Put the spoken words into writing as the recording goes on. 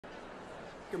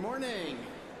Good morning.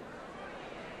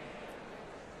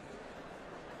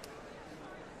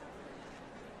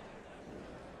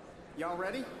 Y'all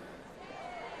ready?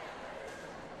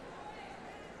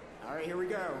 All right, here we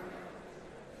go.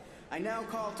 I now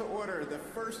call to order the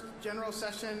first general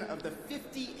session of the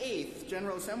 58th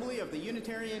General Assembly of the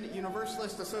Unitarian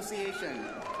Universalist Association.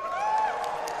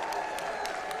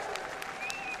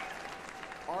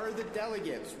 Are the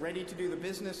delegates ready to do the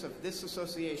business of this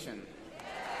association?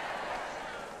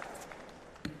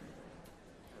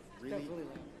 Really? It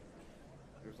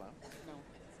was loud?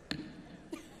 No.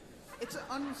 It's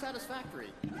unsatisfactory.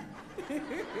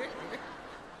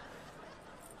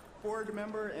 Board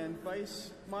member and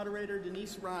Vice Moderator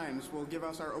Denise Rimes will give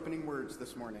us our opening words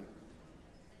this morning.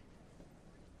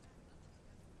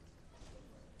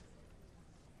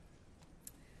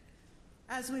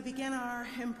 As we begin our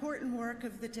important work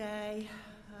of the day,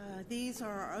 these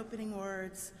are our opening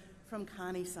words from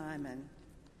Connie Simon.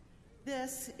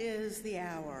 This is the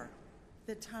hour.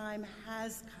 The time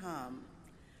has come.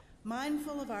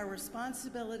 Mindful of our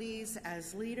responsibilities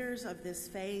as leaders of this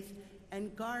faith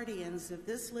and guardians of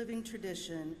this living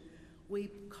tradition, we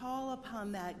call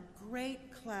upon that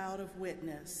great cloud of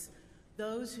witness,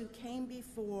 those who came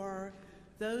before,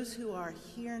 those who are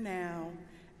here now,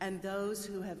 and those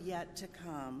who have yet to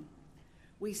come.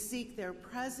 We seek their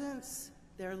presence,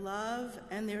 their love,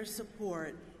 and their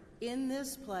support in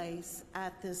this place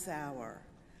at this hour.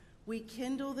 We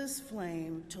kindle this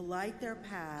flame to light their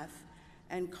path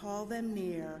and call them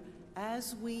near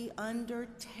as we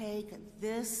undertake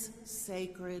this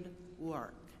sacred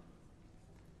work.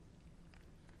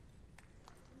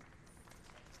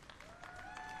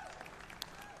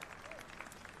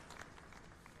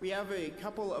 We have a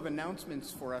couple of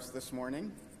announcements for us this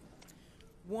morning.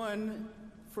 One,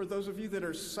 for those of you that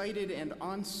are sighted and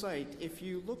on site, if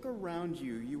you look around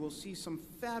you, you will see some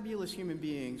fabulous human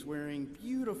beings wearing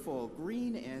beautiful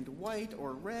green and white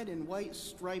or red and white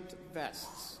striped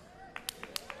vests.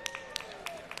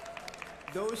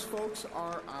 Those folks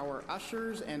are our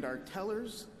ushers and our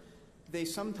tellers. They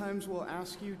sometimes will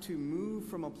ask you to move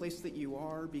from a place that you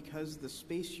are because the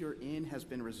space you're in has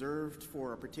been reserved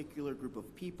for a particular group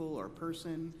of people or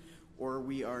person, or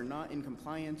we are not in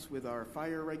compliance with our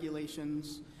fire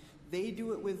regulations. They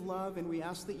do it with love, and we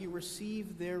ask that you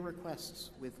receive their requests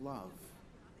with love.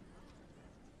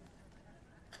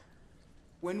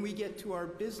 When we get to our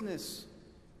business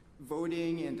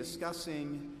voting and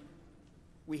discussing,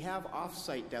 we have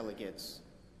off-site delegates.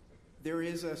 There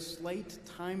is a slight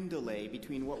time delay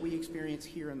between what we experience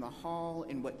here in the hall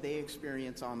and what they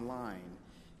experience online.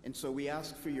 And so we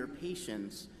ask for your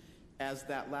patience as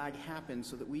that lag happens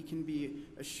so that we can be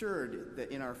assured that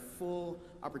in our full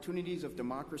opportunities of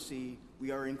democracy,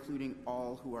 we are including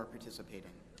all who are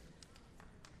participating.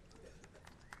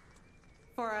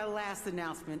 For our last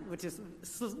announcement, which is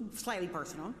slightly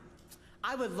personal,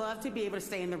 I would love to be able to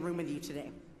stay in the room with you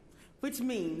today, which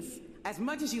means as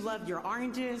much as you love your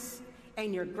oranges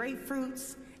and your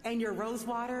grapefruits and your rose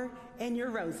water and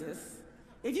your roses,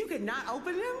 if you could not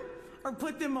open them or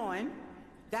put them on,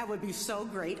 that would be so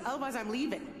great. Otherwise, I'm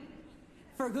leaving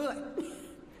for good.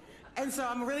 And so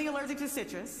I'm really allergic to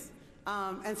citrus.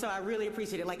 And so I really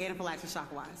appreciate it, like anaphylactic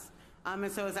shock-wise. And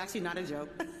so it's actually not a joke.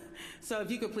 So if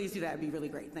you could please do that, it'd be really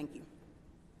great. Thank you.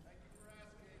 Thank you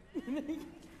for asking. Really?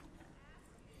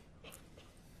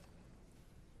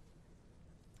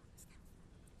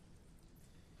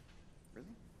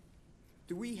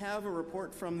 Do we have a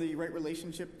report from the Right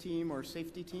Relationship team or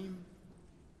safety team?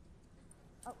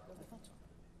 Oh, I thought so.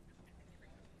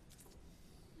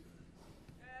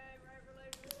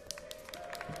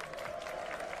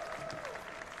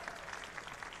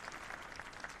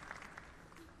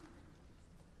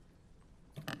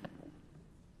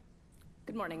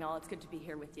 Good morning, all. It's good to be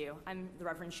here with you. I'm the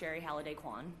Reverend Sherry Halliday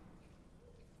Kwan.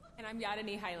 And I'm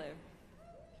Yadini Hailu.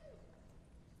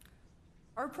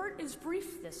 Our report is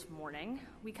brief this morning.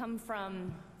 We come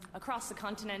from across the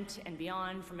continent and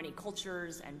beyond, from many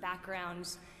cultures and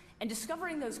backgrounds, and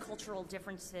discovering those cultural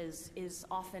differences is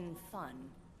often fun.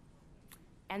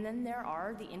 And then there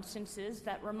are the instances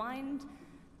that remind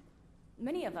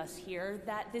many of us here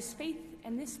that this faith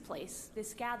and this place,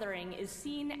 this gathering, is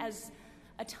seen as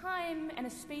a time and a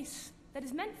space that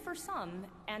is meant for some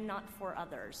and not for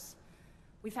others.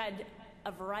 We've had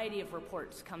a variety of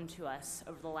reports come to us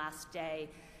over the last day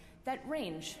that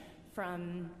range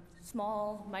from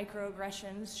small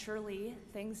microaggressions, surely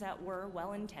things that were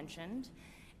well-intentioned,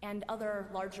 and other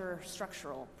larger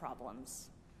structural problems.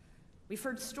 We've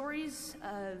heard stories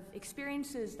of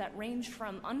experiences that range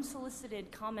from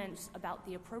unsolicited comments about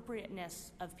the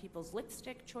appropriateness of people's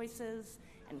lipstick choices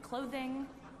and clothing,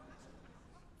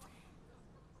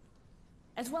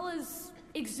 as well as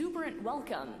exuberant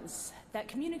welcomes that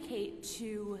communicate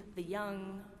to the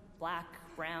young,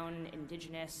 Black, brown,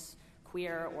 Indigenous,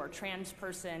 queer, or trans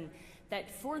person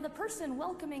that for the person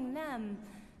welcoming them,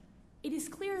 it is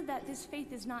clear that this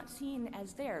faith is not seen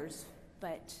as theirs,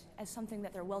 but as something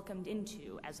that they're welcomed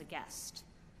into as a guest.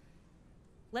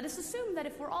 Let us assume that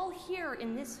if we're all here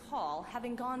in this hall,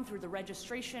 having gone through the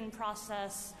registration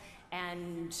process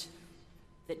and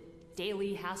the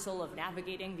daily hassle of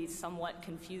navigating these somewhat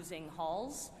confusing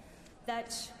halls,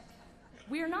 that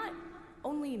we are not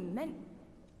only meant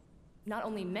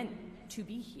to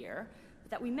be here,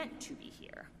 but that we meant to be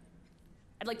here.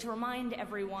 I'd like to remind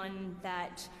everyone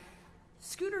that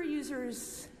scooter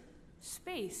users'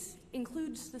 space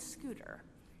includes the scooter.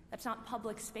 That's not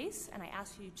public space, and I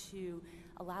ask you to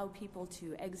allow people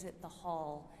to exit the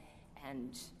hall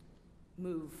and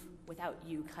move without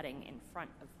you cutting in front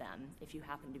of them if you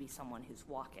happen to be someone who's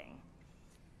walking.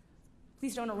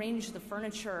 Please don't arrange the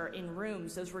furniture in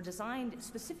rooms. Those were designed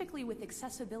specifically with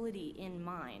accessibility in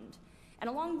mind. And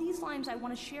along these lines, I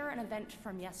want to share an event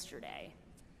from yesterday.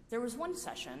 There was one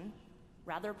session,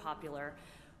 rather popular,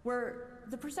 where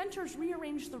the presenters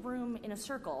rearranged the room in a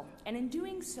circle, and in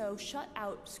doing so, shut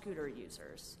out scooter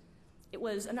users. It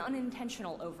was an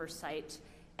unintentional oversight,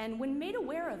 and when made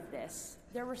aware of this,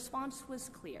 their response was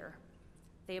clear.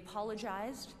 They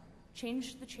apologized,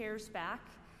 changed the chairs back,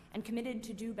 and committed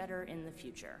to do better in the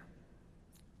future.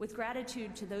 With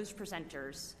gratitude to those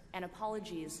presenters, and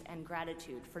apologies and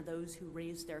gratitude for those who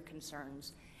raised their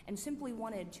concerns and simply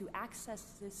wanted to access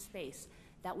this space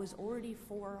that was already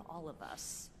for all of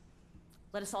us.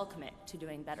 Let us all commit to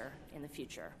doing better in the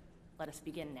future. Let us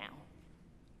begin now.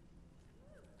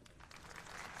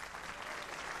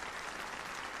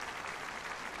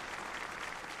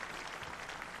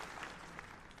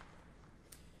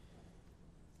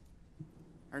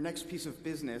 Our next piece of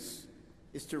business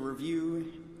is to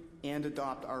review and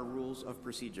adopt our rules of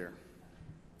procedure.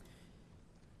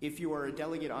 If you are a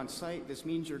delegate on site, this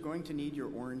means you're going to need your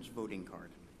orange voting card.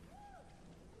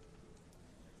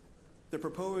 The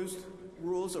proposed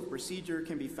rules of procedure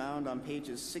can be found on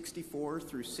pages 64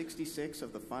 through 66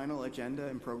 of the final agenda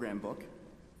and program book.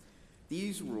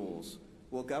 These rules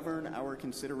will govern our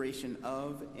consideration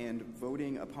of and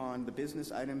voting upon the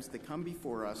business items that come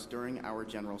before us during our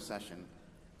general session.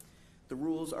 The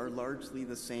rules are largely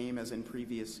the same as in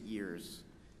previous years.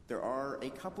 There are a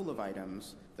couple of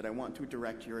items that I want to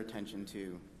direct your attention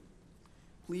to.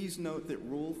 Please note that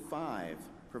Rule 5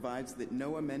 provides that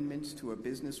no amendments to a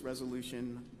business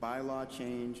resolution, bylaw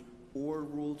change, or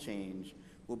rule change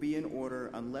will be in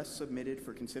order unless submitted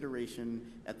for consideration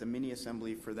at the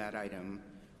mini-assembly for that item,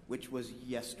 which was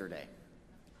yesterday.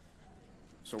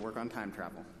 So work on time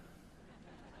travel.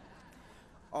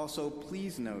 Also,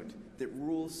 please note that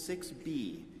Rule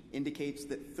 6B indicates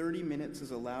that 30 minutes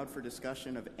is allowed for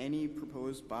discussion of any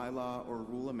proposed bylaw or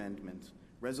rule amendment,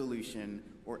 resolution,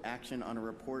 or action on a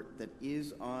report that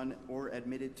is on or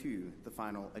admitted to the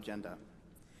final agenda.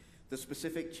 The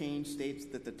specific change states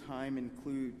that the time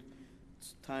includes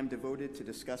time devoted to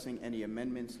discussing any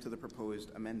amendments to the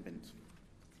proposed amendment.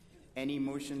 Any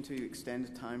motion to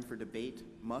extend time for debate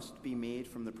must be made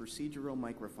from the procedural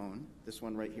microphone, this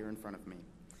one right here in front of me,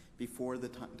 before the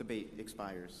debate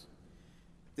expires.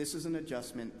 This is an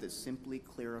adjustment that simply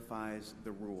clarifies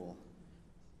the rule.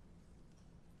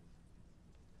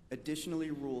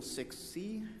 Additionally, Rule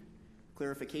 6C,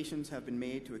 clarifications have been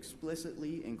made to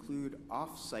explicitly include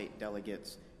off-site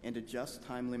delegates and adjust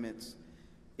time limits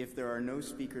if there are no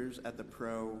speakers at the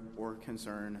pro or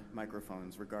concern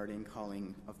microphones regarding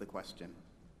calling of the question.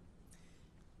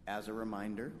 As a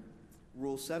reminder,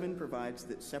 Rule 7 provides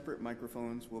that separate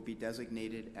microphones will be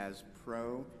designated as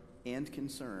pro and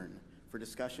concern for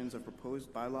discussions of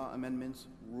proposed bylaw amendments,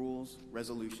 rules,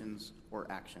 resolutions, or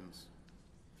actions.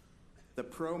 The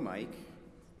pro mic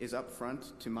is up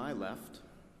front to my left.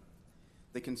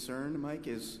 The concern mic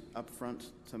is up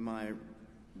front to my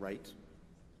right.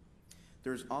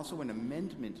 There's also an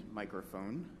amendment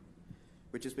microphone,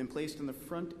 which has been placed in the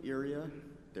front area.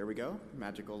 There we go,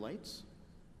 magical lights.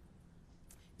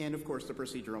 And of course, the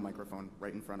procedural microphone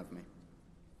right in front of me.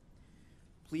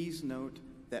 Please note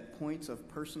that points of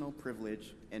personal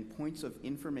privilege and points of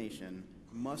information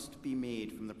must be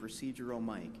made from the procedural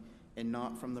mic and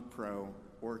not from the pro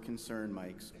or concern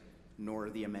mics,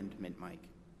 nor the amendment mic.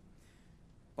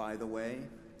 By the way,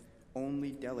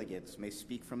 only delegates may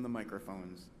speak from the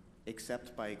microphones,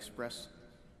 except by express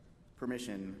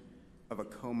permission of a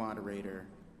co-moderator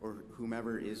or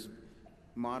whomever is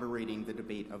moderating the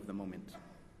debate of the moment.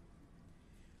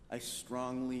 I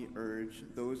strongly urge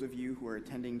those of you who are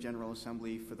attending General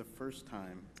Assembly for the first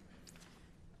time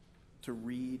to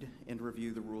read and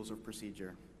review the rules of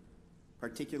procedure.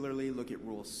 Particularly, look at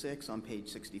Rule 6 on page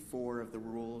 64 of the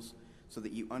rules so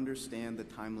that you understand the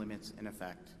time limits in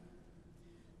effect.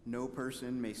 No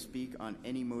person may speak on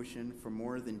any motion for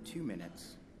more than 2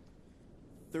 minutes.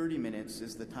 30 minutes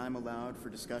is the time allowed for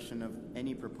discussion of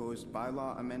any proposed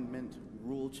bylaw amendment,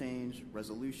 rule change,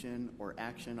 resolution, or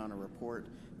action on a report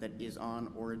that is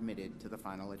on or admitted to the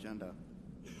final agenda.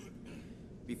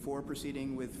 Before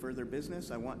proceeding with further business,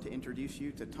 I want to introduce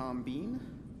you to Tom Bean,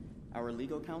 our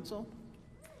legal counsel,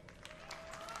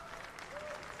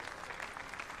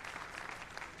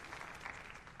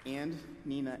 and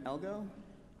Nina Elgo,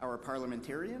 our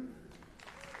parliamentarian.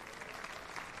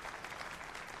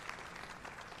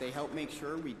 They help make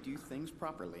sure we do things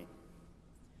properly.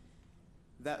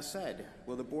 That said,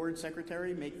 will the board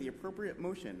secretary make the appropriate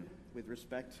motion with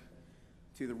respect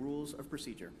to the rules of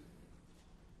procedure?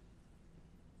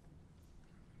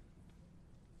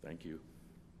 Thank you.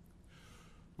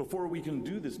 Before we can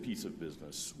do this piece of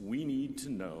business, we need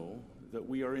to know that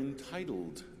we are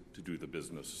entitled to do the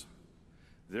business.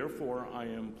 Therefore, I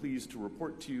am pleased to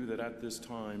report to you that at this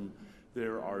time,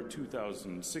 there are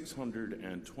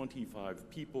 2,625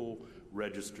 people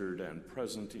registered and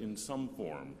present in some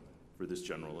form for this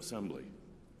General Assembly.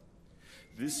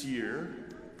 This year,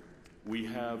 we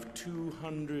have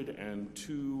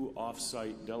 202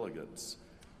 off-site delegates,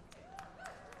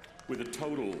 with a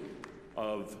total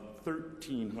of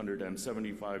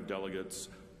 1,375 delegates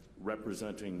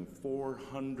representing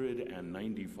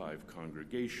 495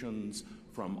 congregations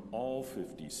from all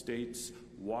 50 states,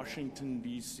 Washington,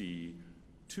 D.C.,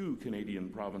 2 Canadian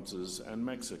provinces, and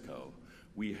Mexico.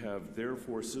 We have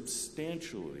therefore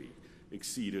substantially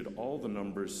exceeded all the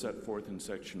numbers set forth in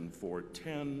Section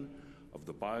 410 of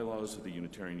the bylaws of the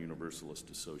Unitarian Universalist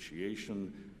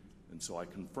Association, and so I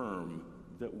confirm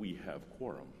that we have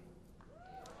quorum.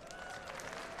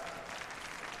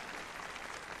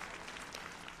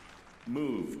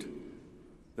 Moved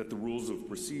that the rules of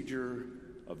procedure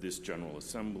of this General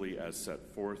Assembly as set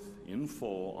forth in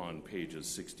full on pages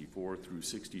 64 through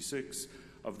 66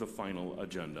 of the final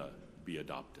agenda be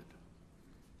adopted.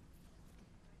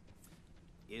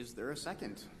 Is there a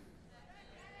second?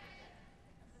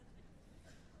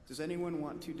 Does anyone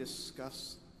want to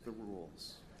discuss the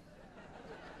rules?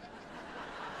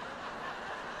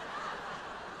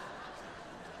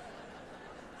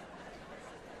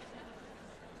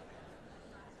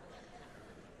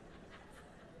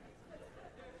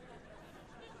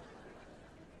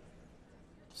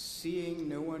 Seeing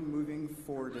no one moving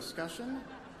for discussion,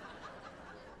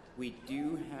 we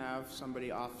do have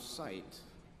somebody off-site.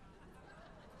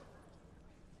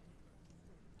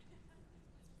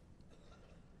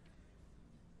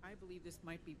 I believe this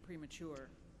might be premature,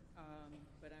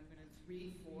 but I'm going to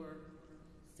read for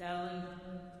Sally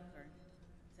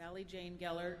Jane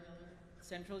Gellert,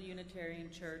 Central Unitarian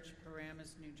Church,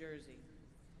 Paramus, New Jersey.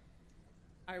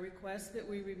 I request that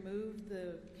we remove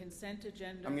the consent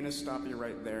agenda. I'm going to stop you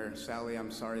right there. Sally, I'm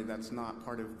sorry, that's not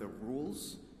part of the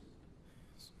rules.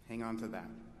 Hang on to that.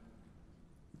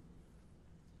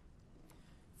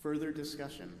 Further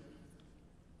discussion.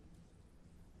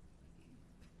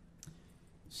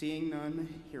 Seeing none,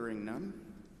 hearing none,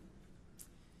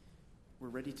 we're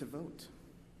ready to vote.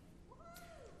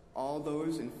 All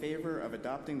those in favor of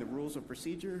adopting the rules of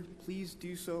procedure, please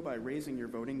do so by raising your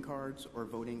voting cards or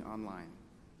voting online.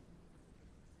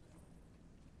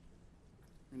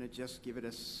 I'm going to just give it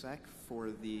a sec for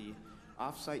the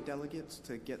off-site delegates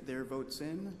to get their votes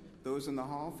in. Those in the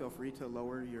hall, feel free to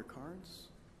lower your cards.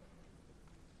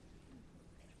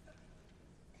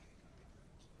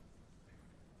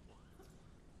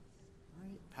 All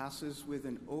right, passes with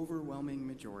an overwhelming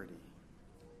majority.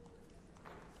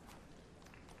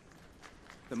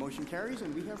 The motion carries,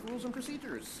 and we have rules and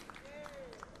procedures.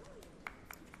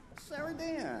 Sarah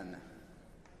Dan.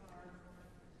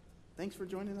 Thanks for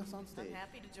joining us on stage. I'm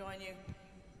happy to join you.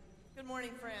 Good morning,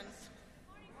 friends.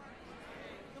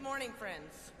 Good morning,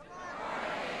 friends.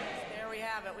 There we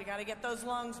have it. We got to get those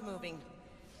lungs moving.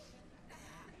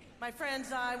 My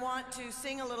friends, I want to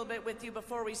sing a little bit with you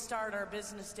before we start our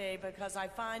business day because I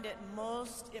find it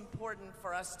most important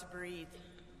for us to breathe.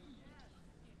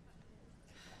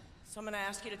 So I'm going to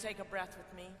ask you to take a breath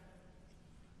with me.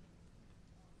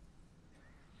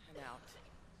 And out.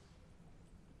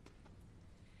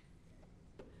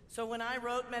 So when I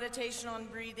wrote Meditation on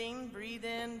Breathing, breathe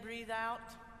in, breathe out,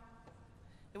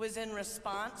 it was in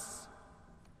response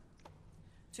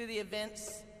to the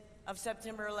events of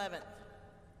September 11th.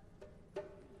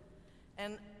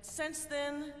 And since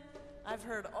then, I've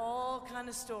heard all kinds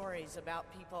of stories about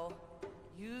people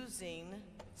using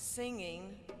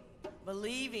singing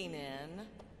believing in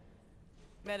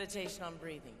meditation on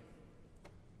breathing.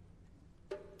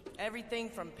 Everything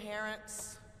from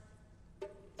parents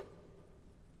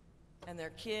and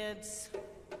their kids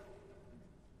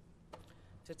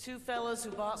to two fellows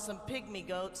who bought some pygmy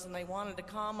goats and they wanted to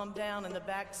calm them down in the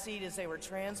back seat as they were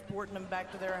transporting them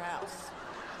back to their house.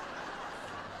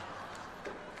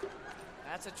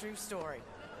 That's a true story.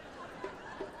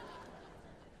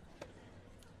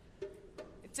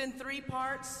 It's in 3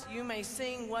 parts. You may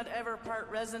sing whatever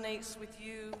part resonates with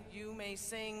you. You may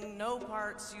sing no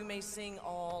parts. You may sing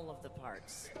all of the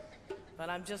parts. But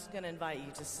I'm just going to invite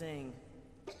you to sing.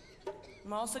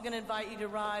 I'm also going to invite you to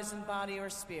rise in body or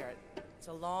spirit. It's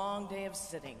a long day of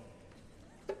sitting.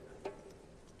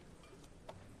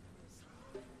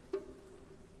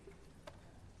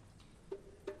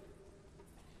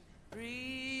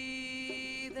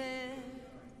 Breathe in,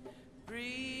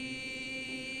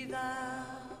 breathe out.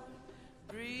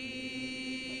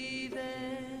 Breathe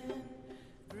in,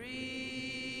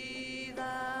 breathe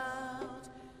out.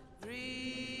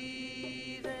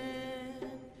 Breathe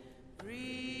in,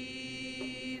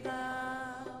 breathe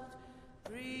out.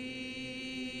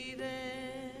 Breathe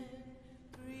in,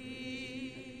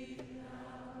 breathe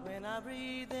out. When I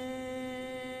breathe in,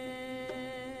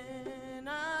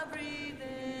 I breathe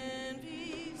in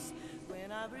peace.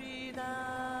 When I breathe out,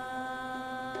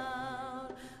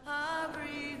 I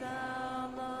breathe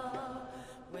out love.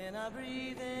 When I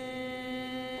breathe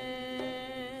in,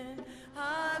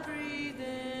 I breathe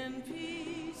in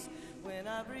peace. When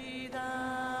I breathe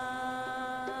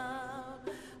out,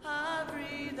 I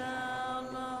breathe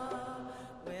out love.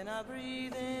 When I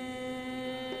breathe in,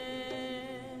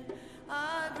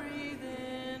 I breathe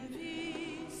in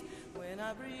peace. When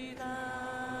I breathe out,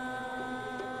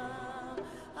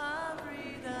 I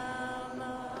breathe out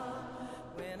love.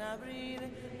 When I breathe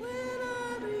in, when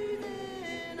I breathe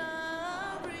in,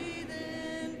 I breathe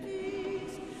in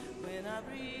peace. When I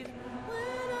breathe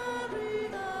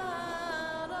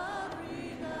out, I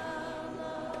breathe out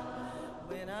love.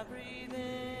 When I breathe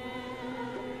in,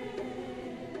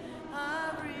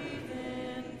 I breathe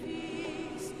in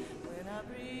peace. When I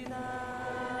breathe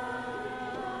out,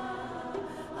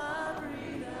 I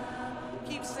breathe out.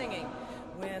 Keep singing.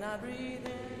 When I breathe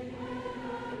in.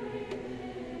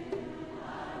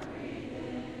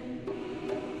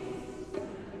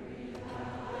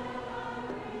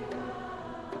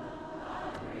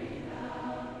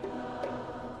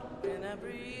 When I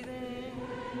breathe in,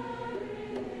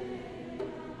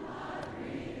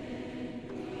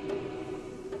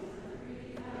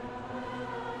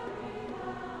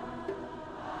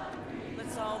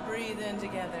 let's all breathe in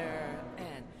together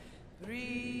and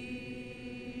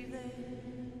breathe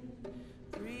in,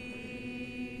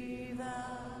 breathe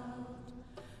out,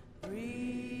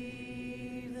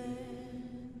 breathe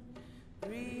in,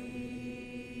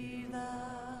 breathe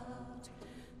out,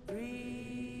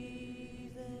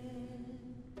 breathe in,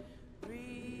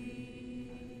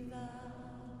 breathe out,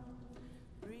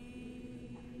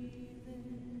 breathe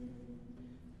in,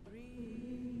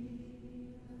 breathe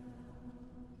out.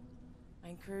 I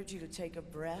encourage you to take a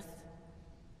breath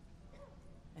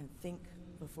and think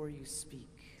before you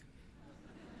speak.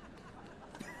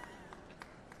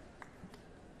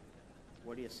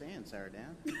 What are you saying, Sarah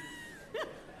Dan?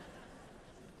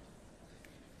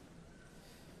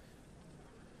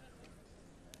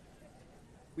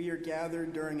 We are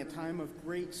gathered during a time of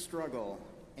great struggle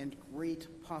and great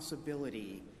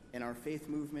possibility in our faith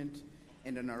movement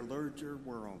and in our larger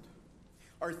world.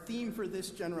 Our theme for this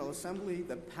General Assembly,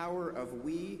 the power of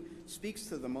we, speaks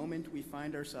to the moment we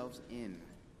find ourselves in.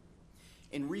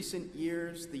 In recent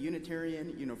years, the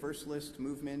Unitarian Universalist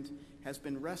movement has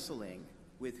been wrestling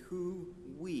with who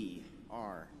we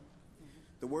are.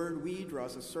 The word we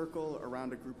draws a circle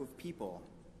around a group of people.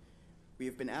 We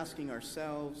have been asking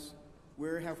ourselves,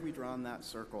 where have we drawn that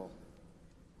circle?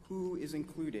 Who is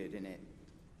included in it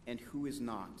and who is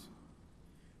not?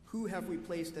 Who have we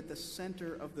placed at the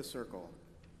center of the circle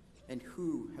and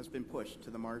who has been pushed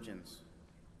to the margins?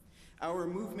 Our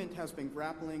movement has been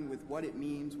grappling with what it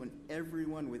means when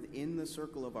everyone within the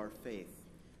circle of our faith,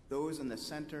 those in the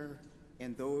center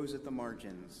and those at the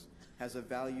margins, has a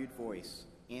valued voice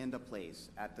and a place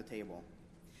at the table.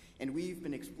 And we've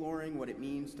been exploring what it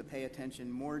means to pay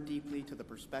attention more deeply to the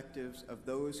perspectives of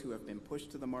those who have been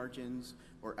pushed to the margins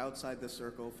or outside the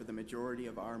circle for the majority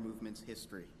of our movement's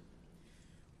history.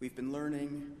 We've been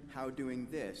learning how doing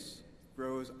this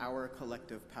grows our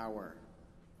collective power,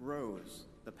 grows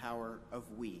the power of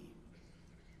we.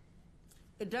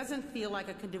 It doesn't feel like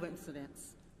a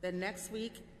coincidence that next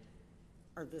week,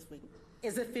 or this week,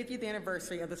 is the 50th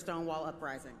anniversary of the Stonewall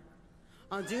Uprising.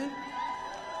 On June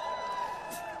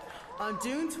On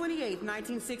June 28,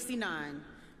 1969,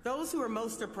 those who were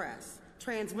most oppressed,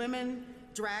 trans women,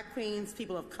 drag queens,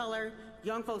 people of color,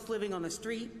 young folks living on the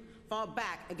street, fought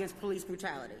back against police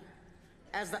brutality.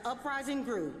 As the uprising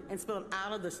grew and spilled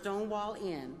out of the Stonewall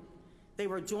Inn, they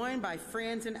were joined by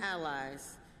friends and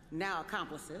allies, now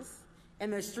accomplices, in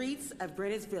the streets of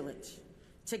Greenwich Village.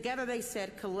 Together they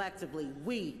said collectively,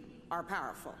 we are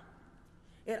powerful.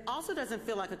 It also doesn't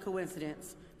feel like a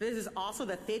coincidence. This is also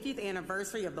the 50th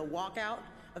anniversary of the walkout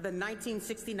of the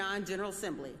 1969 General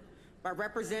Assembly by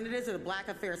representatives of the Black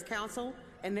Affairs Council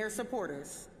and their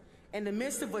supporters, in the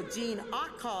midst of what Gene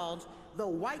Ott called the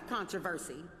white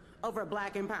controversy over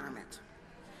Black empowerment.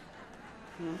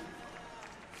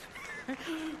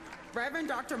 Reverend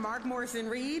Dr. Mark Morrison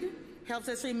Reed helps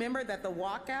us remember that the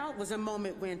walkout was a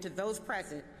moment when, to those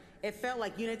present, it felt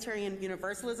like Unitarian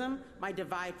Universalism might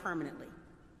divide permanently.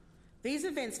 These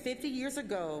events 50 years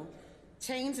ago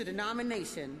changed a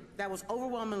denomination that was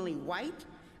overwhelmingly white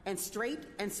and straight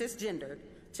and cisgendered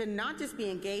to not just be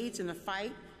engaged in the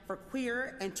fight for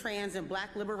queer and trans and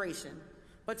Black liberation,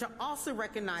 but to also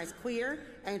recognize queer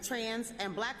and trans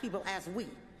and Black people as we,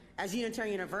 as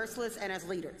Unitarian Universalists and as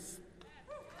leaders.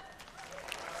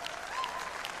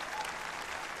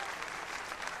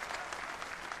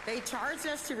 They charged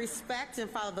us to respect and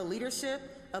follow the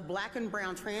leadership of Black and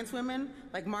brown trans women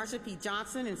like Marsha P.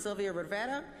 Johnson and Sylvia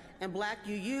Rivera, and Black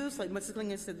UUs like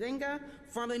Musiklinga Sadinga,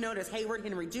 formerly known as Hayward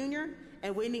Henry Jr.,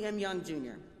 and Whitney M. Young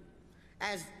Jr.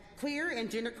 As queer and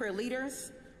genderqueer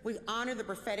leaders, we honor the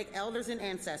prophetic elders and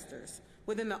ancestors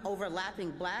within the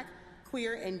overlapping Black,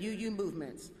 queer, and UU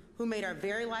movements who made our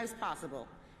very lives possible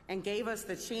and gave us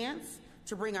the chance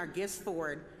to bring our gifts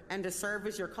forward and to serve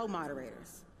as your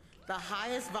co-moderators, the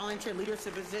highest volunteer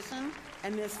leadership position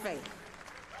in this faith.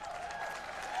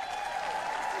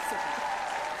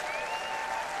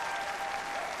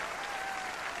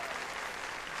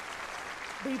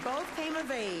 We both came of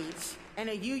age in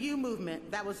a UU movement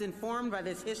that was informed by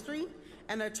this history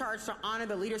and the charge to honor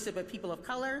the leadership of people of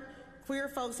color, queer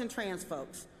folks, and trans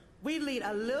folks. We lead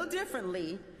a little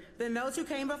differently than those who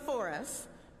came before us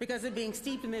because of being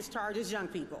steeped in this charge as young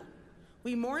people.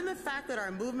 We mourn the fact that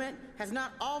our movement has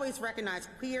not always recognized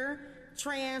queer,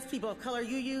 trans, people of color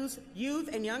UUs,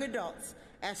 youth, and young adults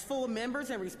as full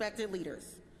members and respected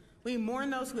leaders. We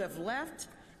mourn those who have left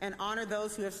and honor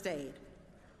those who have stayed.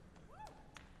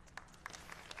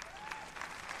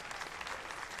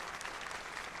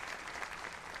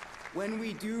 When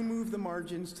we do move the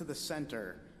margins to the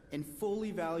center and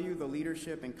fully value the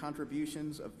leadership and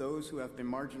contributions of those who have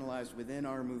been marginalized within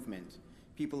our movement,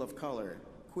 people of color,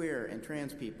 queer and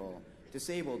trans people,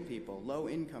 disabled people,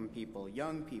 low-income people,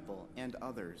 young people, and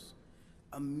others,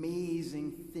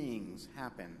 amazing things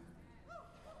happen.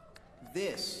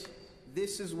 This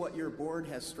is what your board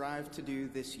has strived to do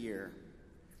this year.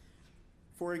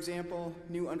 For example,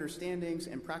 new understandings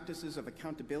and practices of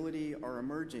accountability are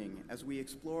emerging as we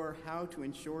explore how to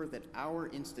ensure that our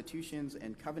institutions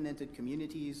and covenanted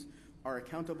communities are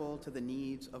accountable to the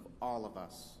needs of all of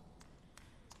us.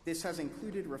 This has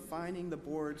included refining the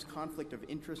board's conflict of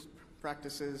interest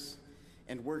practices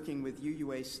and working with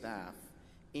UUA staff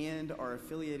and our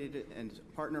affiliated and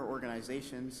partner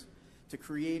organizations to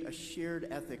create a shared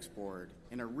ethics board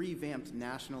and a revamped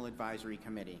national advisory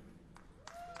committee.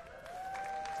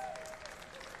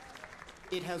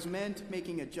 It has meant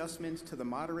making adjustments to the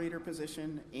moderator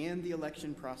position and the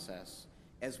election process,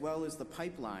 as well as the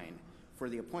pipeline for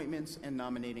the appointments and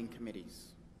nominating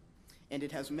committees. And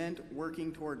it has meant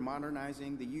working toward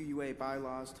modernizing the UUA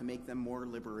bylaws to make them more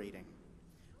liberating.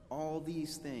 All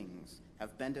these things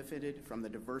have benefited from the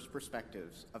diverse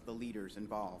perspectives of the leaders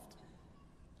involved.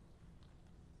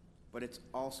 But it's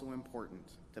also important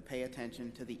to pay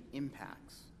attention to the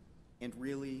impacts and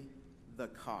really the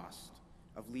cost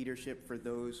of leadership for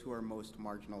those who are most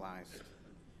marginalized.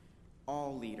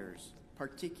 All leaders,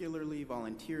 particularly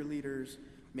volunteer leaders,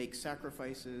 make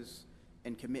sacrifices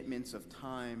and commitments of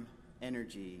time,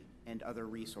 energy, and other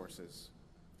resources.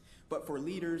 But for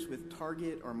leaders with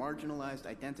target or marginalized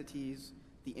identities,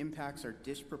 the impacts are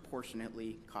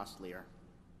disproportionately costlier.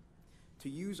 To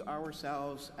use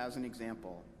ourselves as an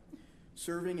example,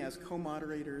 serving as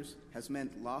co-moderators has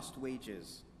meant lost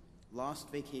wages,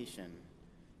 lost vacation,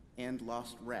 and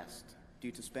lost rest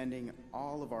due to spending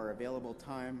all of our available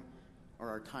time or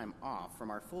our time off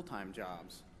from our full-time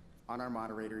jobs on our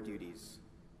moderator duties.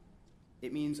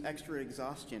 It means extra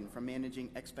exhaustion from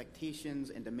managing expectations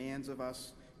and demands of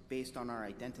us based on our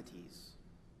identities.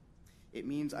 It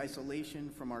means isolation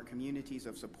from our communities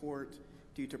of support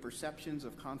due to perceptions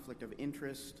of conflict of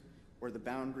interest or the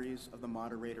boundaries of the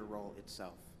moderator role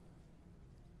itself.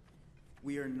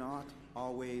 We are not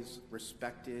always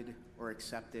respected or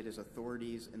accepted as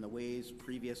authorities in the ways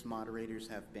previous moderators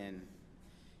have been,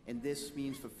 and this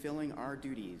means fulfilling our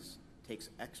duties takes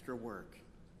extra work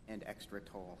and extra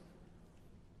toll.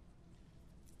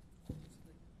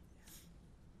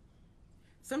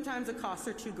 Sometimes the costs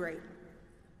are too great.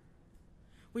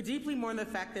 We deeply mourn the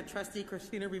fact that Trustee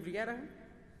Christina Riviera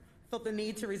felt the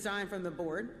need to resign from the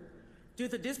board due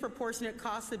to the disproportionate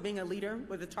costs of being a leader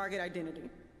with a target identity.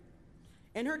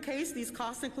 In her case, these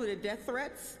costs included death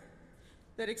threats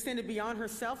that extended beyond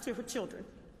herself to her children,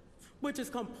 which is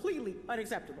completely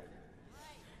unacceptable.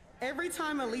 Every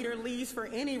time a leader leaves for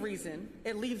any reason,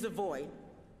 it leaves a void.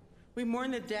 We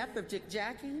mourn the death of Dick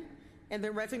Jackie and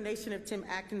the resignation of Tim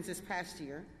Atkins this past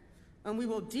year, and we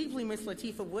will deeply miss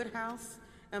Latifah Woodhouse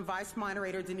and Vice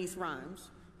Moderator Denise Rhymes,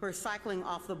 who are cycling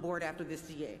off the board after this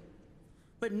GA.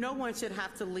 But no one should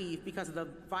have to leave because of the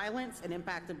violence and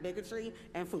impact of bigotry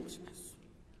and foolishness.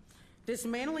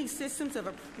 Dismantling systems of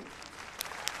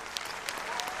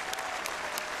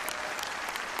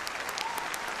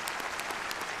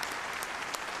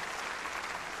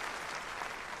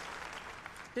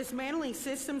Dismantling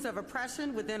systems of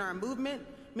oppression within our movement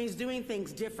means doing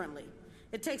things differently.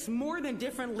 It takes more than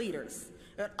different leaders.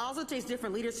 It also takes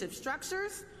different leadership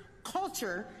structures,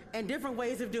 culture, and different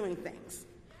ways of doing things.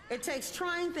 It takes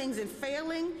trying things and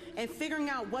failing and figuring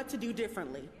out what to do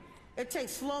differently. It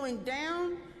takes slowing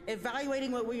down,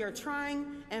 evaluating what we are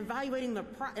trying, and valuing the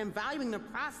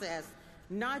process,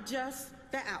 not just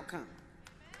the outcome.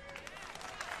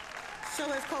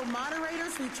 So as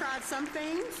co-moderators, we've tried some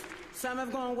things. Some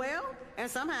have gone well, and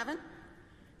some haven't.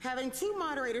 Having two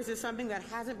moderators is something that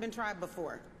hasn't been tried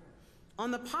before.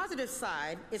 On the positive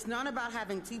side, it's not about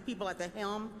having two people at the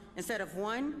helm instead of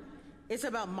one. It's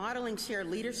about modeling shared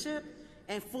leadership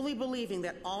and fully believing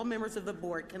that all members of the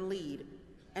board can lead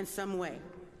in some way.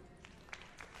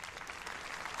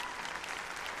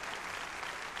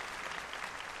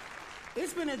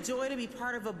 It's been a joy to be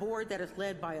part of a board that is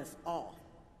led by us all.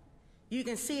 You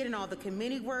can see it in all the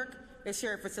committee work, the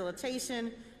shared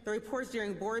facilitation, the reports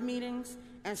during board meetings,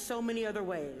 and so many other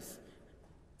ways,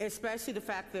 especially the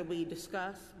fact that we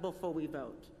discuss before we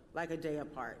vote, like a day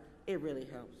apart. It really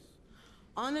helps.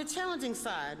 On the challenging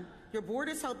side, your board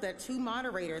has hoped that two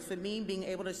moderators would mean being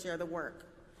able to share the work,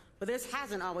 but this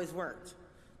hasn't always worked.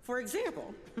 For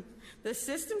example, the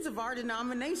systems of our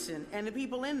denomination and the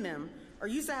people in them are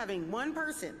used to having one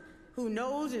person who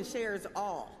knows and shares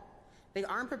all. They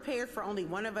aren't prepared for only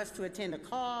one of us to attend a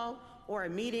call or a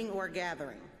meeting or a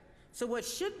gathering. So what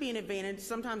should be an advantage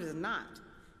sometimes is not,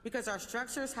 because our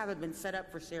structures haven't been set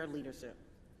up for shared leadership.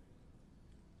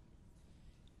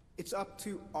 It's up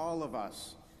to all of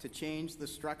us to change the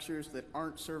structures that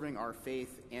aren't serving our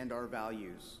faith and our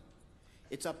values.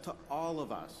 It's up to all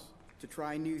of us to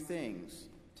try new things,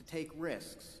 to take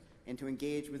risks, and to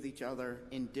engage with each other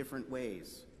in different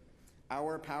ways.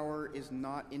 Our power is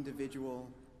not individual,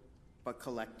 but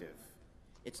collective.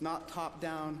 It's not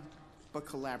top-down, but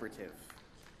collaborative.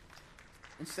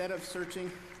 Instead of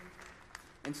searching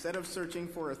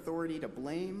for authority to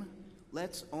blame,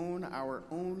 let's own our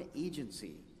own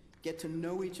agency, get to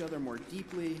know each other more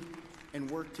deeply, and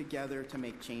work together to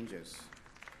make changes.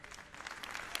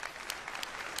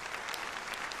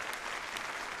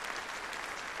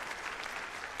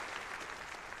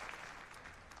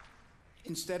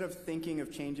 Instead of thinking of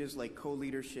changes like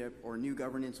co-leadership or new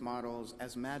governance models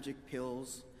as magic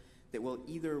pills that will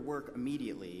either work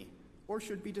immediately or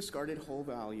should be discarded whole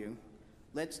value,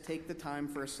 let's take the time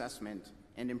for assessment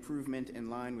and improvement in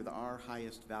line with our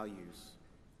highest values.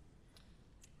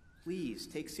 Please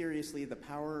take seriously the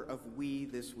power of we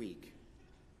this week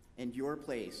and your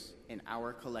place in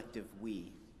our collective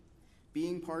we.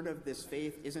 Being part of this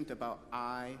faith isn't about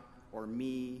I or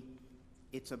me,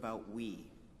 it's about we.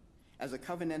 As a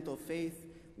covenantal faith,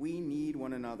 we need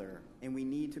one another, and we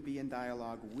need to be in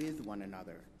dialogue with one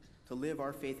another to live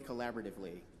our faith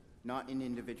collaboratively, not in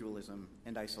individualism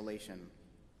and isolation.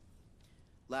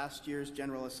 Last year's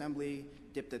General Assembly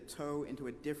dipped a toe into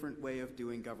a different way of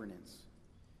doing governance.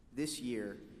 This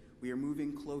year, we are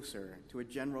moving closer to a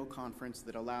general conference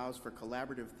that allows for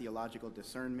collaborative theological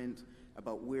discernment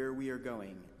about where we are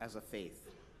going as a faith.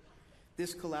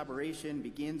 This collaboration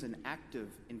begins an active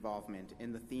involvement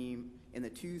in the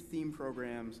two theme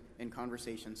programs and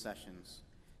conversation sessions,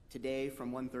 today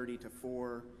from 1:30 to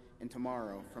 4 and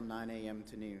tomorrow from 9 a.m.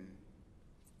 to noon.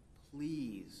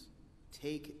 Please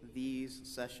take these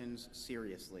sessions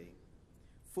seriously.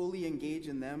 Fully engage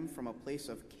in them from a place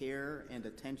of care and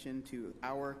attention to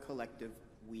our collective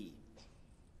we.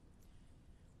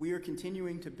 We are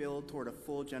continuing to build toward a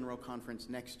full general conference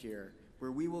next year,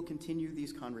 where we will continue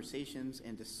these conversations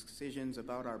and decisions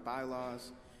about our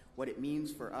bylaws, what it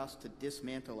means for us to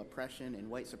dismantle oppression and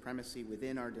white supremacy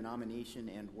within our denomination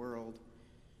and world,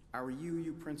 our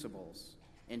UU principles,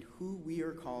 and who we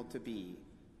are called to be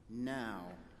now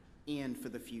and for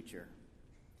the future.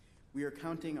 We are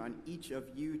counting on each of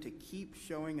you to keep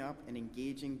showing up and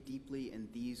engaging deeply in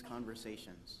these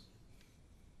conversations.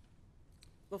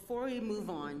 Before we move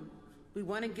on, we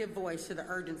want to give voice to the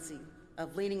urgency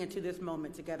of leaning into this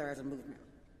moment together as a movement.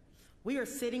 We are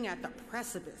sitting at the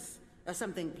precipice of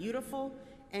something beautiful,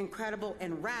 incredible,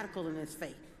 and radical in this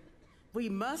faith. We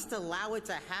must allow it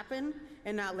to happen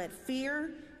and not let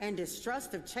fear and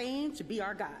distrust of change be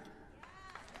our guide.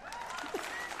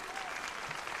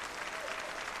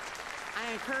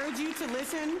 I encourage you to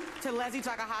listen to Leslie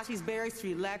Takahashi's Berry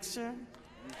Street lecture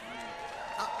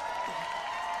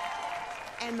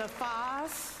and The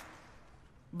Foz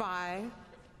by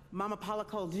Mama Paula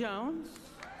Cole Jones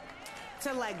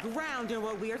to ground in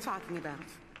what we are talking about.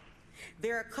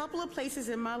 There are a couple of places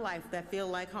in my life that feel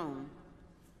like home.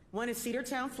 One is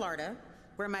Cedartown, Florida,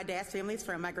 where my dad's family is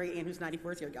from. My great aunt, who's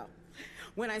 94, here we go.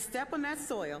 When I step on that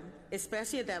soil,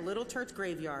 especially at that little church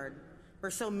graveyard,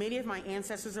 where so many of my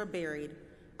ancestors are buried,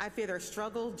 I feel their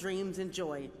struggle, dreams, and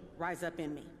joy rise up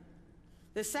in me.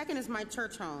 The second is my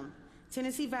church home,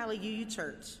 Tennessee Valley UU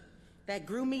Church, that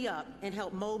grew me up and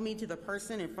helped mold me to the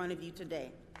person in front of you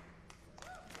today.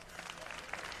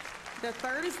 The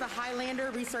third is the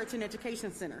Highlander Research and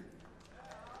Education Center,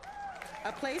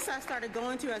 a place I started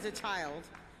going to as a child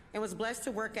and was blessed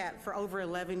to work at for over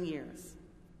 11 years.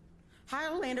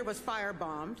 Highlander was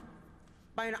firebombed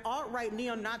by an alt-right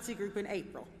neo-Nazi group in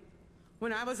April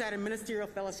when I was at a ministerial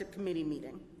fellowship committee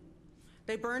meeting.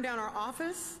 They burned down our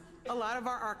office, a lot of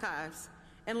our archives,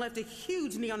 and left a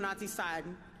huge neo-Nazi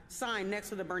sign next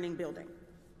to the burning building.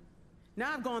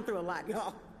 Now I've gone through a lot,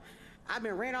 y'all. I've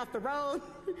been ran off the road,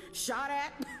 shot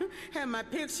at, had my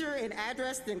picture and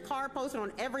address and card posted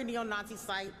on every neo-Nazi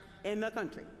site in the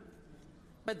country.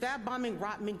 But that bombing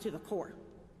rocked me to the core.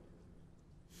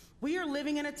 We are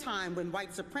living in a time when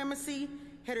white supremacy,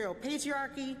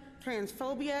 heteropatriarchy,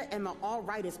 transphobia, and the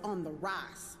alt-right is on the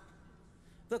rise.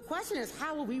 The question is,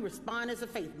 how will we respond as a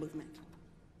faith movement?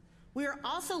 We are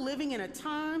also living in a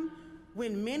time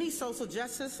when many social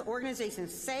justice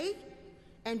organizations say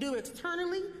and do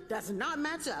externally does not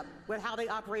match up with how they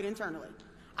operate internally.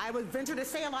 I would venture to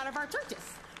say a lot of our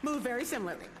churches move very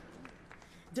similarly.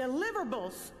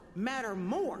 Deliverables matter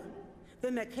more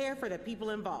than the care for the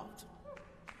people involved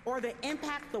or the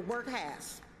impact the work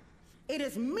has. It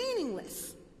is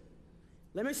meaningless.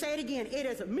 Let me say it again. It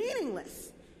is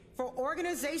meaningless for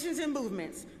organizations and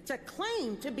movements to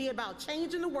claim to be about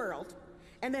changing the world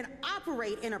and then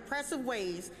operate in oppressive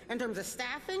ways in terms of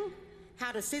staffing,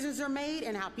 how decisions are made,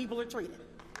 and how people are treated.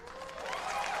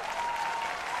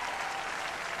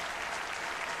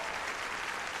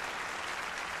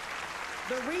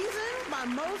 The reason why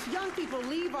most young people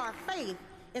leave our faith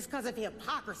is because of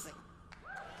hypocrisy.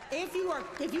 If you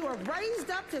are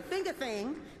raised up to think a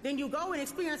thing, then you go and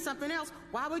experience something else,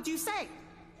 why would you say?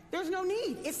 There's no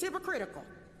need. It's hypocritical.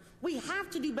 We have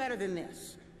to do better than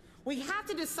this. We have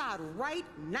to decide right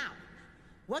now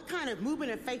what kind of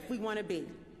movement of faith we want to be.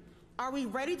 Are we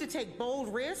ready to take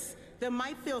bold risks that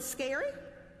might feel scary,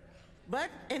 but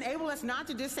enable us not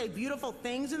to just say beautiful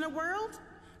things in the world,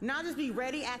 not just be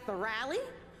ready at the rally,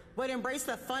 but embrace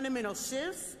the fundamental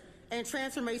shifts and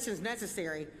transformations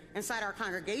necessary inside our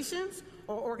congregations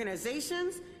or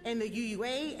organizations, in the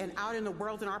UUA, and out in the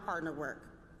world in our partner work?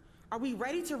 Are we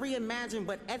ready to reimagine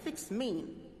what ethics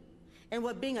mean and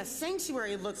what being a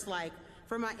sanctuary looks like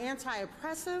from our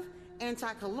anti-oppressive,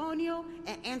 anti-colonial,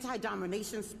 and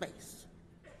anti-domination space?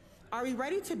 Are we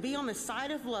ready to be on the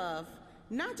side of love,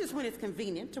 not just when it's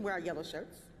convenient to wear our yellow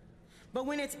shirts, but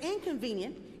when it's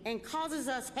inconvenient and causes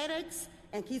us headaches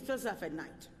and keeps us up at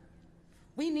night?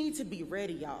 We need to be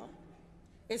ready, y'all.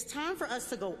 It's time for us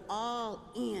to go all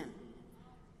in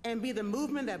and be the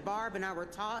movement that Barb and I were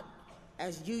taught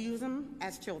as UUism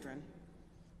as children.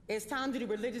 It's time to do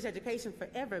religious education for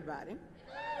everybody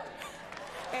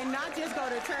and not just go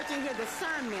to church and hear the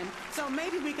sermon, so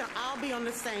maybe we can all be on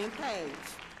the same page.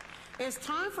 It's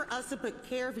time for us to put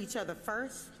care of each other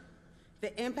first,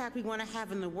 the impact we want to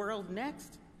have in the world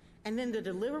next, and then the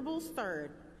deliverables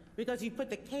third, because you put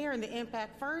the care and the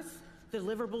impact first,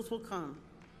 deliverables will come.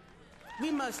 We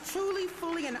must truly,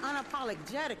 fully, and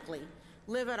unapologetically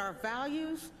live out our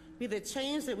values, be the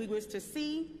change that we wish to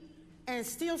see, and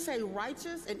still say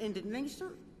righteous and indignation,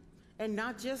 and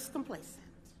not just complacent.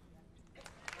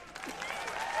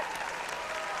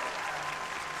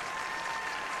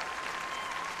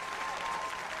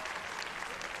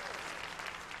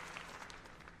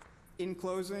 In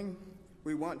closing,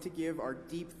 we want to give our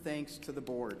deep thanks to the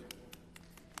board.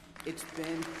 It's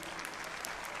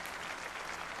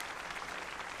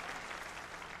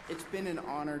been an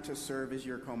honor to serve as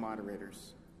your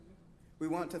co-moderators. We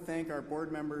want to thank our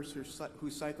board members who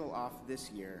cycle off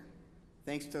this year.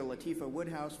 Thanks to Latifah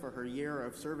Woodhouse for her year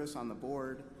of service on the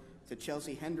board, to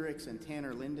Chelsea Hendricks and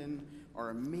Tanner Linden, our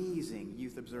amazing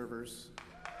youth observers.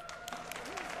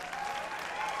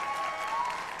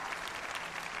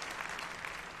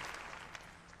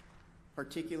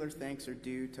 Particular thanks are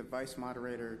due to Vice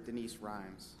Moderator Denise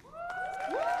Rhymes.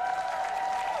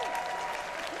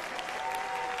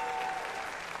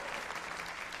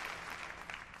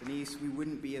 Denise, we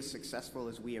wouldn't be as successful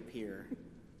as we appear,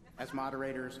 as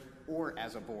moderators or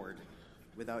as a board,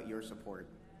 without your support.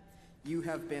 You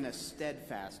have been a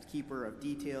steadfast keeper of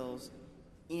details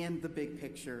and the big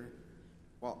picture,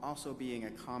 while also being a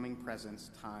calming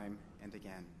presence time and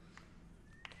again.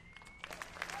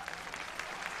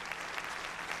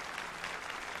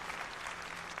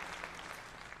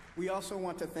 We also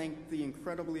want to thank the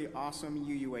incredibly awesome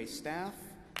UUA staff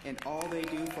and all they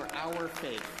do for our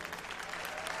faith.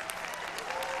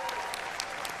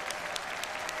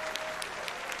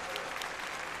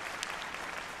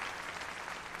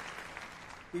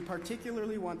 We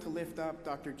particularly want to lift up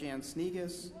Dr. Jan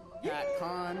Snegas, Pat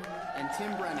Kahn, and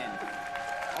Tim Brennan.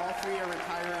 All three are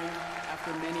retiring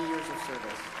after many years of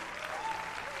service.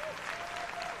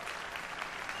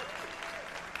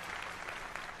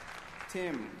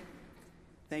 Tim,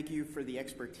 thank you for the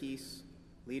expertise,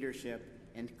 leadership,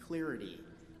 and clarity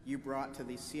you brought to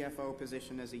the CFO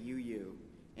position as a UU,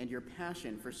 and your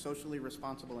passion for socially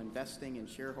responsible investing and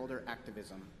shareholder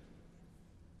activism.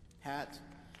 Pat,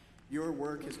 your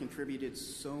work has contributed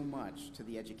so much to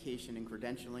the education and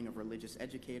credentialing of religious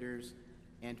educators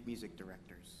and music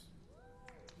directors.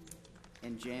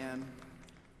 And Jan,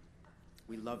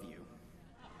 we love you.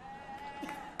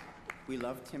 We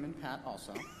love Tim and Pat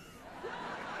also.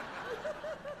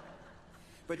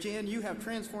 But Jan, you have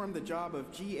transformed the job of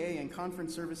GA and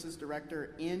Conference Services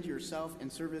Director and yourself in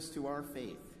service to our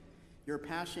faith. Your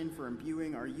passion for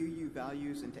imbuing our UU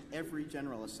values into every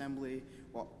General Assembly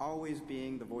while always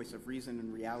being the voice of reason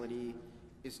and reality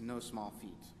is no small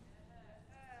feat.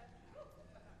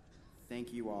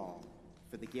 Thank you all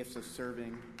for the gifts of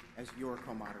serving as your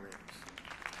co-moderators.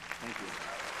 Thank you.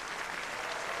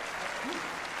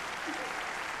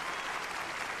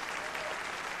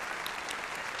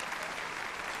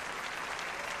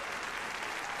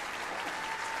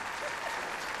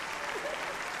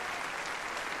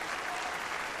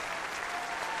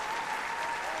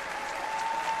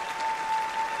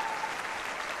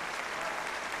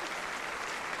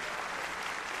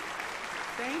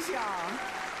 Thanks, y'all.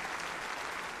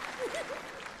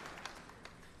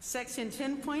 Section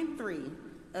 10.3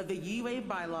 of the UUA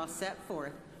bylaw set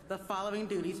forth the following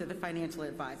duties of the financial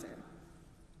advisor.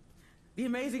 The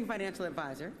amazing financial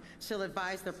advisor shall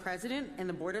advise the president and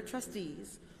the board of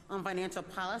trustees on financial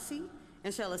policy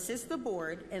and shall assist the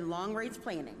board in long-range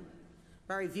planning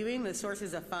by reviewing the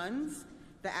sources of funds,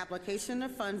 the application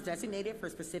of funds designated for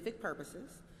specific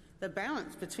purposes, the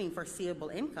balance between foreseeable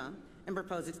income and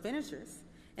proposed expenditures,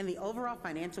 and the overall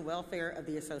financial welfare of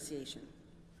the association.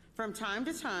 From time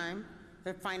to time,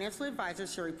 the financial advisor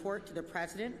shall report to the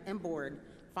president and board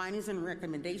findings and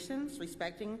recommendations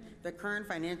respecting the current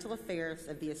financial affairs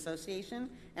of the association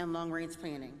and long-range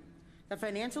planning. The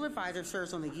financial advisor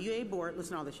serves on the UUA board,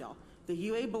 listen to all this, y'all, the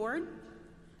UUA board,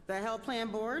 the health plan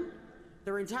board,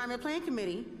 the retirement plan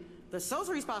committee, the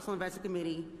social responsible investment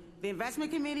committee, the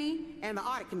investment committee, and the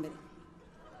audit committee.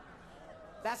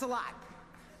 That's a lot.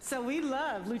 So we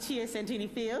love Lucia Santini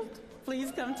Field.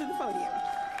 Please come to the podium.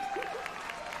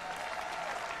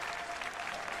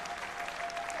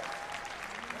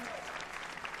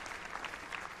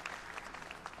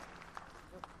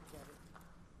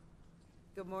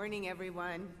 Good morning,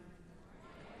 everyone.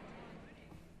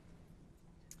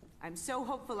 I'm so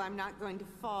hopeful I'm not going to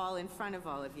fall in front of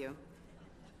all of you.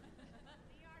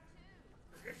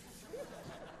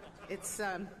 It's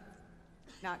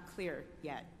not clear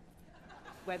yet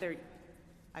whether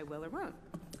I will or won't.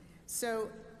 So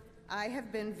I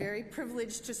have been very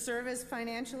privileged to serve as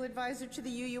financial advisor to the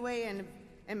UUA and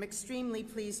am extremely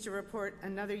pleased to report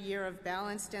another year of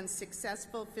balanced and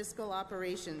successful fiscal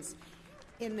operations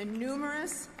in the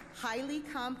numerous, highly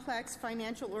complex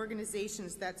financial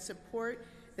organizations that support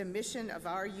the mission of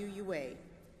our UUA.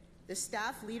 The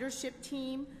staff leadership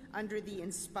team, under the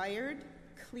inspired,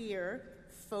 clear,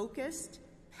 focused,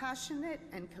 passionate,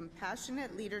 and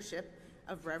compassionate leadership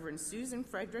of Reverend Susan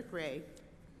Frederick Ray,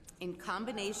 in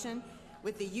combination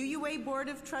with the UUA Board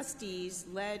of Trustees,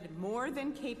 led more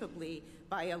than capably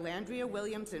by Alandria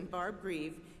Williams and Barb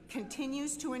Grieve,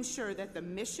 continues to ensure that the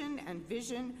mission and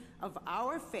vision of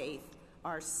our faith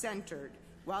are centered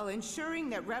while ensuring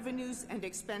that revenues and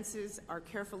expenses are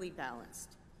carefully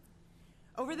balanced.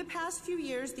 Over the past few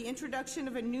years, the introduction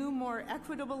of a new, more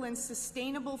equitable and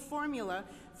sustainable formula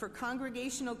for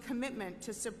congregational commitment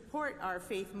to support our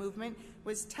faith movement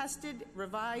was tested,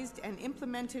 revised, and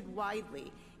implemented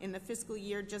widely in the fiscal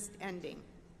year just ending.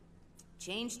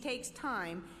 Change takes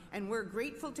time, and we're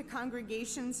grateful to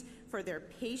congregations for their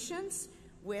patience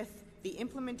with the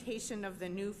implementation of the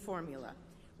new formula.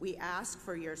 We ask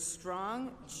for your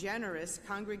strong, generous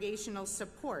congregational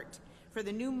support for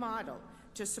the new model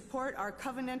to support our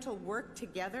covenantal work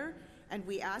together, and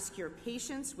we ask your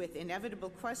patience with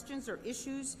inevitable questions or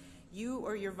issues you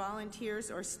or your volunteers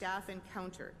or staff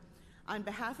encounter. On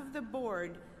behalf of the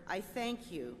board, I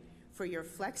thank you for your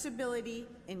flexibility,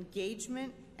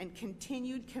 engagement, and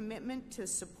continued commitment to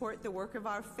support the work of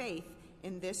our faith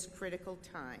in this critical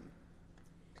time.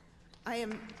 I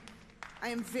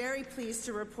am very pleased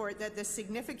to report that the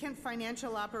significant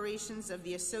financial operations of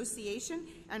the association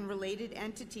and related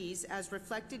entities, as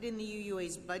reflected in the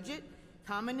UUA's budget,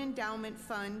 Common Endowment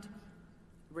Fund,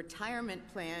 retirement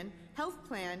plan, health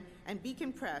plan, and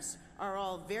Beacon Press, are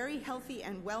all very healthy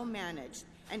and well managed,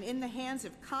 and in the hands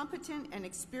of competent and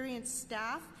experienced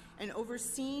staff, and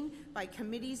overseen by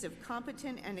committees of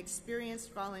competent and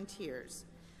experienced volunteers.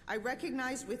 I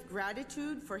recognize with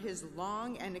gratitude for his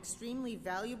long and extremely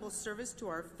valuable service to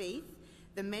our faith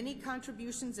the many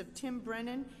contributions of Tim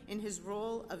Brennan in his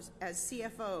role as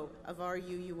CFO of our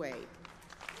UUA.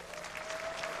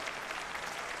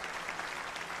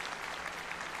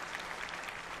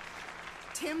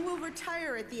 Tim will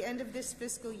retire at the end of this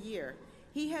fiscal year.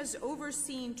 He has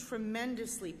overseen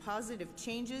tremendously positive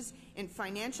changes in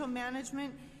financial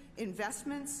management,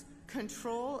 investments,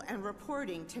 control, and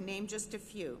reporting, to name just a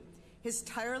few. His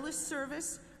tireless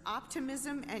service,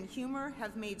 optimism, and humor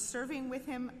have made serving with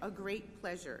him a great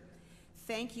pleasure.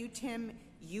 Thank you, Tim.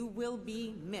 You will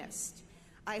be missed.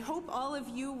 I hope all of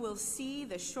you will see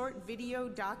the short video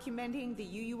documenting the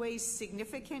UUA's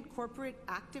significant corporate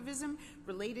activism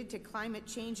related to climate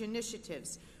change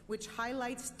initiatives, which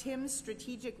highlights Tim's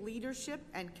strategic leadership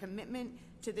and commitment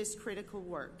to this critical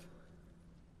work.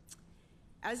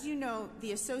 As you know,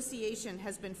 the association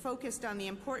has been focused on the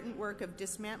important work of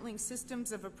dismantling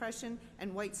systems of oppression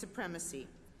and white supremacy.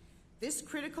 This is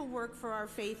critical work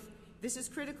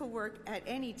at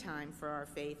any time for our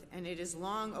faith, and it is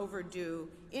long overdue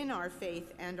in our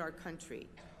faith and our country.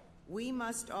 We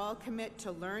must all commit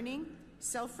to learning,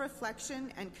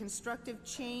 self-reflection, and constructive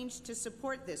change to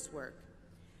support this work.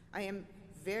 I am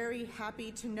very happy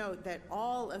to note that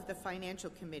all of the financial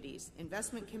committees,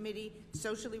 Investment Committee,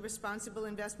 Socially Responsible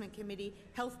Investment Committee,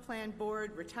 Health Plan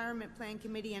Board, Retirement Plan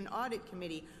Committee, and Audit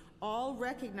Committee all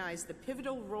recognize the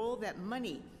pivotal role that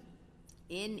money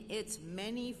in its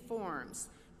many forms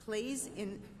plays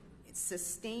in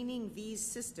sustaining these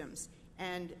systems,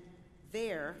 and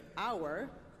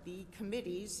the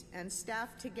committees and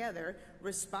staff together,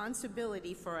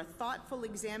 responsibility for a thoughtful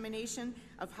examination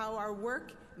of how our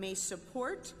work may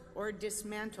support or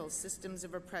dismantle systems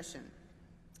of oppression.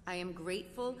 I am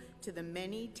grateful to the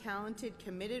many talented,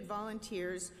 committed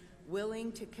volunteers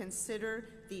willing to consider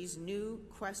these new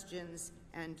questions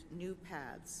and new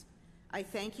paths. I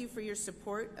thank you for your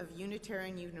support of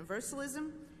Unitarian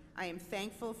Universalism. I am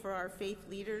thankful for our faith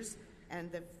leaders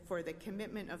and for the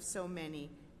commitment of so many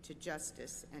to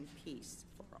justice and peace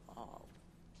for all.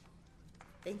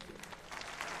 Thank you.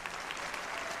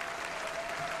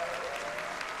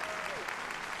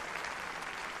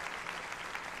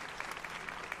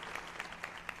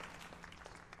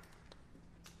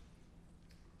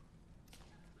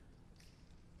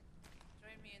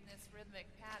 Join me in this rhythmic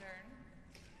pattern.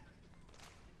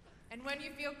 And when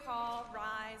you feel called,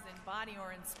 rise in body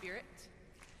or in spirit.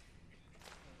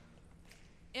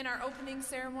 In our opening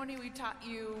ceremony, we taught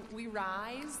you We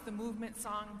Rise, the movement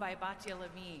song by Batya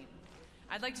Levine.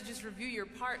 I'd like to just review your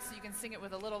part so you can sing it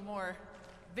with a little more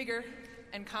vigor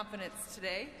and confidence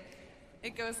today.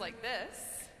 It goes like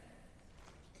this.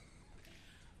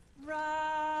 Rise.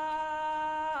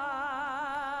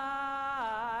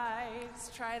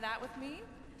 Try that with me.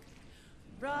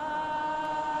 Rise.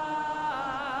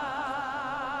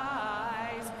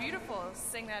 Beautiful.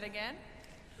 Sing that again.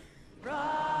 Rise.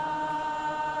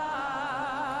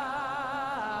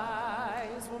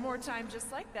 One more time,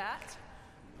 just like that.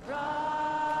 Rise.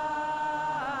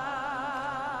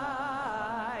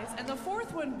 And the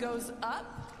fourth one goes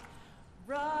up.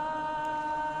 Rise.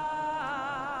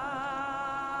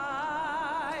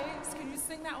 Can you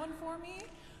sing that one for me?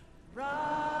 Rise.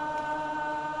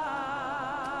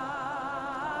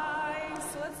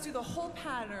 So let's do the whole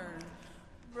pattern.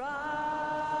 Rise.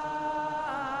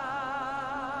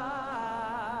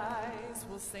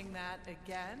 We'll sing that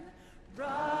again. Rise.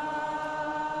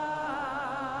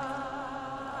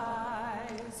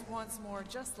 Once more,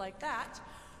 just like that.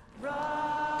 Rise.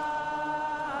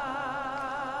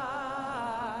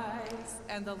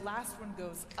 And the last one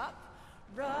goes up.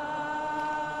 Rise.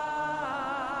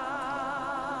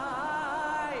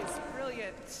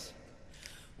 Brilliant.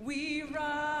 We rise,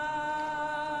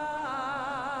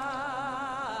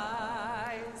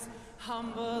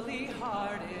 humbly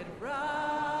hearted, rise,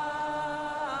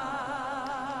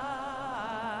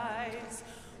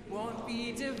 won't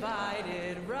be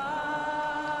divided, rise,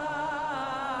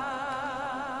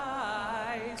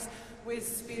 with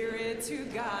Spirit to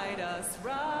guide us,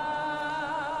 rise.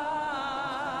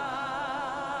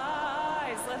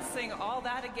 Let's sing all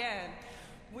that again.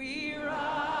 We rise,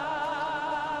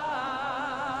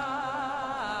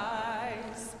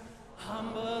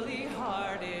 humbly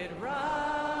hearted,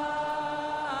 rise.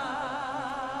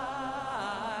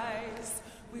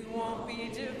 We won't be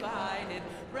divided,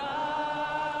 rise,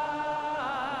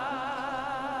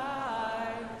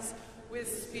 with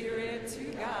Spirit to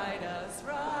guide us,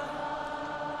 rise.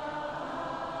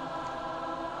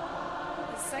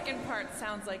 The second part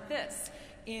sounds like this.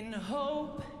 In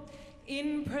hope,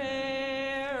 in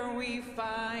prayer, we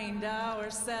find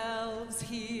ourselves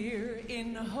here.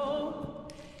 In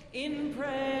hope, in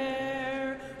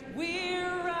prayer,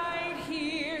 we're right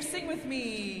here. Sing with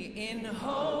me. In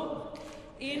hope,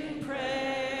 in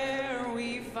prayer,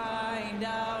 we find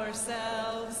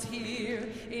ourselves here.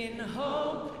 In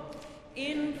hope,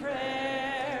 in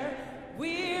prayer,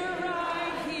 we're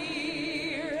right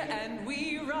here, and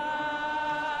we rise,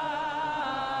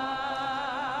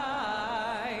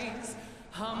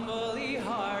 humbly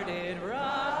hearted,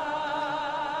 rise.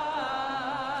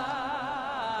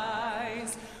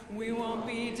 We won't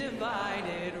be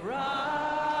divided, rise,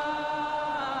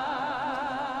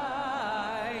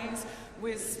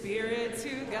 with Spirit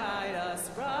to guide us,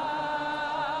 rise.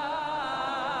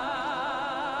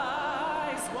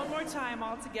 One more time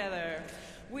all together.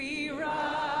 We rise,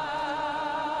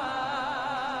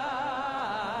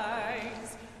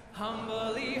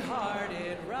 humbly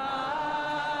hearted, rise.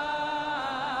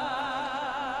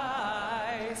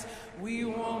 We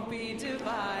won't be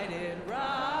divided, rise,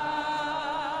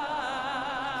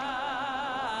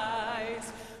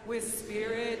 with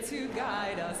Spirit to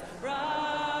guide us,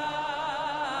 rise.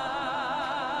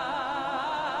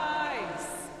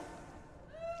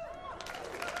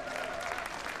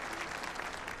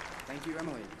 Thank you,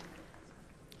 Emily.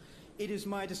 It is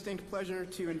my distinct pleasure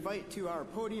to invite to our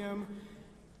podium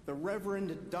the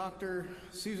Reverend Dr.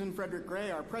 Susan Frederick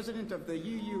Gray, our president of the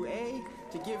UUA,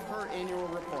 to give her annual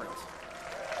report.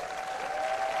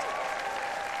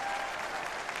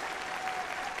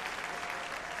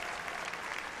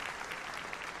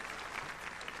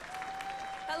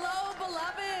 Hello,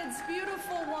 beloveds,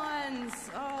 beautiful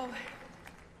ones. Oh,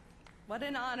 what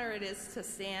an honor it is to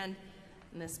stand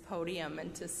on this podium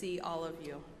and to see all of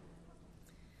you.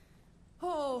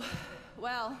 Oh,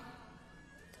 well,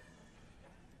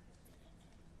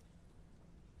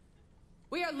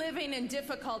 we are living in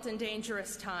difficult and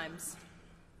dangerous times.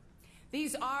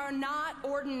 These are not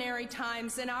ordinary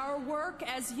times, and our work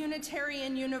as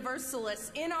Unitarian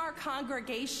Universalists in our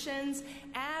congregations,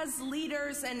 as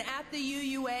leaders, and at the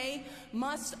UUA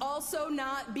must also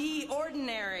not be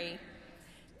ordinary.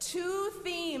 Two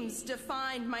themes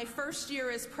defined my first year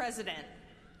as president.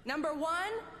 Number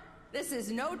one, this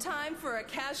is no time for a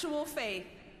casual faith.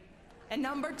 And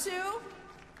number two,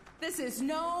 this is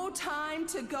no time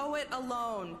to go it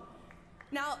alone.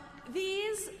 Now,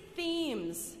 these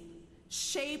themes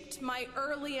shaped my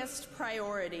earliest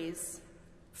priorities.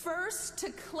 First,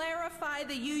 to clarify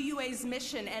the UUA's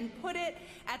mission and put it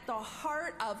at the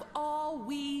heart of all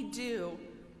we do.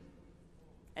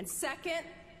 And second,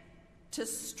 to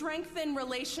strengthen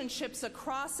relationships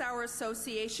across our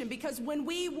association, because when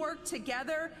we work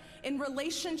together in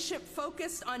relationship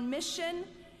focused on mission,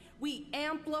 we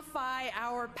amplify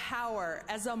our power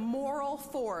as a moral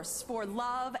force for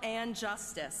love and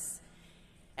justice.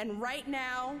 And right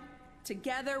now,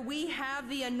 together, we have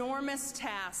the enormous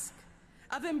task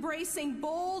of embracing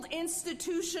bold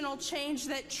institutional change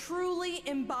that truly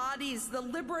embodies the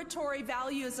liberatory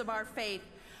values of our faith,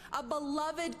 a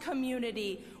beloved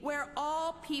community where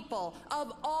all people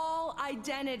of all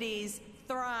identities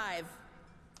thrive.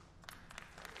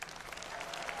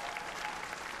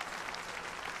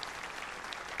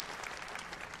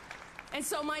 And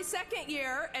so my second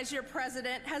year as your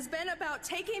president has been about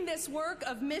taking this work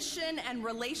of mission and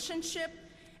relationship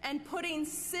and putting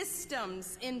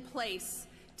systems in place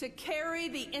to carry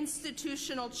the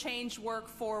institutional change work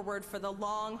forward for the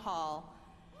long haul.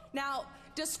 Now,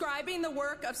 describing the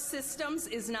work of systems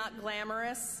is not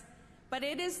glamorous, but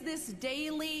it is this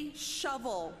daily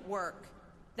shovel work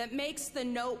that makes the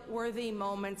noteworthy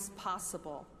moments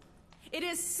possible. It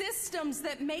is systems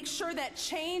that make sure that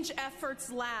change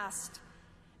efforts last.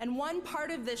 And one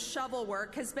part of this shovel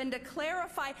work has been to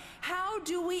clarify, how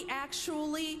do we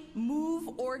actually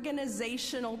move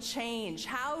organizational change?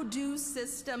 How do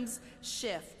systems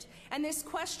shift? And this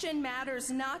question matters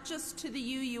not just to the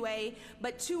UUA,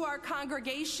 but to our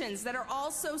congregations that are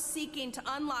also seeking to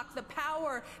unlock the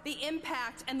power, the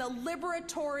impact, and the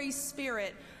liberatory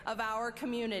spirit of our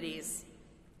communities.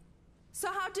 So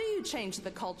how do you change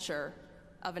the culture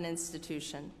of an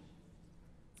institution?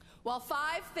 Well,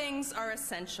 5 things are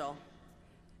essential.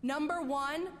 Number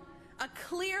 1, a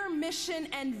clear mission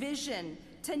and vision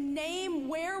to name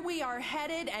where we are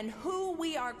headed and who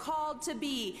we are called to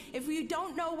be. If you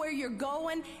don't know where you're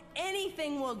going,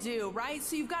 anything will do, right?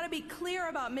 So you've got to be clear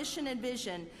about mission and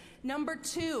vision. Number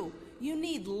 2, you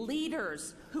need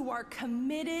leaders who are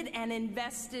committed and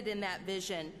invested in that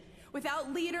vision.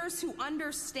 Without leaders who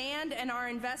understand and are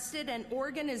invested, an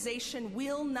organization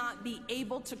will not be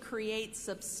able to create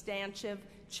substantive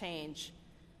change.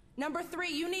 Number 3,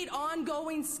 you need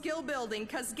ongoing skill building,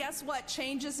 because guess what?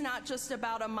 Change is not just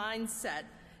about a mindset.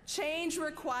 Change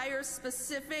requires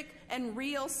specific and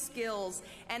real skills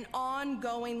and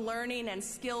ongoing learning and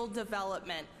skill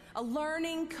development. A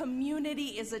learning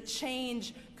community is a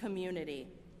change community.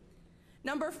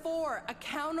 Number 4,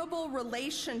 accountable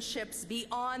relationships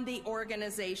beyond the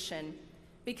organization,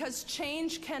 because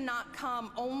change cannot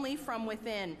come only from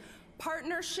within.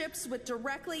 Partnerships with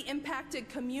directly impacted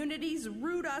communities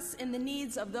root us in the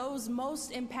needs of those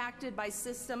most impacted by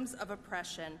systems of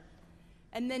oppression.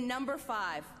 And then number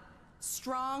 5,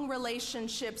 strong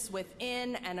relationships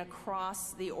within and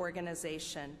across the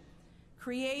organization.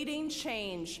 Creating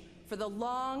change for the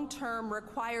long term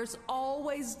requires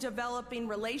always developing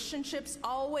relationships,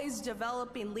 always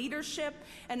developing leadership,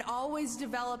 and always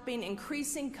developing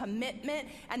increasing commitment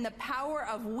and the power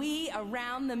of we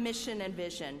around the mission and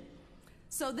vision.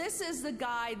 So this is the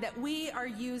guide that we are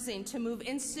using to move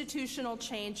institutional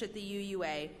change at the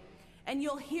UUA, and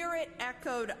you'll hear it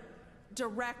echoed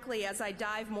directly as I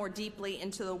dive more deeply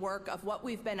into the work of what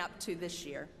we've been up to this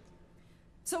year.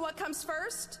 So what comes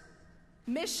first?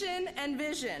 Mission and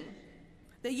vision.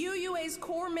 The UUA's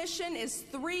core mission is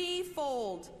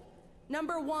threefold.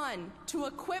 Number 1, to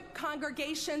equip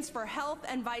congregations for health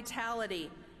and vitality.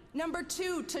 Number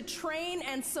 2, to train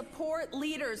and support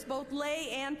leaders, both lay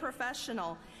and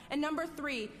professional. And number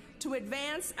 3, to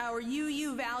advance our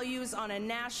UU values on a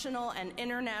national and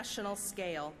international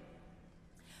scale.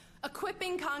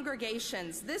 Equipping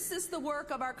congregations. This is the work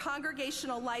of our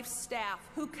congregational life staff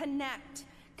who connect,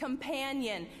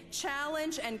 companion,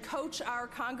 challenge, and coach our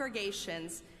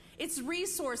congregations. It's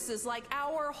resources like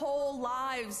Our Whole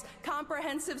Lives,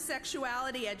 comprehensive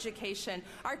sexuality education,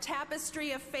 our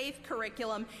Tapestry of Faith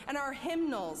curriculum, and our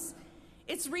hymnals.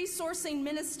 It's resourcing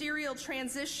ministerial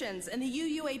transitions and the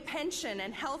UUA pension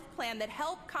and health plan that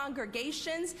help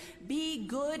congregations be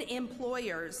good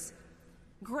employers.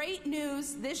 Great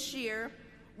news this year.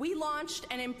 We launched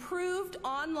an improved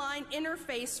online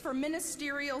interface for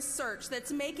ministerial search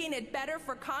that's making it better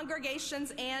for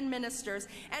congregations and ministers.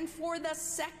 And for the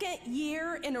second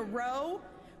year in a row,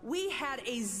 we had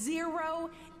a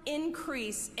 0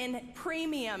 increase in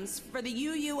premiums for the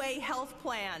UUA health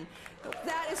plan.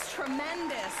 That is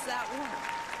tremendous.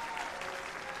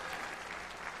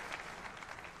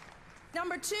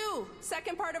 Number 2,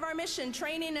 second part of our mission,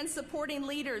 training and supporting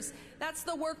leaders. That's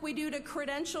the work we do to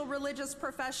credential religious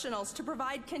professionals, to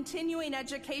provide continuing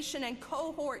education and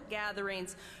cohort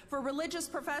gatherings for religious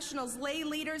professionals, lay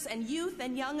leaders, and youth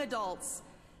and young adults.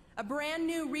 A brand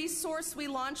new resource we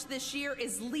launched this year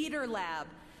is Leader Lab.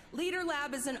 Leader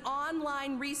Lab is an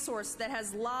online resource that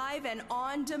has live and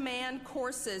on-demand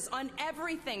courses on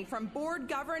everything from board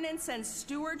governance and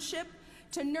stewardship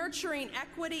to nurturing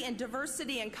equity and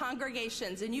diversity in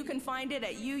congregations, and you can find it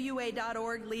at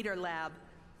uua.org Leader Lab.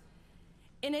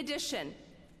 In addition,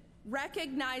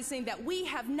 recognizing that we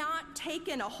have not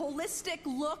taken a holistic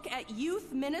look at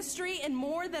youth ministry in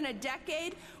more than a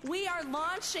decade, we are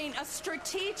launching a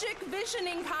strategic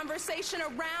visioning conversation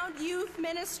around youth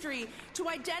ministry to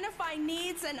identify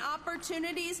needs and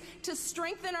opportunities to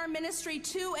strengthen our ministry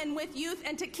to and with youth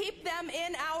and to keep them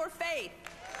in our faith.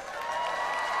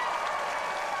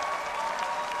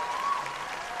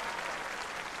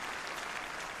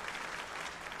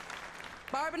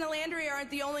 Barb and Landry aren't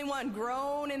the only one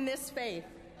grown in this faith.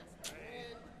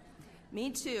 Me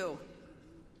too.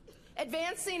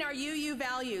 Advancing our UU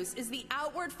values is the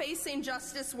outward-facing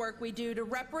justice work we do to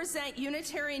represent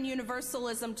Unitarian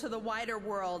Universalism to the wider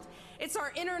world. It's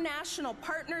our international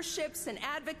partnerships and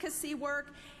advocacy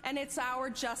work, and it's our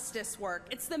justice work.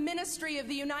 It's the ministry of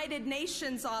the United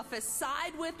Nations Office,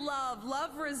 Side with Love,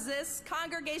 Love Resists,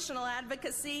 Congregational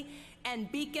Advocacy, and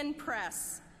Beacon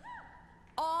Press.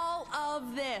 All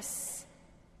of this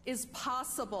is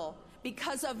possible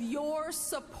because of your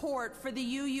support for the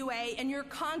UUA and your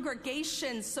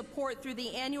congregation's support through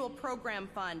the annual program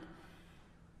fund.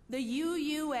 The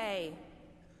UUA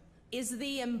is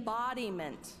the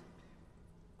embodiment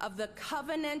of the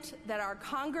covenant that our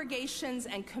congregations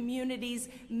and communities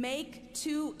make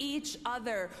to each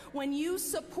other. When you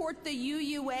support the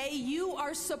UUA, you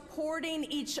are supporting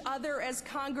each other as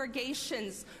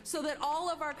congregations so that all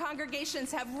of our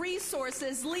congregations have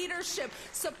resources, leadership,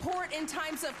 support in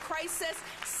times of crisis,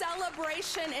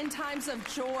 celebration in times of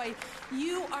joy.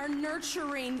 You are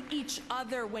nurturing each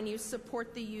other when you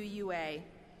support the UUA.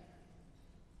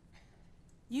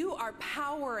 You are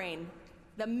powering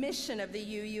the mission of the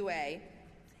UUA.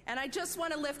 And I just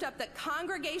want to lift up that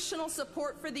congregational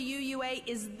support for the UUA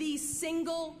is the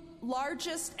single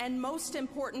largest and most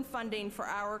important funding for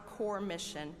our core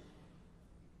mission.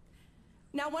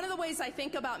 Now, one of the ways I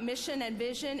think about mission and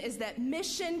vision is that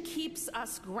mission keeps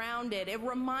us grounded. It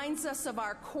reminds us of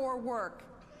our core work.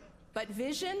 But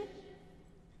vision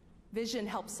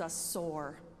helps us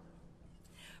soar.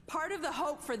 Part of the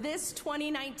hope for this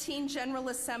 2019 General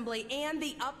Assembly and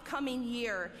the upcoming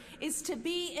year is to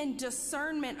be in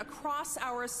discernment across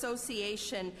our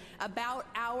association about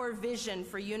our vision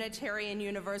for Unitarian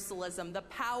Universalism, the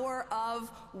power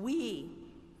of we.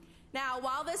 Now,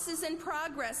 while this is in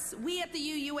progress, we at the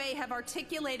UUA have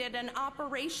articulated an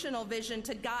operational vision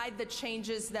to guide the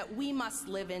changes that we must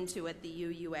live into at the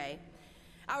UUA.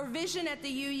 Our vision at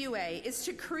the UUA is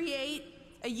to create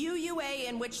a UUA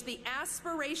in which the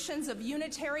aspirations of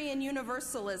Unitarian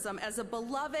Universalism as a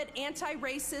beloved,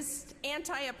 anti-racist,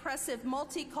 anti-oppressive,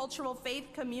 multicultural faith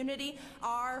community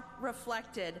are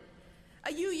reflected.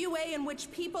 A UUA in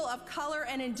which people of color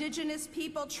and indigenous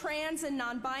people, trans and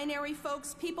non-binary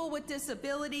folks, people with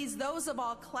disabilities, those of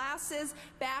all classes,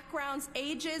 backgrounds,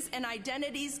 ages, and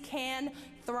identities can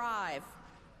thrive.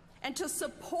 And to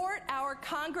support our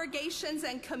congregations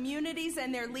and communities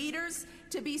and their leaders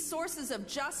to be sources of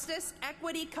justice,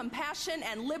 equity, compassion,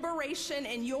 and liberation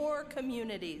in your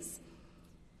communities.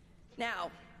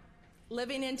 Now,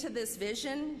 living into this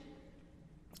vision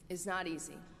is not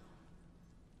easy.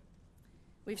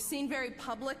 We've seen very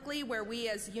publicly where we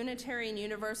as Unitarian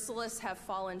Universalists have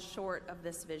fallen short of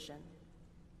this vision.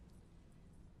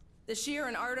 This year,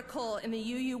 an article in the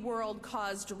UU World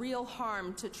caused real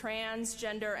harm to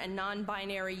transgender and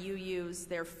non-binary UUs,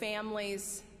 their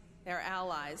families, their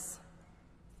allies.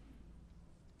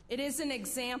 It is an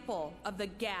example of the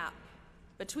gap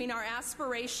between our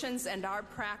aspirations and our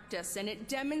practice, and it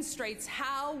demonstrates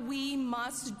how we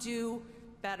must do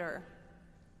better.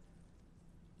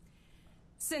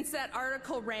 Since that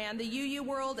article ran, the UU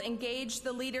World engaged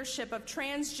the leadership of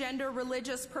transgender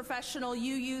religious professional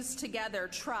UUs Together,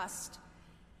 Trust,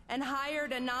 and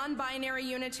hired a non-binary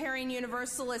Unitarian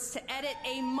Universalist to edit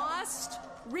a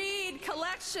must-read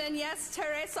collection. Yes,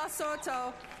 Teresa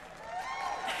Soto.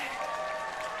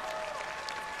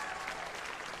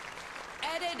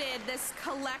 Edited this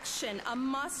collection, a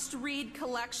must-read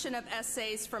collection of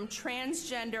essays from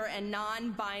transgender and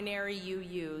non-binary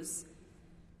UUs.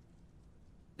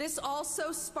 This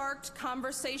also sparked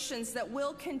conversations that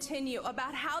will continue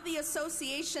about how the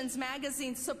association's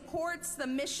magazine supports the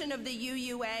mission of the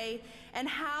UUA and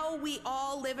how we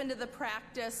all live into the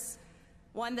practice,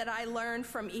 one that I learned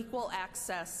from Equal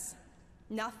Access: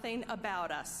 nothing about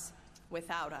us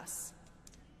without us.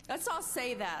 Let's all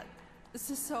say that. This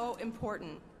is so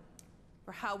important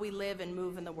for how we live and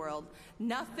move in the world.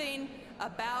 Nothing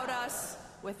about us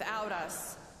without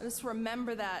us. Let's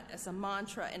remember that as a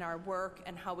mantra in our work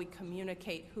and how we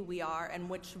communicate who we are and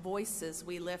which voices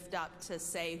we lift up to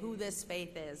say who this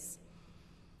faith is.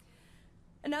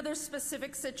 Another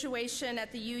specific situation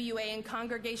at the UUA and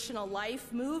congregational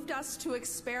life moved us to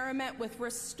experiment with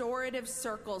restorative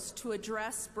circles to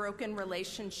address broken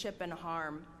relationship and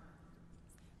harm.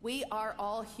 We are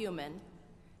all human,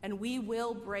 and we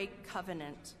will break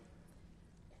covenant.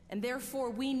 And therefore,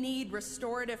 we need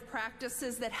restorative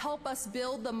practices that help us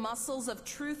build the muscles of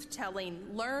truth-telling,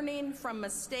 learning from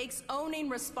mistakes, owning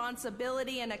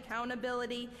responsibility and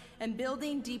accountability, and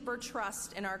building deeper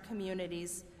trust in our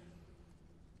communities.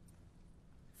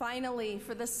 Finally,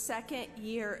 for the second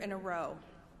year in a row,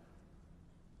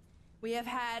 we have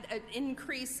had an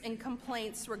increase in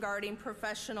complaints regarding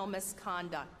professional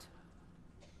misconduct.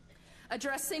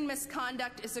 Addressing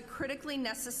misconduct is a critically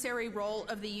necessary role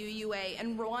of the UUA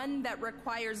and one that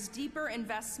requires deeper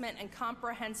investment and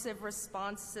comprehensive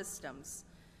response systems.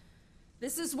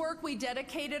 This is work we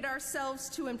dedicated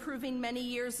ourselves to improving many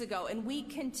years ago, and we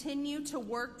continue to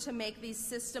work to make these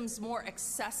systems more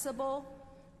accessible,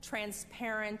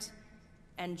 transparent,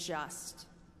 and just,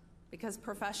 because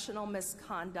professional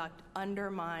misconduct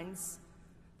undermines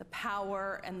the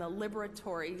power and the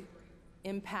liberatory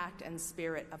impact and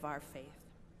spirit of our faith.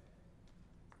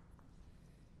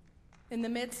 In the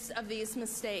midst of these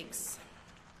mistakes,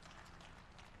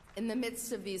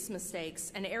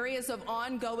 and areas of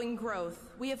ongoing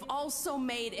growth, we have also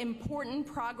made important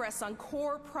progress on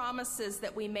core promises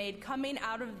that we made coming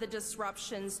out of the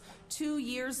disruptions 2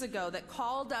 years ago that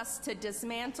called us to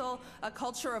dismantle a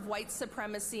culture of white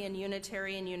supremacy and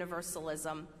Unitarian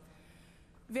Universalism.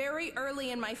 Very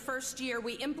early in my first year,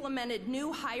 we implemented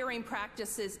new hiring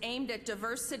practices aimed at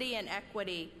diversity and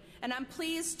equity, and I'm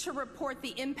pleased to report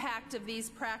the impact of these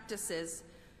practices.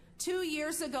 2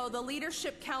 years ago, the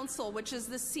Leadership Council, which is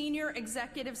the senior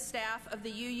executive staff of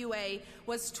the UUA,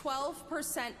 was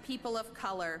 12% people of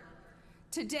color.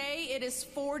 Today, it is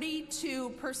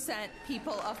 42%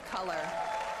 people of color.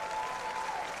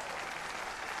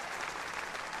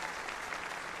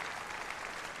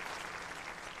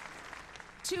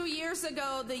 Two years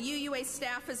ago, the UUA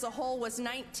staff as a whole was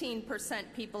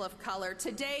 19% people of color.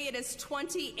 Today, it is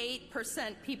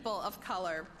 28% people of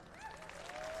color.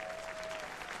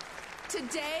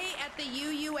 Today at the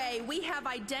UUA, we have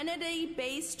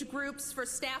identity-based groups for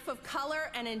staff of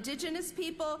color and Indigenous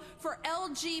people, for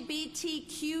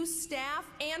LGBTQ staff,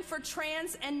 and for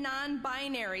trans and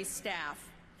non-binary staff.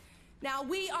 Now,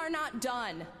 we are not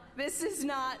done. This is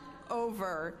not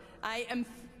over.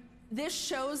 This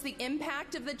shows the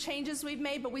impact of the changes we've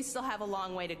made, but we still have a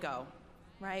long way to go,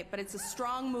 right? But it's a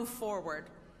strong move forward.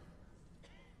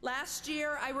 Last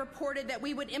year, I reported that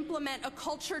we would implement a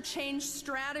culture change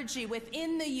strategy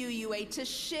within the UUA to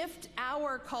shift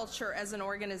our culture as an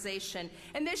organization.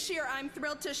 And this year, I'm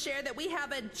thrilled to share that we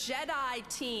have a JEDI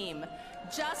team.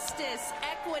 Justice,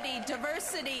 Equity,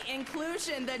 Diversity,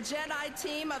 Inclusion, the JEDI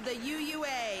team of the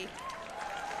UUA.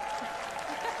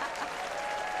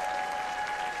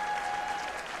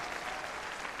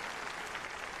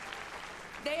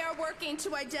 They are working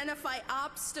to identify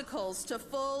obstacles to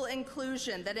full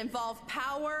inclusion that involve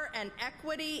power and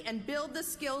equity and build the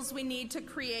skills we need to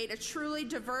create a truly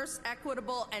diverse,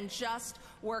 equitable, and just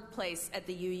workplace at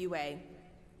the UUA.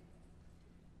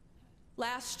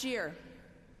 Last year,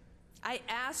 I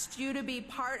asked you to be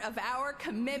part of our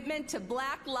commitment to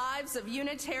Black Lives of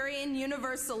Unitarian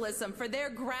Universalism for their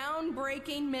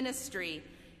groundbreaking ministry.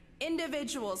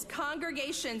 Individuals,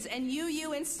 congregations, and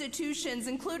UU institutions,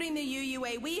 including the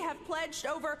UUA, we have pledged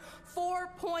over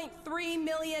 $4.3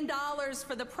 million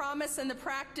for the Promise and the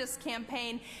Practice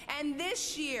campaign. And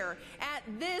this year, at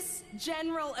this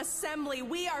General Assembly,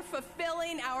 we are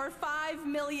fulfilling our $5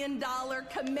 million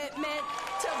commitment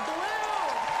to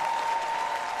Blue.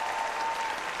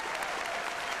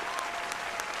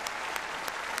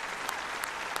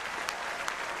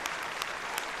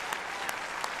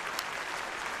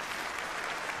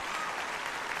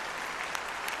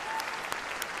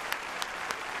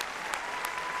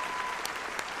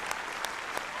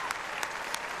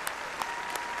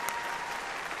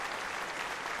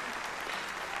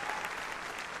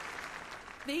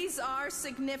 These are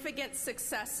significant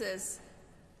successes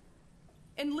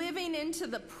in living into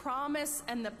the promise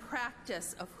and the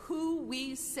practice of who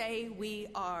we say we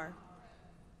are.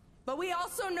 But we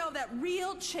also know that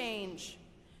real change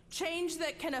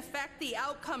that can affect the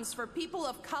outcomes for people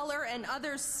of color and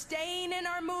others staying in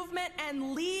our movement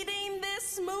and leading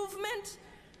this movement,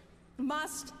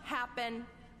 must happen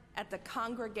at the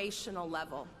congregational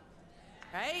level,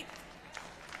 right?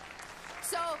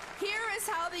 So here is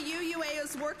how the UUA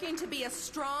is working to be a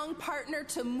strong partner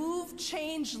to move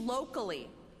change locally.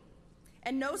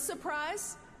 And no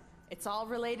surprise, it's all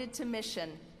related to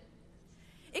mission.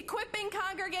 Equipping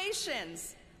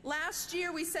congregations. Last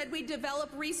year, we said we'd develop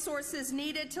resources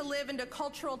needed to live into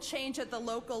cultural change at the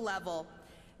local level.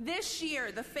 This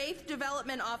year, the Faith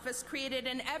Development Office created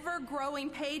an ever-growing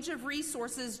page of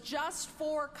resources just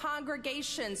for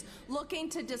congregations looking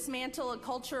to dismantle a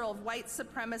culture of white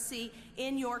supremacy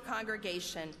in your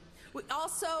congregation. We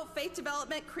also, Faith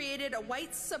Development created a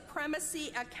white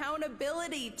supremacy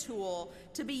accountability tool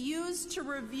to be used to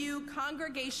review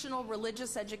congregational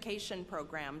religious education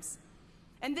programs.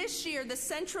 And this year, the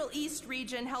Central East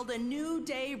region held a New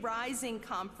Day Rising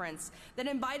conference that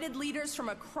invited leaders from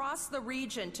across the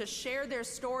region to share their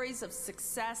stories of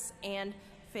success and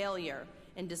failure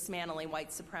in dismantling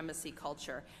white supremacy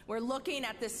culture. We're looking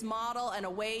at this model and a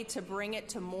way to bring it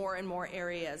to more and more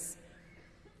areas.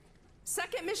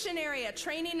 Second mission area,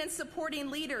 training and supporting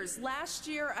leaders. Last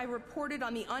year, I reported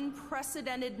on the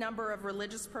unprecedented number of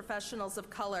religious professionals of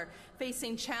color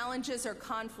facing challenges or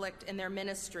conflict in their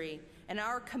ministry, and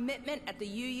our commitment at the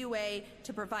UUA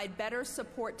to provide better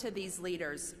support to these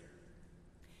leaders.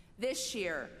 This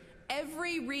year,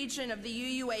 every region of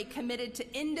the UUA committed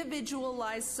to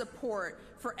individualized support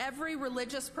for every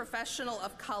religious professional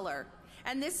of color.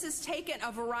 And this has taken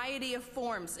a variety of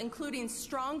forms, including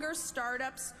stronger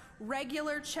startups,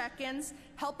 regular check-ins,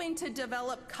 helping to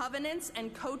develop covenants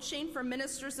and coaching for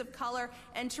ministers of color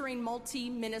entering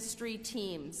multi-ministry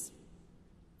teams.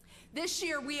 This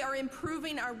year, we are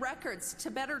improving our records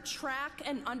to better track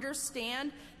and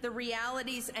understand the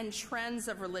realities and trends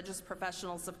of religious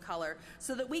professionals of color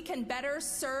so that we can better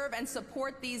serve and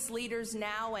support these leaders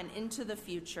now and into the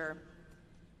future.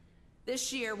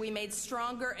 This year, we made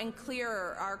stronger and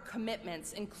clearer our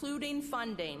commitments, including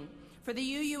funding for the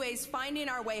UUA's Finding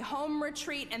Our Way Home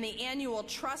retreat and the annual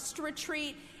Trust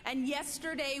retreat. And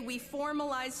yesterday, we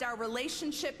formalized our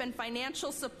relationship and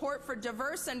financial support for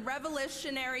diverse and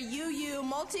revolutionary UU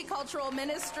Multicultural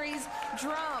Ministries,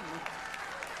 DRUM.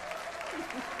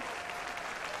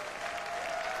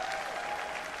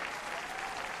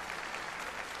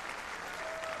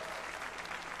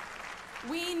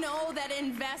 We know that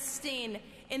investing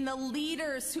in the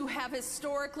leaders who have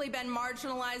historically been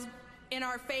marginalized in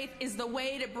our faith is the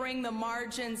way to bring the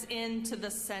margins into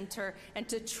the center and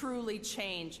to truly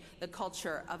change the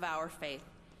culture of our faith.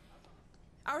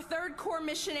 Our third core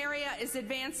mission area is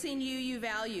advancing UU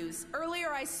values.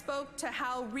 Earlier, I spoke to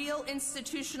how real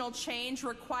institutional change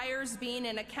requires being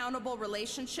in accountable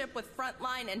relationship with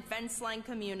frontline and fence-line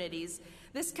communities.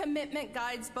 This commitment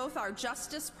guides both our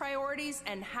justice priorities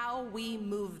and how we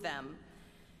move them.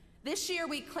 This year,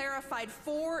 we clarified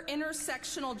 4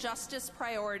 intersectional justice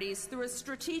priorities through a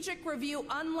strategic review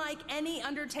unlike any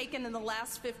undertaken in the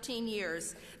last 15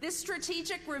 years. This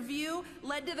strategic review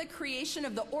led to the creation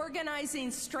of the organizing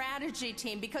strategy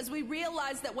team because we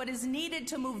realized that what is needed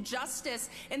to move justice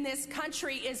in this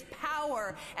country is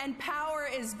power, and power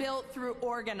is built through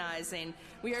organizing.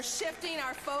 We are shifting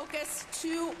our focus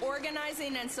to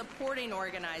organizing and supporting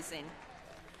organizing.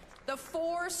 The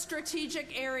 4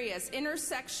 strategic areas,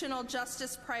 intersectional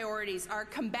justice priorities, are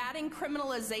combating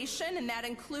criminalization, and that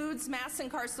includes mass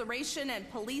incarceration and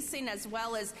policing, as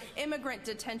well as immigrant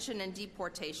detention and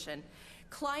deportation,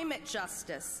 climate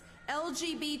justice,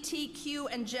 LGBTQ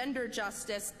and gender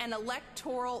justice, and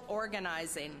electoral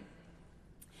organizing.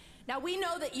 Now, we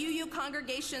know that UU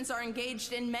congregations are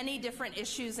engaged in many different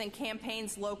issues and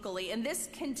campaigns locally, and this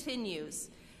continues.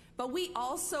 But we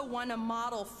also want to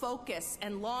model focus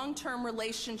and long-term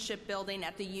relationship building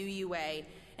at the UUA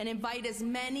and invite as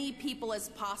many people as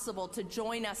possible to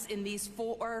join us in these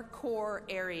 4 core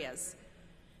areas.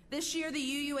 This year, the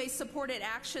UUA supported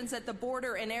actions at the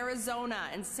border in Arizona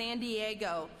and San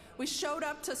Diego. We showed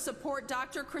up to support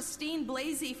Dr. Christine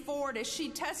Blasey Ford as she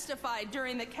testified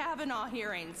during the Kavanaugh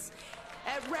hearings,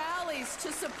 at rallies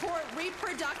to support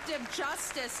reproductive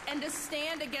justice and to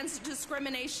stand against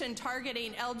discrimination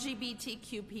targeting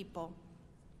LGBTQ people.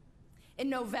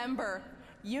 In November,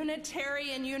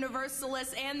 Unitarian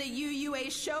Universalists and the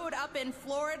UUA showed up in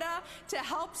Florida to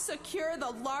help secure the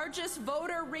largest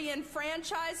voter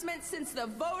reenfranchisement since the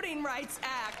Voting Rights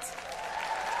Act.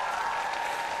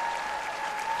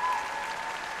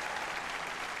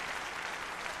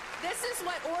 This is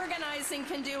what organizing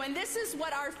can do, and this is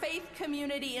what our faith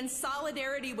community in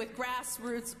solidarity with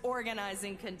grassroots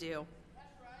organizing can do.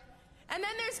 And then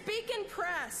there's Beacon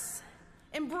Press.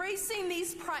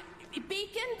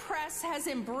 Beacon Press has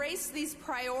embraced these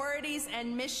priorities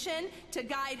and mission to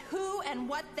guide who and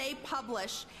what they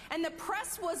publish. And the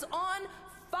press was on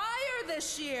fire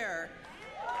this year.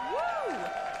 Woo!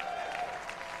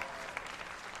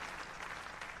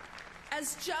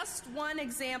 As just one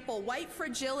example, White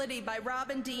Fragility by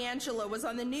Robin DiAngelo was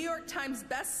on the New York Times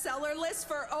bestseller list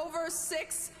for over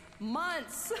 6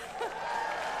 months.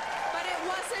 But it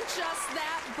wasn't just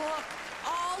that book.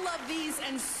 All of these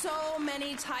and so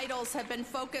many titles have been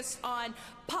focused on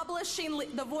publishing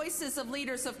the voices of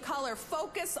leaders of color,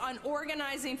 focus on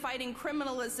organizing, fighting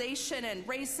criminalization and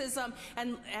racism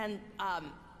and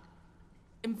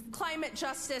climate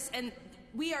justice, and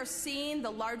we are seeing the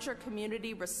larger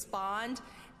community respond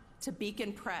to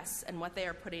Beacon Press and what they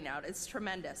are putting out. It's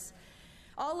tremendous.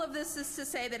 All of this is to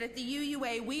say that at the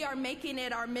UUA, we are making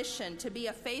it our mission to be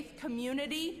a faith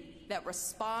community that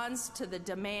responds to the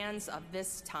demands of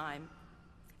this time.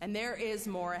 And there is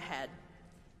more ahead.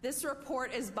 This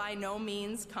report is by no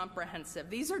means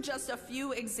comprehensive. These are just a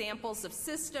few examples of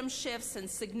system shifts and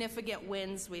significant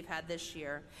wins we've had this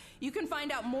year. You can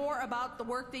find out more about the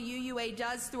work the UUA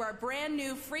does through our brand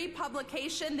new free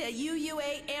publication, the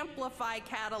UUA Amplify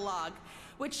Catalog,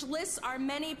 which lists our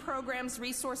many programs,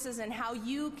 resources, and how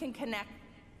you can connect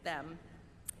them.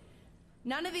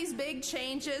 None of these big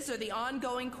changes or the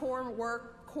ongoing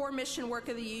core mission work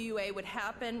of the UUA would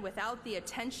happen without the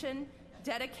attention,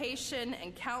 dedication,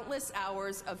 and countless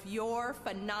hours of your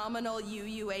phenomenal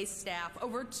UUA staff.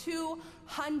 Over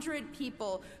 200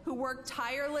 people who work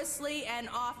tirelessly and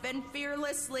often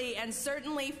fearlessly and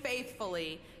certainly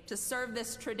faithfully to serve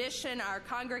this tradition, our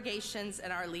congregations,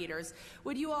 and our leaders.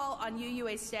 Would you all on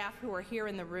UUA staff who are here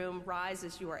in the room rise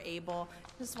as you are able?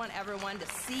 Just want everyone to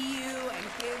see you and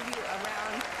give you a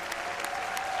round.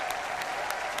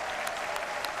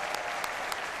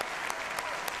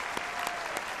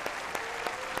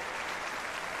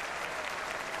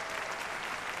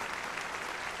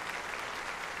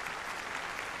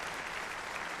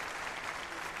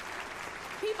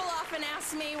 People often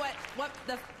ask me what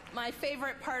my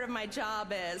favorite part of my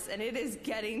job is, and it is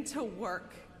getting to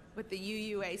work with the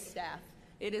UUA staff.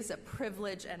 It is a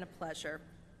privilege and a pleasure.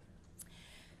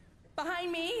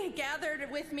 Behind me, gathered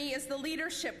with me, is the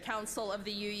Leadership Council of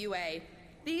the UUA.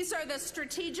 These are the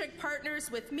strategic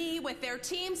partners with me, with their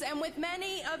teams, and with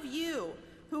many of you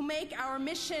who make our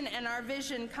mission and our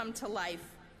vision come to life.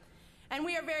 And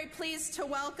we are very pleased to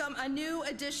welcome a new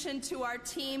addition to our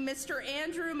team, Mr.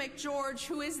 Andrew McGeorge,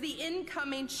 who is the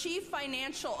incoming Chief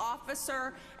Financial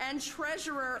Officer and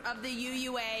Treasurer of the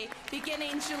UUA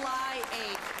beginning July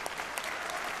 8th.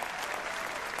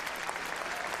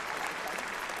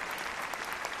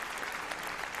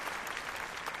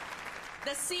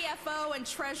 The CFO and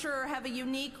Treasurer have a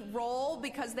unique role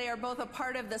because they are both a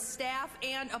part of the staff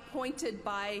and appointed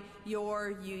by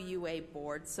your UUA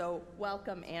board. So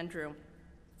welcome, Andrew.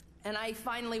 And I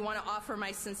finally want to offer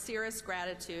my sincerest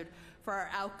gratitude for our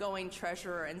outgoing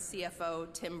Treasurer and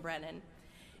CFO, Tim Brennan.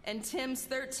 In Tim's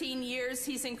 13 years,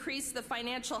 he's increased the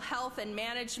financial health and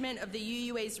management of the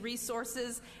UUA's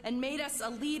resources and made us a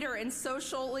leader in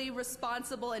socially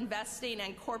responsible investing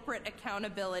and corporate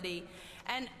accountability.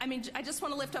 And I just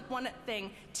want to lift up one thing.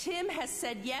 Tim has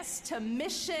said yes to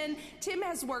mission. Tim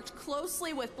has worked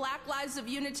closely with Black Lives of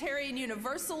Unitarian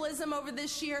Universalism over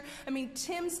this year.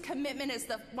 Tim's commitment as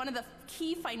one of the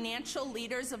key financial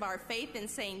leaders of our faith in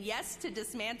saying yes to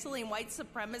dismantling white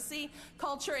supremacy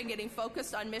culture and getting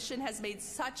focused on mission has made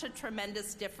such a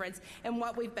tremendous difference in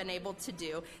what we've been able to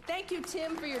do. Thank you,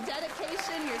 Tim, for your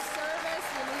dedication, your service,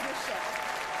 your leadership.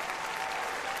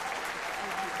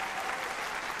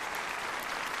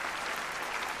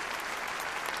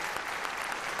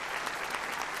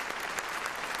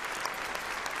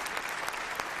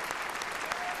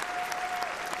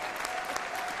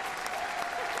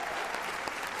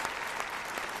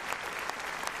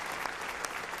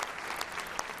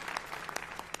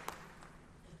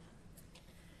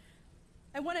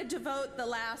 I want to devote the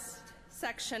last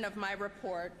section of my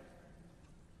report.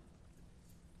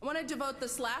 I want to devote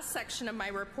this last section of my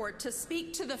report to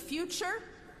speak to the future,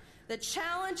 the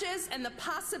challenges and the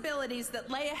possibilities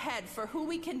that lay ahead for who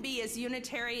we can be as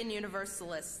Unitarian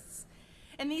Universalists.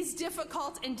 In these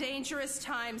difficult and dangerous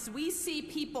times, we see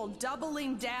people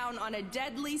doubling down on a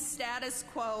deadly status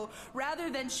quo rather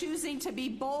than choosing to be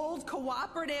bold,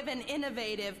 cooperative, and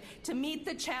innovative to meet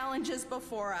the challenges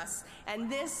before us.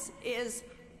 And this is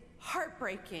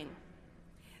heartbreaking.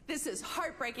 This is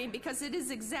heartbreaking because it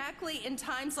is exactly in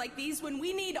times like these when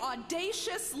we need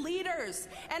audacious leaders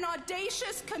and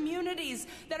audacious communities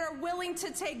that are willing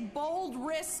to take bold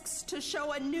risks to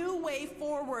show a new way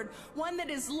forward, one that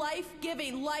is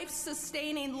life-giving,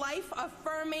 life-sustaining,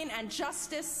 life-affirming, and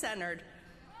justice-centered.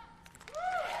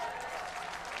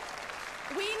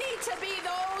 We need to be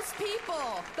those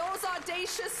people, those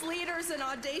audacious leaders and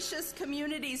audacious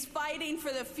communities fighting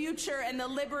for the future and the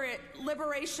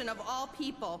liberation of all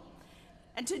people.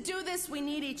 And to do this, we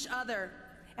need each other.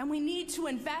 And we need to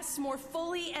invest more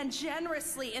fully and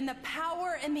generously in the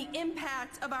power and the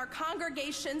impact of our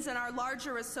congregations and our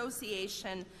larger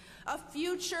association. A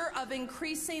future of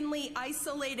increasingly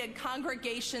isolated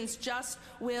congregations just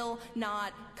will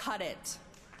not cut it.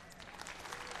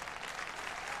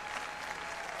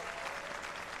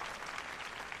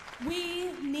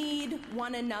 We need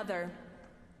one another.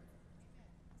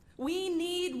 We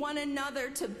need one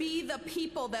another to be the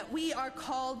people that we are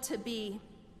called to be.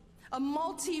 a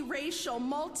multiracial,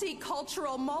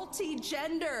 multicultural,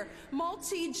 multigender,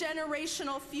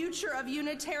 multi-generational future of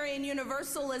Unitarian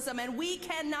Universalism, and we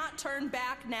cannot turn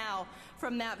back now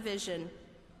from that vision.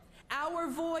 Our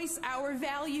voice, our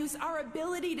values, our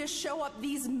ability to show up,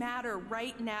 these matter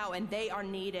right now, and they are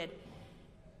needed.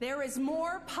 There is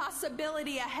more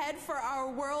possibility ahead for our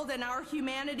world and our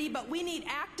humanity, but we need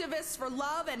activists for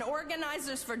love and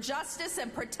organizers for justice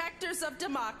and protectors of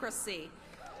democracy.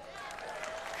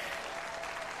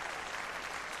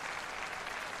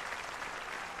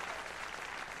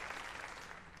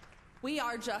 We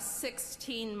are just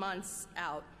 16 months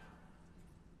out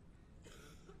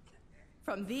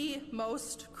from the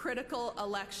most critical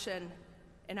election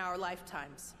in our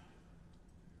lifetimes.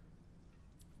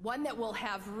 One that will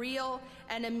have real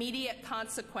and immediate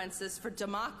consequences for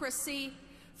democracy,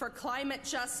 for climate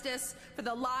justice, for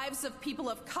the lives of people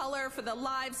of color, for the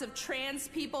lives of trans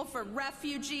people, for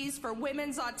refugees, for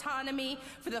women's autonomy,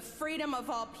 for the freedom of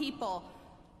all people.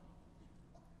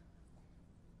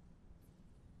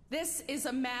 This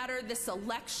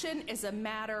election is a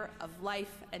matter of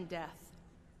life and death.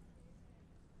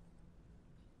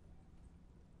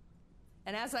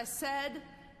 And as I said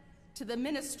to the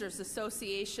Ministers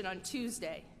Association on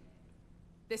Tuesday,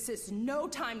 this is no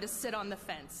time to sit on the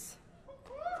fence.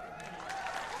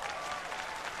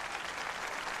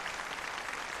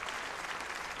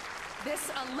 This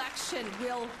election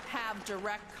will have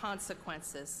direct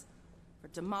consequences for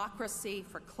democracy,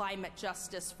 for climate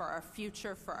justice, for our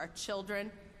future, for our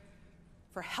children,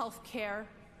 for health care,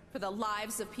 for the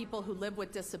lives of people who live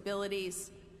with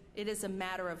disabilities. It is a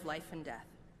matter of life and death.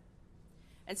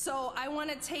 And so I want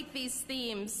to take these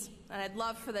themes, and I'd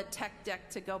love for the tech deck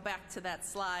to go back to that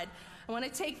slide. I want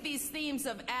to take these themes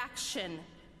of action,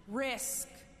 risk,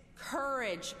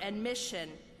 courage, and mission,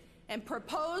 and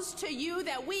propose to you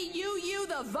that we UU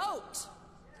the vote.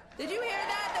 Did you hear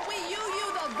that? That we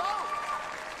UU the vote.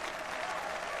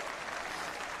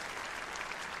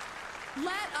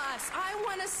 I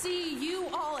want to see you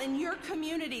all in your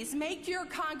communities make your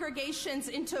congregations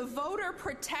into voter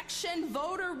protection,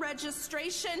 voter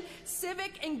registration,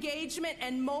 civic engagement,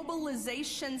 and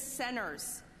mobilization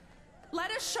centers.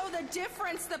 Let us show the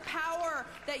difference, the power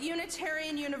that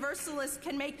Unitarian Universalists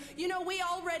can make. You know, we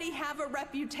already have a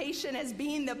reputation as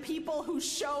being the people who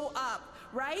show up,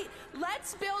 right?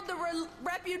 Let's build the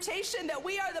reputation that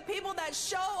we are the people that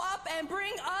show up and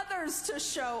bring others to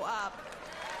show up,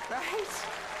 right?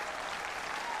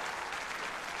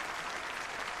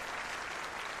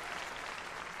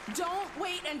 Don't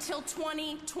wait until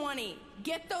 2020.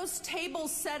 Get those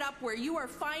tables set up where you are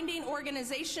finding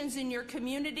organizations in your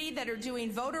community that are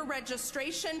doing voter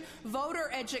registration,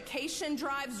 voter education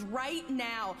drives right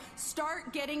now.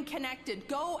 Start getting connected.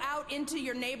 Go out into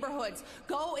your neighborhoods.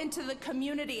 Go into the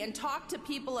community and talk to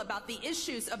people about the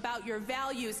issues, about your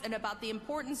values, and about the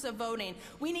importance of voting.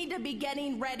 We need to be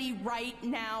getting ready right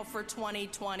now for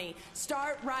 2020.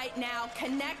 Start right now.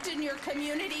 Connect in your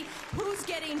community. Who's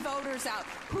getting voters out?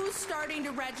 Who's starting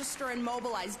to register and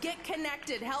mobilize? Get connected.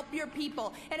 Help your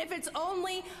people. And if it's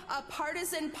only a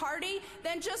partisan party,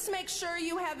 then just make sure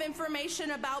you have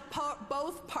information about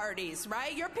both parties,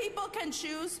 right? Your people can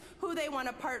choose who they want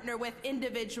to partner with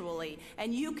individually,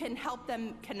 and you can help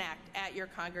them connect at your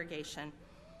congregation.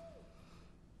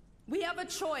 We have a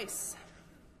choice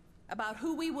about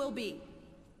who we will be.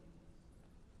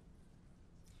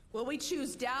 Will we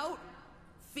choose doubt,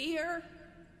 fear,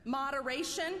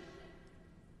 moderation?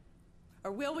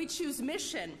 Or will we choose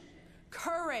mission,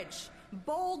 courage,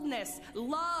 boldness,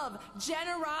 love,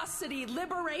 generosity,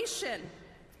 liberation?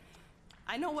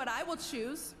 I know what I will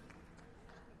choose.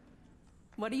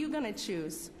 What are you going to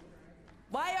choose?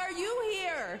 Why are you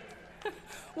here?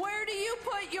 Where do you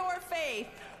put your faith?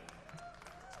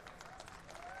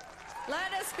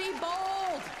 Let us be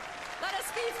bold. Let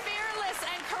us be fearless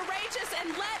and courageous, and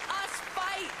let us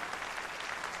fight.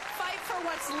 Fight for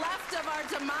what's left of our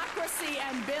democracy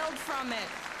and build from it.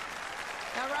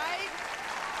 All right?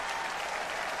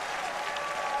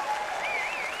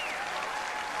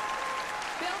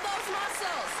 Build those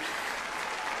muscles.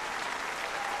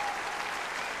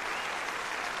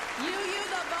 You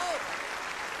the vote.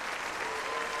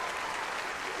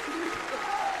 You the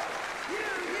vote. You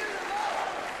the vote.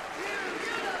 You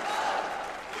the vote.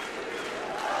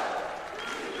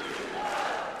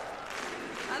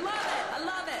 I love it. I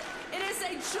love it. It is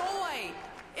a joy.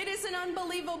 It is an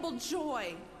unbelievable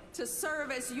joy to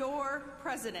serve as your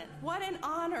president. What an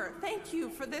honor. Thank you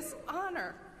for this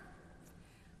honor.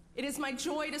 It is my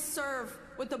joy to serve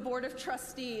with the Board of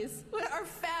Trustees, with our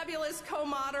fabulous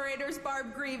co-moderators,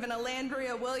 Barb Grieve and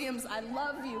Alandria Williams. I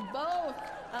love you both.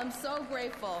 I'm so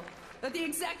grateful. that the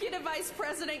Executive Vice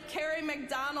President, Carrie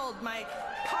McDonald, my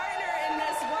partner in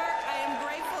this work, I am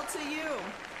grateful to you.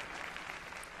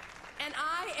 And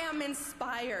I am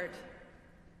inspired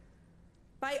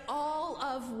by all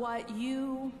of what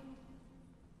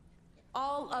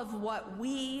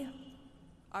we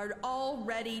are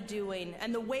already doing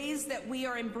and the ways that we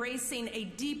are embracing a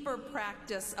deeper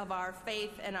practice of our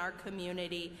faith and our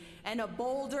community and a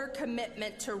bolder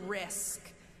commitment to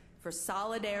risk for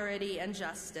solidarity and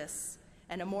justice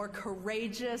and a more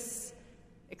courageous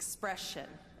expression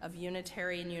of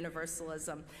Unitarian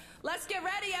Universalism. Let's get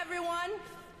ready, everyone.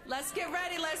 Let's get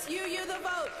ready. Let's UU the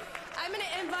vote. I'm going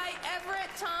to invite Everett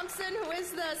Thompson, who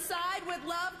is the Side with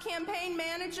Love campaign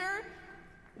manager.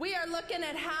 We are looking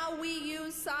at how we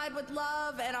use Side with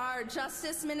Love and our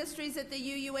justice ministries at the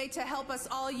UUA to help us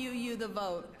all UU the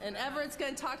vote. And Everett's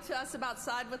going to talk to us about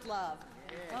Side with Love.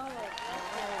 Yeah.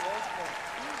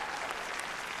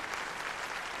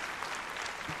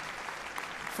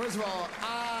 First of all,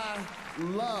 I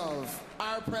love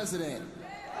our president.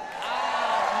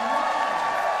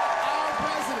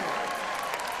 President.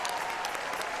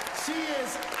 She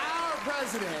is our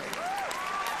president.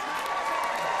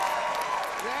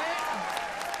 Right?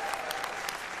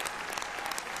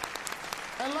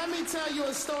 And let me tell you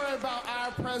a story about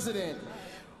our president.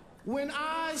 When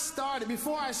I started,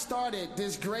 before I started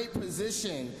this great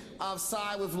position of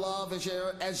Side with Love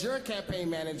as your campaign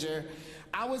manager,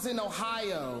 I was in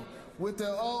Ohio with the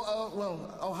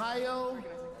Ohio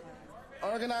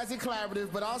Organizing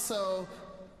Collaborative, but also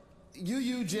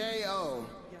UUJO.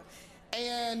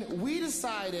 And we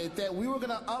decided that we were going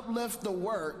to uplift the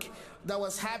work that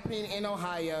was happening in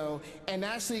Ohio and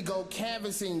actually go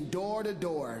canvassing door to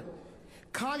door.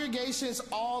 Congregations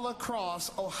all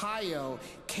across Ohio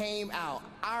came out.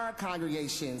 Our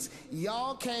congregations,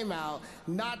 y'all came out,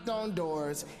 knocked on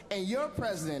doors, and your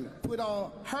president put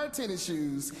on her tennis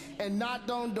shoes and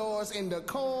knocked on doors in the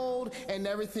cold and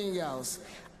everything else.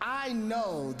 I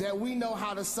know that we know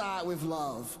how to side with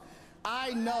love.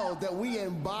 I know that we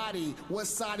embody what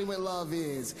siding with love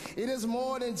is. It is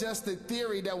more than just the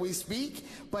theory that we speak,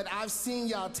 but I've seen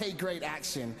y'all take great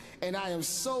action, and I am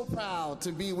so proud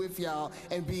to be with y'all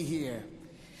and be here.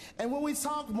 And when we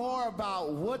talk more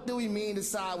about what do we mean to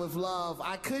side with love,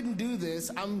 I couldn't do this.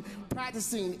 I'm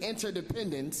practicing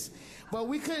interdependence, but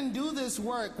we couldn't do this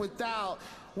work without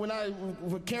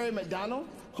with Carrie McDonald,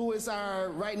 who is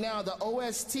right now the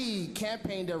OST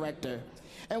campaign director.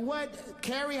 And what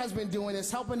Carrie has been doing is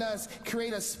helping us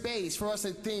create a space for us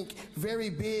to think very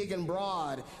big and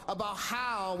broad about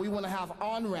how we want to have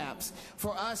on-ramps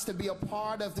for us to be a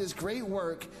part of this great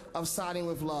work of siding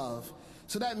with love.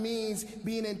 So that means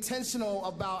being intentional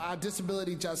about our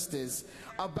disability justice,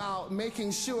 about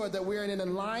making sure that we're in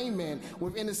alignment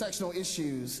with intersectional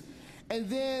issues. And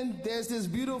then there's this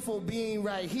beautiful being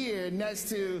right here next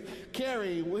to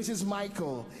Carrie, which is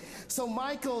Michael. So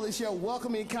Michael is your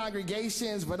welcoming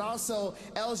congregations, but also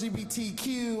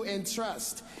LGBTQ and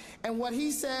trust. And what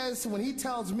he says when he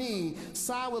tells me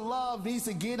Side with Love needs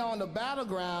to get on the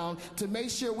battleground to make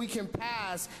sure we can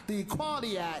pass the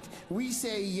Equality Act, we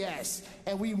say yes,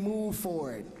 and we move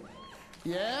forward.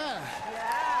 Yeah.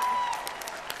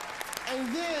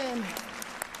 And then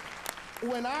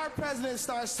when our president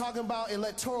starts talking about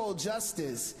electoral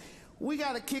justice, we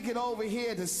got to kick it over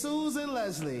here to Susan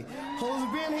Leslie,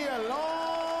 who's been here a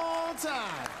long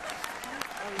time.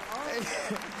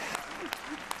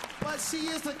 But she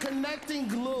is the connecting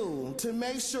glue to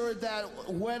make sure that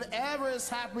whatever is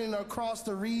happening across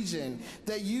the region,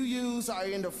 that UUs are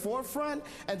in the forefront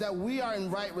and that we are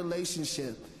in right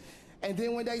relationship. And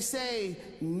then when they say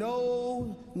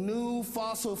no new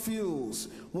fossil fuels,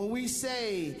 when we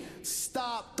say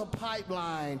stop the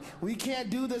pipeline, we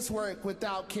can't do this work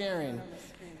without Karen.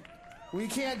 We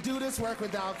can't do this work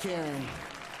without Karen.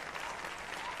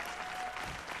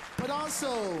 But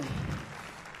also,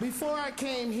 before I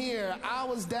came here, I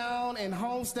was down in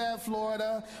Homestead,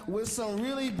 Florida with some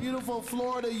really beautiful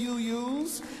Florida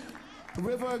UUs.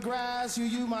 River of Grass,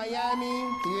 UU Miami,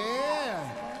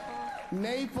 yeah.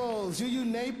 Naples,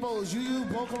 UU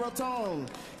Boca Raton,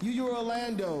 UU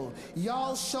Orlando.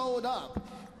 Y'all showed up.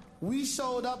 We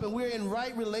showed up and we're in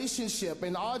right relationship.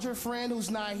 And Audra Friend, who's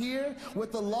not here,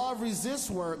 with the Law of Resist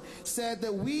work, said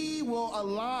that we will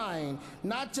align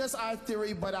not just our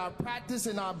theory, but our practice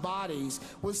in our bodies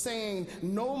with saying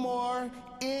no more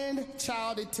in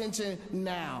child detention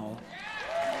now.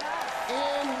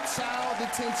 In child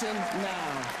detention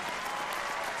now.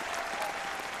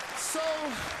 So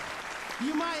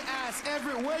You might ask,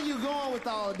 Everett, where are you going with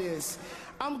all this?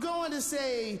 I'm going to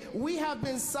say we have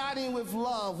been siding with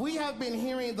love. We have been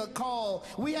hearing the call.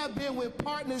 We have been with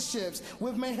partnerships,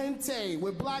 with Mahente,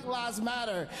 with Black Lives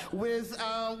Matter, with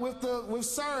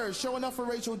Surge, showing up for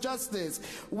racial justice,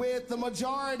 with the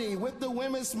majority, with the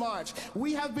Women's March.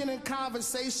 We have been in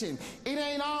conversation. It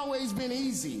ain't always been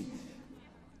easy.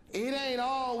 It ain't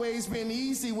always been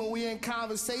easy when we're in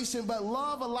conversation, but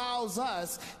love allows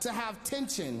us to have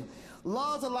tension.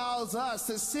 Love allows us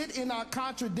to sit in our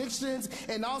contradictions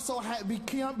and also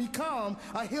become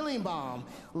a healing balm.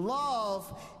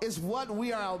 Love is what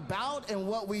we are about and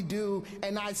what we do,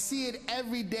 and I see it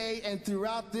every day and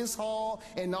throughout this hall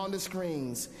and on the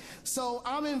screens. So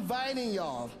I'm inviting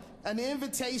y'all, an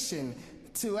invitation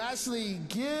to actually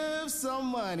give some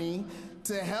money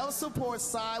to help support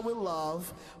Side with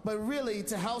Love, but really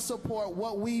to help support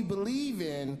what we believe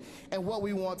in and what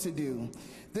we want to do.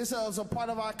 This is a part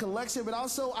of our collection, but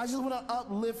also I just want to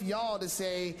uplift y'all to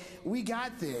say, we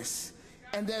got this,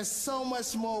 and there's so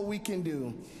much more we can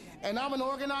do. And I'm an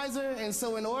organizer, and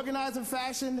so in organizer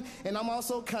fashion, and I'm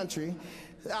also country,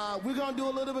 we're going to do a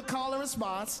little bit call and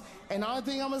response, and the only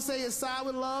thing I'm going to say is Side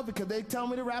with Love, because they tell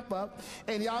me to wrap up,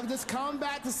 and y'all just come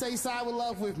back to say Side with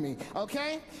Love with me,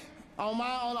 okay? On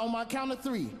my count of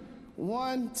 3.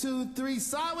 1, 2, 3.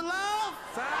 Side with love.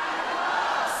 Side with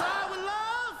love. Side with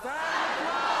love. Side with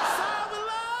love. Side with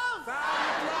love.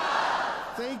 Side with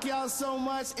love. Thank y'all so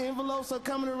much. Envelopes are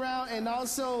coming around, and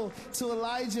also to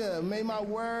Elijah, may my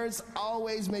words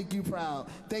always make you proud.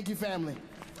 Thank you, family.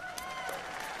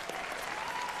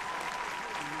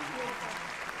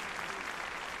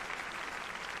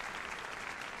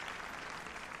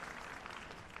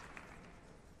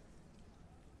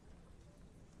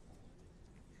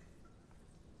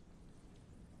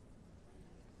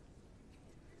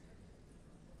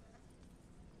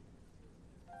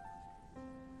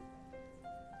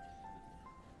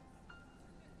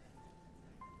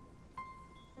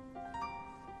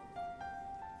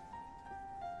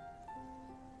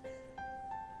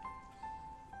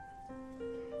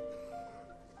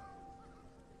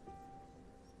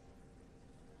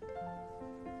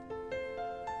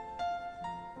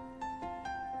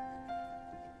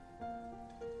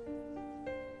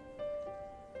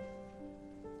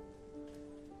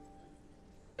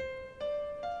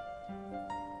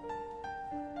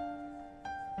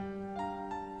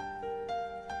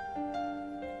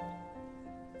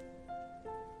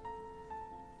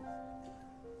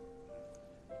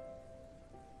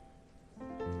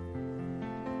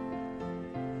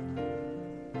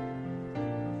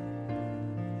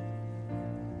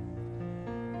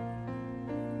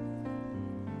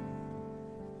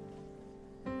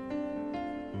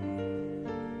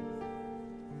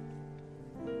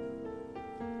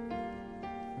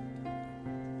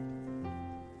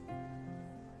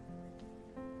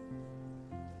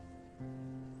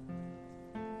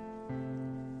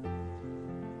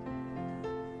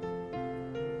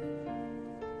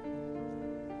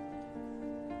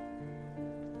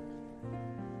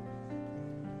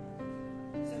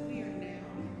 So we are now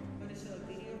going to show a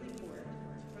video report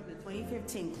from the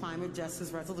 2015 Climate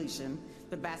Justice Resolution.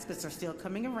 The baskets are still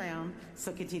coming around,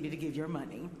 so continue to give your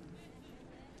money.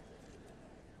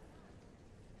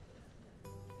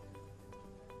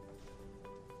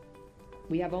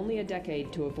 We have only a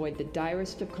decade to avoid the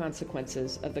direst of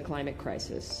consequences of the climate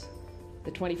crisis.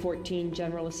 The 2014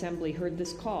 General Assembly heard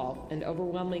this call and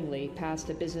overwhelmingly passed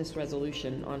a business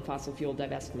resolution on fossil fuel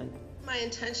divestment. My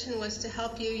intention was to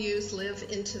help UUs live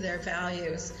into their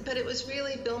values, but it was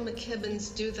really Bill McKibben's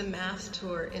Do the Math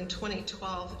tour in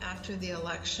 2012 after the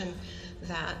election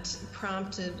that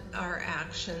prompted our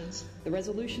actions. The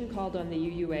resolution called on the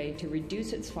UUA to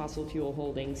reduce its fossil fuel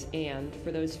holdings and,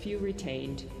 for those few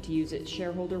retained, to use its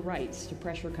shareholder rights to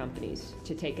pressure companies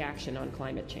to take action on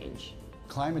climate change.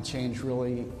 Climate change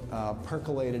really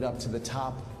percolated up to the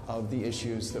top of the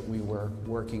issues that we were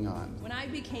working on. When I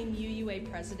became UUA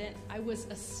president, I was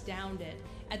astounded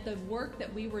at the work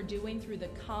that we were doing through the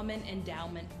Common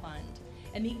Endowment Fund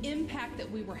and the impact that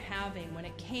we were having when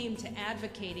it came to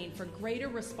advocating for greater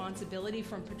responsibility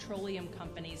from petroleum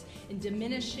companies in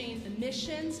diminishing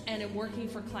emissions and in working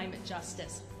for climate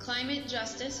justice. Climate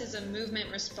justice is a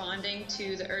movement responding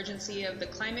to the urgency of the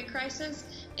climate crisis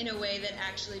in a way that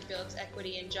actually builds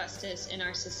equity and justice in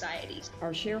our societies.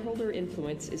 Our shareholder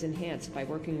influence is enhanced by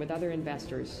working with other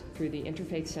investors through the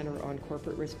Interfaith Center on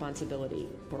Corporate Responsibility,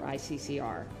 or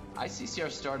ICCR. ICCR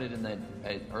started in the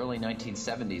early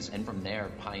 1970s, and from there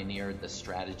pioneered the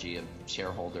strategy of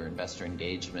shareholder investor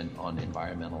engagement on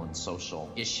environmental and social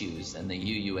issues, and the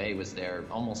UUA was there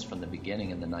almost from the beginning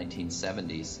in the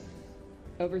 1970s.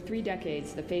 Over 3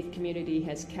 decades, the faith community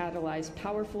has catalyzed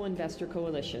powerful investor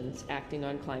coalitions acting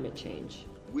on climate change.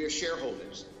 We're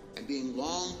shareholders, and being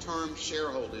long-term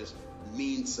shareholders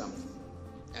means something.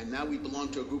 And now we belong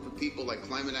to a group of people like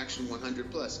Climate Action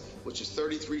 100 Plus, which is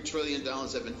 $33 trillion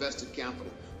of invested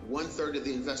capital, 1/3 of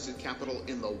the invested capital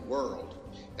in the world.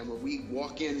 And when we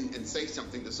walk in and say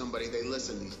something to somebody, they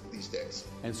listen these days.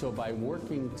 And so by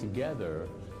working together,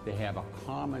 they have a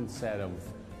common set of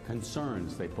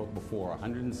concerns they put before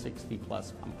 160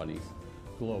 plus companies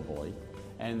globally,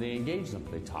 and they engage them.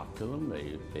 They talk to them,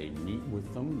 they meet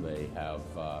with them, they have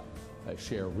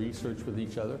share research with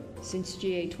each other. Since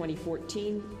GA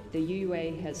 2014, the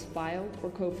UUA has filed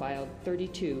or co-filed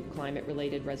 32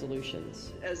 climate-related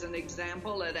resolutions. As an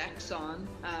example, at Exxon,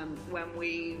 when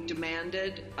we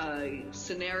demanded a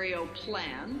scenario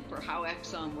plan for how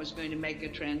Exxon was going to make a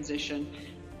transition,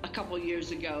 a couple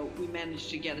years ago, we managed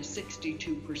to get a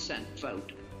 62%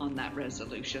 vote on that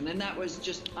resolution, and that was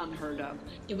just unheard of.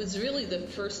 It was really the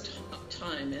first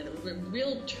time and a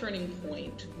real turning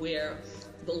point where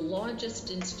the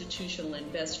largest institutional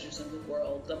investors in the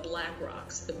world, the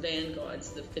BlackRocks, the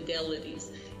Vanguards, the Fidelities,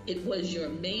 it was your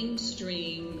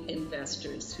mainstream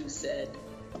investors who said,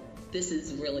 this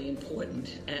is really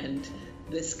important and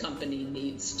this company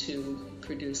needs to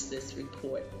produce this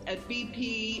report. At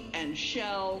BP and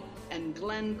Shell and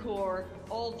Glencore,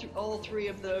 all three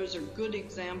of those are good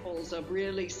examples of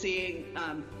really seeing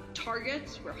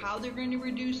targets for how they're going to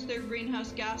reduce their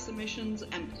greenhouse gas emissions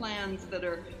and plans that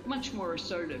are much more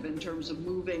assertive in terms of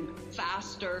moving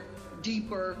faster,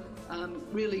 deeper,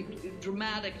 really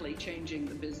dramatically changing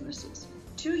the businesses.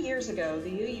 2 years ago, the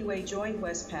UUA joined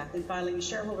Westpac in filing a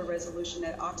shareholder resolution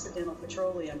at Occidental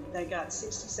Petroleum that got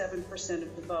 67%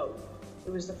 of the vote.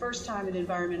 It was the first time an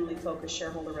environmentally focused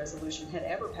shareholder resolution had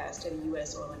ever passed at a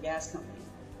U.S. oil and gas company.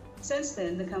 Since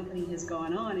then, the company has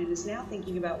gone on and is now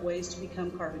thinking about ways to become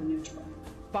carbon neutral.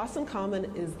 Boston Common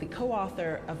is the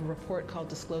co-author of a report called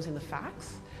Disclosing the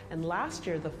Facts, and last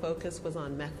year the focus was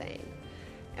on methane.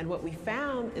 And what we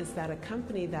found is that a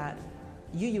company that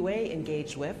UUA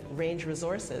engaged with, Range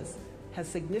Resources, has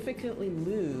significantly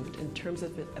moved in terms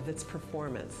of its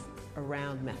performance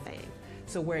around methane.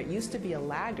 So where it used to be a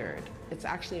laggard, it's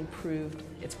actually improved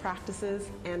its practices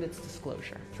and its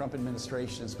disclosure. Trump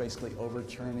administration is basically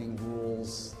overturning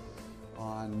rules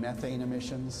on methane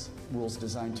emissions, rules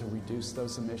designed to reduce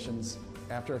those emissions.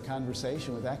 After a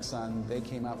conversation with Exxon, they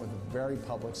came out with a very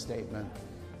public statement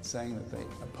saying that they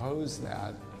opposed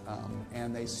that,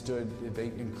 and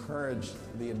they encouraged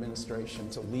the administration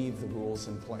to leave the rules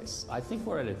in place. I think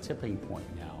we're at a tipping point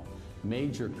now.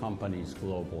 Major companies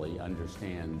globally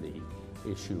understand the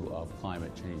issue of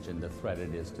climate change and the threat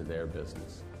it is to their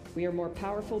business. We are more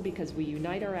powerful because we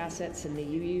unite our assets in the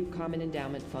UU Common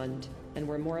Endowment Fund, and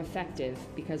we're more effective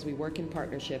because we work in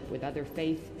partnership with other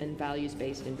faith and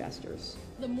values-based investors.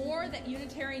 The more that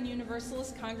Unitarian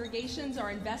Universalist congregations are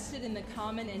invested in the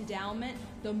common endowment,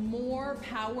 the more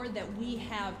power that we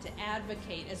have to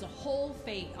advocate as a whole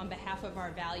faith on behalf of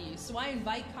our values. So I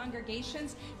invite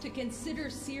congregations to consider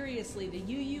seriously the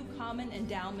UU Common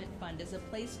Endowment Fund as a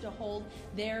place to hold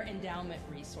their endowment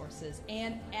resources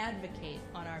and advocate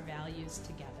on our values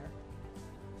together.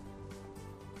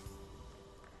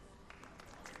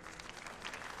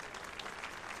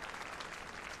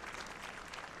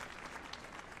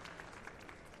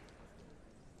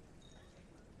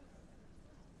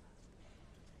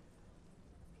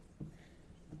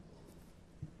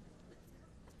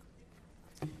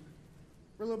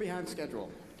 We're a little behind schedule.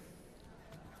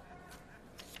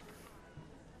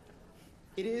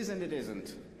 It is and it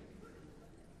isn't.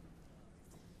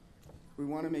 We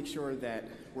want to make sure that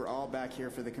we're all back here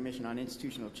for the Commission on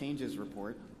Institutional Changes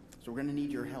report, so we're going to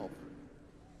need your help.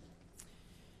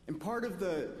 And part of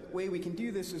the way we can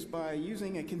do this is by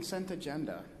using a consent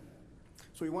agenda.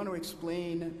 So we want to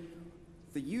explain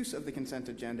the use of the consent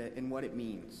agenda and what it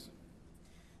means.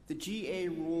 The GA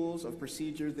rules of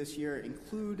procedure this year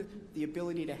include the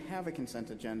ability to have a consent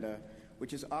agenda,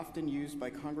 which is often used by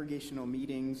congregational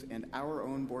meetings and our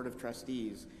own Board of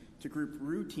Trustees to group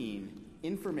routine,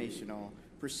 informational,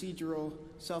 procedural,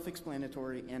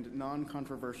 self-explanatory, and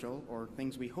non-controversial, or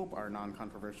things we hope are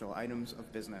non-controversial, items of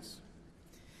business.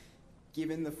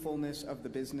 Given the fullness of the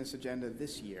business agenda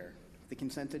this year, the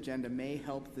consent agenda may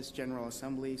help this General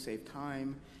Assembly save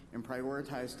time and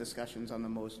prioritize discussions on the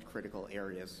most critical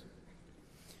areas.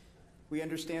 We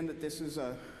understand that this is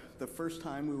the first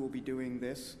time we will be doing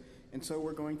this, and so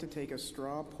we're going to take a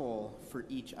straw poll for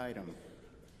each item.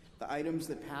 The items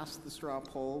that pass the straw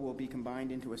poll will be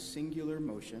combined into a singular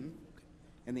motion,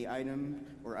 and the item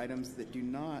or items that do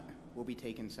not will be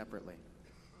taken separately.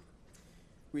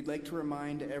 We'd like to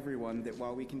remind everyone that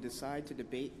while we can decide to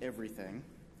debate everything,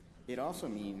 it also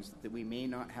means that we may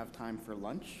not have time for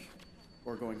lunch,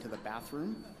 or going to the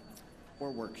bathroom,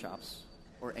 or workshops,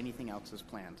 or anything else as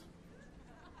planned.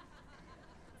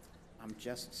 I'm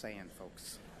just saying,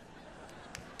 folks.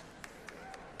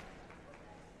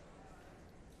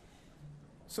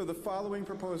 So the following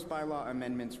proposed bylaw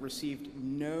amendments received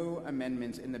no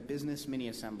amendments in the business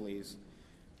mini-assemblies.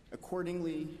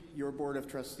 Accordingly, your Board of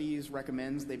Trustees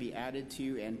recommends they be added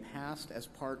to and passed as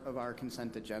part of our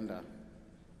consent agenda.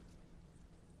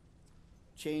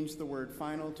 Change the word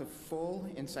final to full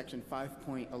in section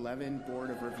 5.11,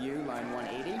 Board of Review, line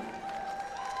 180.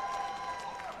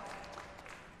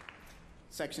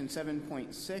 Section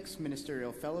 7.6,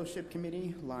 Ministerial Fellowship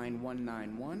Committee, line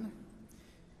 191.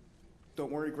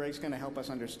 Don't worry, Greg's going to help us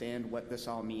understand what this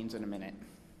all means in a minute.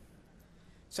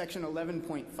 Section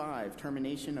 11.5,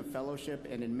 termination of fellowship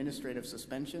and administrative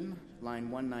suspension,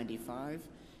 line 195,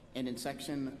 and in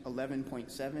section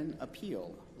 11.7,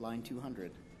 appeal, line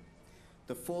 200.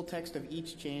 The full text of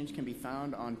each change can be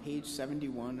found on page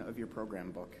 71 of your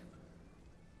program book.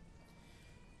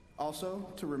 Also,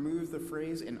 to remove the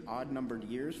phrase in odd-numbered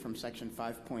years from section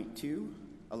 5.2,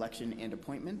 election and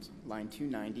appointment, line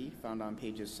 290, found on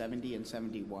pages 70 and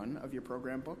 71 of your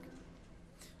program book.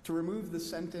 To remove the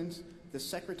sentence, the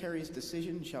Secretary's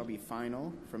decision shall be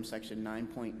final from section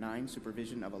 9.9,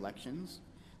 supervision of elections,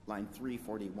 line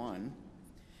 341,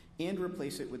 and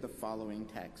replace it with the following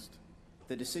text.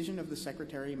 The decision of the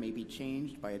Secretary may be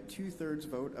changed by a 2/3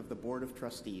 vote of the Board of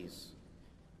Trustees.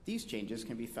 These changes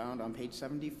can be found on page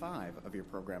 75 of your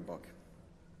program book.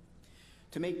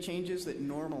 To make changes that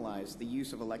normalize the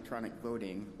use of electronic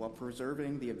voting while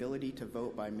preserving the ability to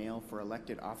vote by mail for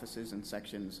elected offices in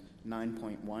sections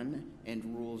 9.1 and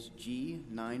rules G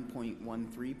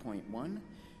 9.13.1,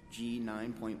 G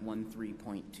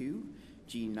 9.13.2,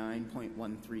 G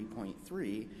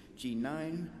 9.13.3, G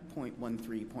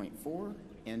 9.13.4,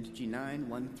 and G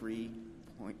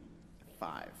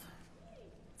 9.13.5.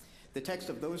 The text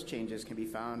of those changes can be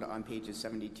found on pages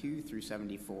 72 through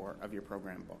 74 of your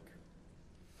program book.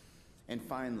 And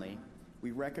finally,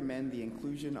 we recommend the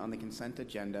inclusion on the consent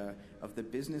agenda of the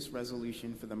business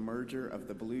resolution for the merger of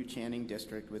the Blue Channing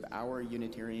District with our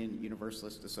Unitarian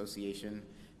Universalist Association,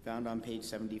 found on page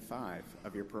 75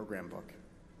 of your program book.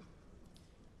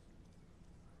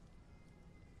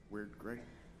 Where'd Greg?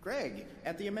 Greg,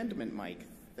 at the amendment mic.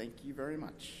 Thank you very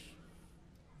much.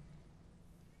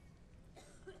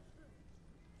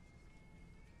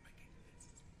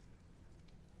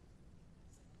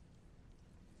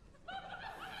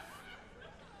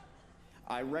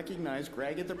 I recognize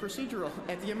Greg at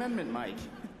the amendment mic.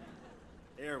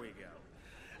 There we go.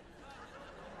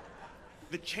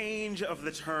 The change of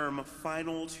the term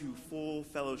final to full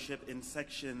fellowship in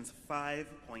sections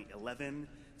 5.11,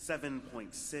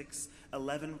 7.6,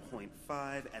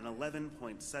 11.5, and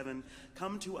 11.7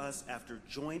 come to us after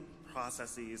joint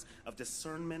processes of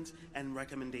discernment and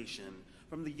recommendation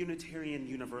from the Unitarian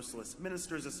Universalist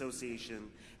Ministers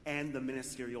Association and the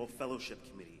Ministerial Fellowship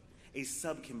Committee, a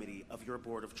subcommittee of your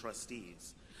Board of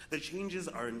Trustees. The changes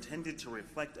are intended to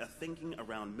reflect a thinking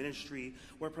around ministry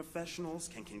where professionals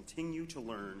can continue to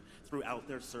learn throughout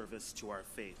their service to our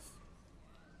faith.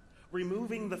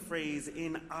 Removing the phrase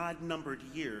in odd-numbered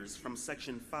years from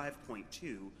section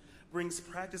 5.2 brings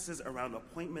practices around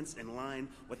appointments in line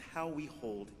with how we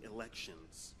hold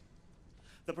elections.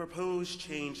 The proposed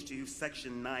change to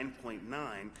section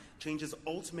 9.9 changes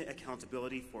ultimate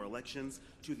accountability for elections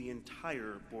to the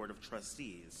entire Board of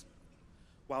Trustees,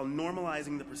 while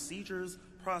normalizing the procedures,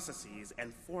 processes,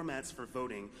 and formats for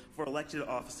voting for elected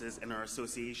offices in our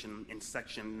association in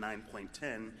section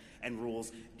 9.10 and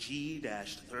rules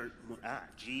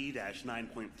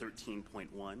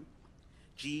G-9.13.1,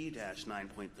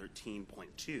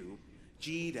 G-9.13.2,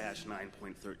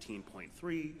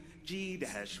 G-9.13.3,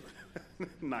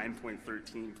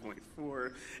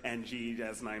 G-9.13.4, and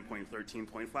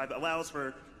G-9.13.5 allows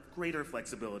for greater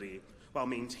flexibility while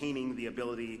maintaining the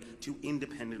ability to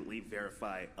independently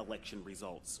verify election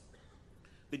results.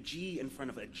 The G in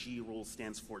front of a G rule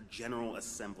stands for General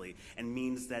Assembly and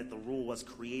means that the rule was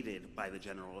created by the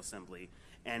General Assembly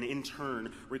and in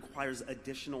turn requires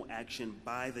additional action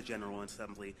by the General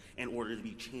Assembly in order to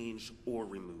be changed or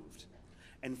removed.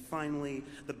 And finally,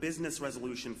 the business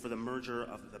resolution for the merger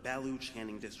of the Baloo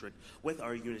Channing District with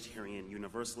our Unitarian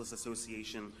Universalist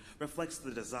Association reflects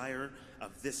the desire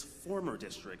of this former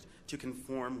district to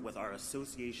conform with our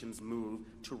association's move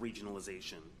to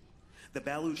regionalization. The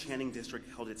Baloo Channing District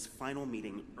held its final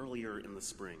meeting earlier in the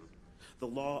spring. The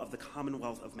law of the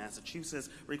Commonwealth of Massachusetts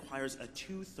requires a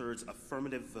 2/3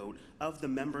 affirmative vote of the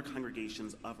member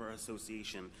congregations of our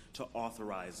association to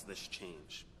authorize this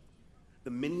change. The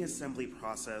mini-assembly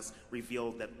process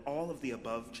revealed that all of the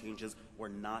above changes were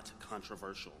not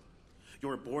controversial.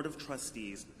 Your Board of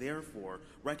Trustees, therefore,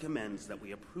 recommends that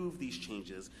we approve these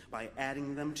changes by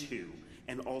adding them to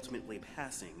and ultimately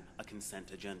passing a consent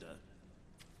agenda.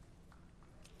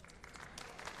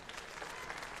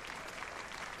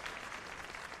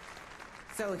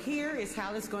 So here is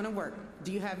how it's going to work.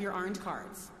 Do you have your orange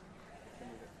cards?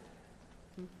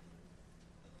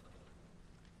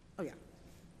 Oh, yeah.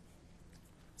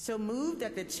 So move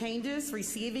that the changes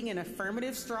receiving an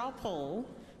affirmative straw poll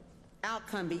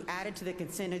outcome be added to the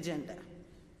consent agenda.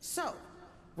 So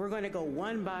we're going to go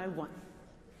one by one.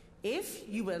 If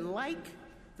you would like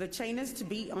the changes to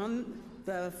be on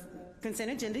the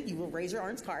consent agenda, you will raise your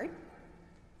orange card.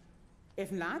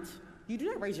 If not, you do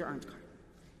not raise your orange card.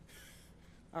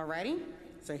 Alrighty,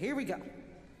 so here we go.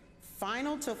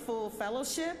 Final to full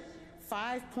fellowship,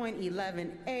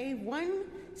 5.11A1,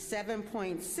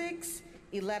 7.6,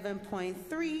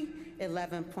 11.3,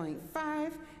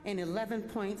 11.5, and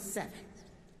 11.7.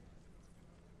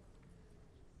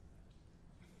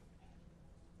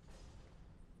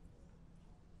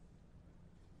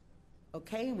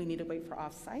 Okay, we need to wait for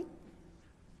off-site.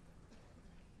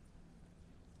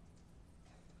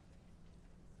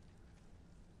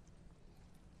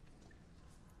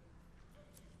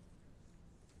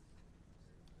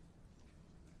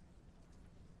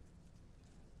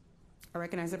 I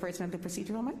recognize the person at the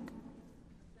procedural mic.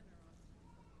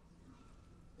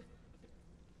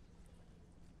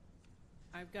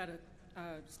 I've got a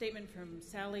statement from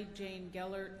Sally Jane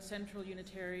Gellert, Central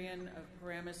Unitarian of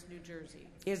Paramus, New Jersey.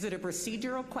 Is it a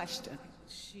procedural question?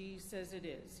 She says it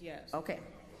is, yes. Okay.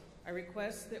 I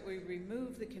request that we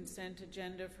remove the consent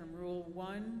agenda from Rule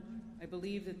 1. I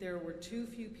believe that there were too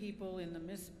few people in the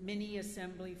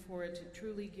mini-assembly for it to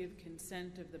truly give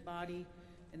consent of the body,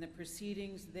 and the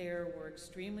proceedings there were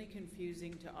extremely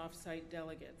confusing to off-site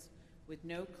delegates, with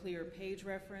no clear page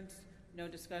reference, no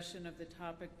discussion of the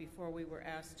topic before we were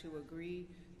asked to agree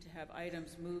to have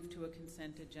items moved to a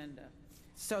consent agenda.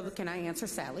 So can I answer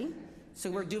Sally?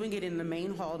 So we're doing it in the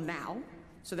main hall now,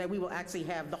 so that we will actually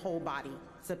have the whole body's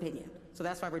opinion. So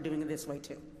that's why we're doing it this way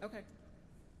too. Okay.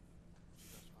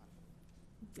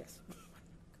 Yes.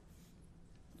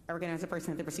 I recognize the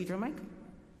person at the procedural mic.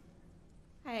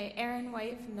 Hi, Erin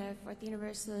White from the Fourth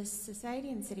Universalist Society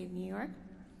in the City of New York.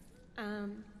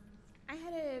 I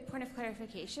had a point of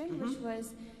clarification, which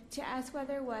was to ask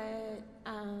whether what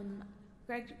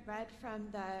Greg read from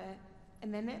the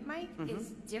amendment mic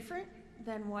is different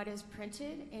than what is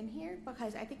printed in here,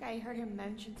 because I think I heard him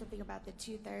mention something about the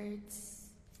 2/3.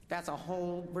 That's a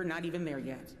whole, we're not even there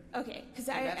yet. Okay, because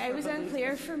it was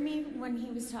unclear for me when he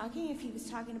was talking, if he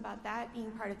was talking about that being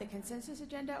part of the consensus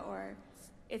agenda or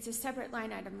it's a separate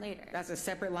line item later. That's a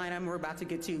separate line item we're about to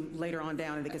get to later on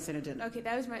down in the consent agenda. Okay,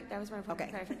 that was my point of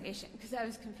clarification, because I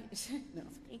was confused. No.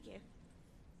 Thank you.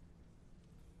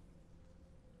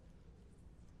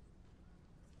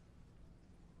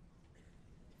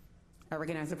 I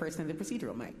recognize the person in the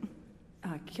procedural mic.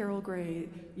 Carol Gray,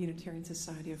 Unitarian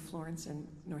Society of Florence and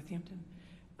Northampton.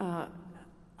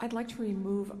 I'd like to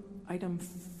remove item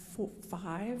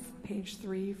 5, page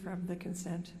 3 from the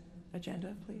consent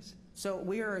agenda, please. So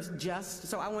we are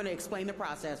so I want to explain the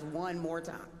process one more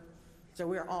time. So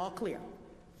we are all clear.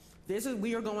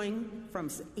 We are going from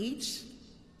each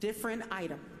different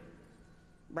item,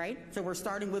 right? So we're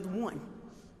starting with 1,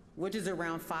 which is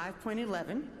around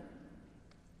 5.11,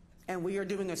 and we are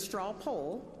doing a straw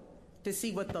poll to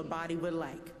see what the body would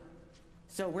like.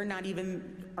 So we're not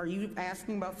even, are you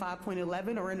asking about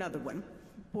 5.11 or another one?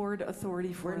 Board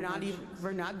authority for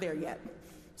we're not there yet.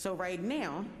 So right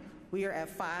now, we are at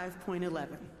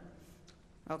 5.11.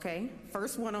 Okay,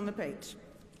 first one on the page.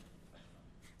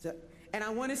 So, and I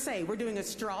want to say, we're doing a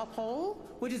straw poll,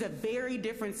 which is a very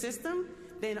different system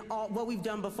than what we've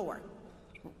done before.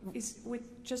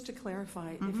 Just to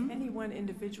clarify, if any one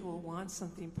individual wants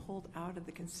something pulled out of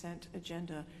the consent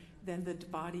agenda, then the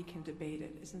body can debate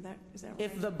it. Is that right?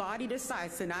 If the body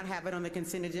decides to not have it on the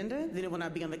consent agenda, then it will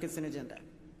not be on the consent agenda.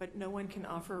 But no one can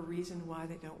offer a reason why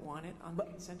they don't want it on the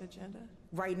consent agenda?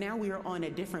 Right now, we are on a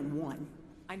different one.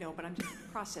 I know, but I'm just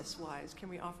process-wise. Can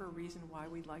we offer a reason why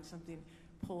we'd like something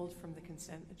pulled from the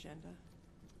consent agenda?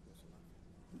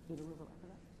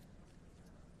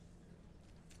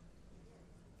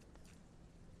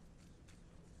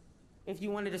 If you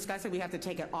want to discuss it, we have to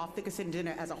take it off the consent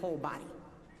agenda as a whole body.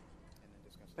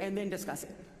 And then discuss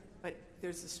it. But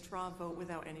there's a straw vote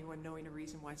without anyone knowing a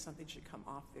reason why something should come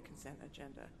off the consent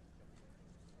agenda.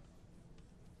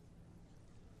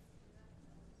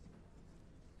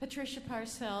 Patricia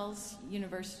Parcells,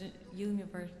 Unitarian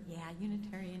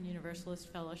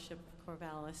Universalist Fellowship of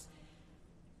Corvallis.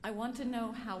 I want to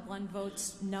know how one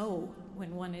votes no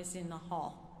when one is in the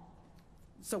hall.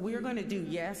 So we're going to do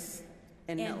yes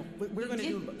and no. We're going to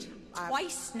do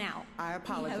twice now. I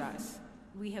apologize.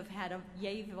 We have had a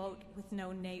yay vote with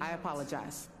no nay votes. I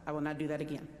apologize. I will not do that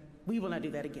again. We will not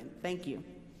do that again. Thank you.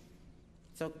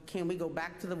 So can we go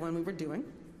back to the one we were doing?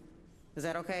 Is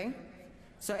that okay?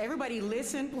 So everybody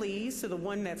listen, please, to the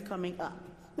one that's coming up,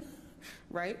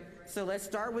 right? So let's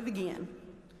start with again.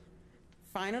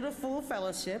 Final to full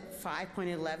fellowship,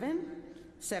 5.11,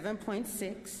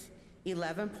 7.6,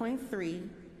 11.3,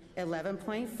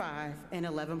 11.5, and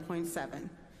 11.7.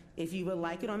 If you would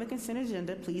like it on the consent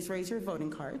agenda, please raise your voting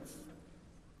cards.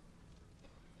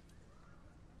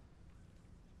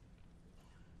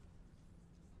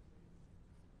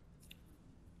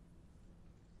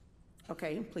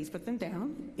 Okay, please put them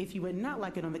down. If you would not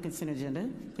like it on the consent agenda,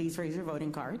 please raise your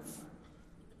voting cards.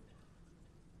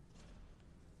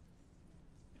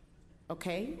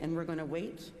 Okay, and we're going to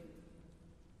wait.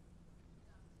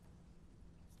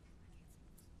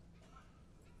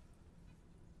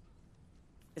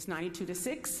 It's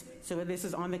 92-6, so this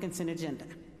is on the consent agenda.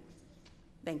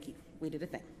 Thank you. We did a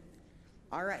thing.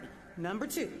 All right, number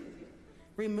 2,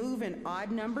 remove an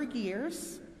odd number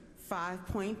years,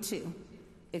 5.2.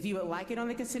 If you would like it on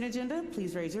the consent agenda,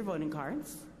 please raise your voting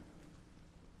cards.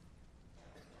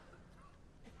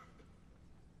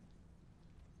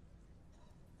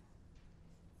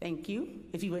 Thank you.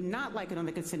 If you would not like it on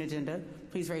the consent agenda,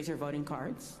 please raise your voting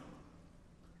cards.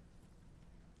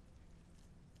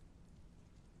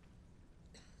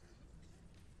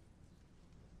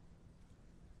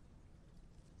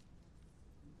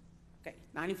 Okay,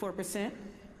 94%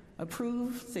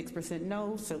 approve, 6%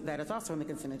 no, so that is also on the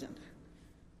consent agenda.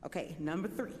 Okay, number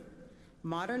 3,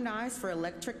 modernize for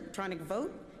electronic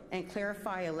vote and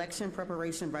clarify election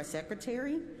preparation by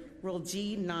secretary, Rule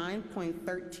G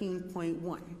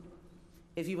 9.13.1.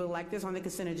 If you would like this on the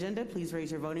consent agenda, please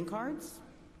raise your voting cards.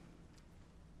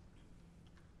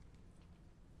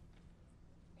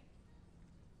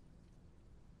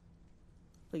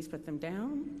 Please put them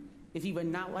down. If you would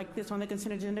not like this on the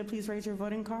consent agenda, please raise your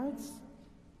voting cards.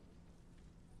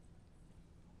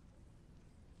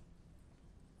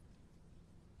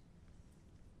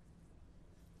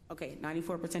 Okay,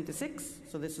 94% to 6,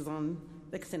 so this is on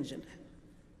the consent agenda.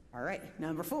 All right,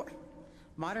 number 4,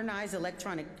 modernize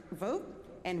electronic vote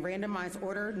and randomize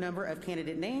order number of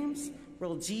candidate names,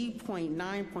 Rule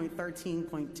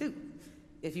G.9.13.2.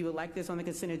 If you would like this on the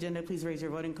consent agenda, please raise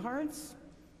your voting cards.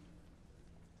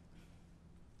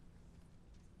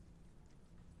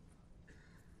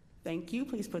 Thank you,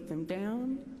 please put them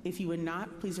down. If you would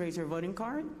not, please raise your voting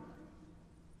card.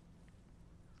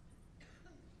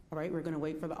 All right, we're going to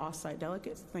wait for the off-site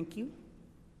delegates. Thank you.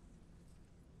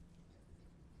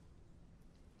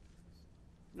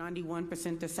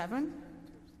 91% to 7,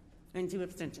 and 2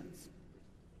 abstentions.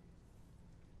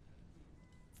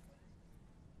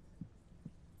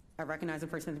 I recognize the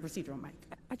person at the procedural mic.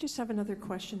 I just have another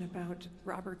question about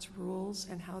Robert's rules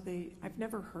and how I've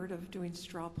never heard of doing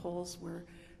straw polls where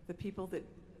the people that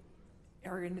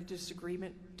are in a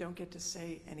disagreement don't get to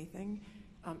say anything.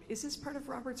 Is this part of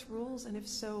Robert's rules? And if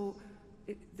so,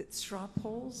 that straw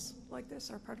polls like this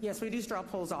are part of Yes, we do straw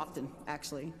polls often,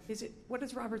 actually. What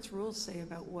does Robert's rules say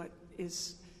about what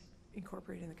is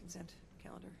incorporated in the consent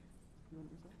calendar?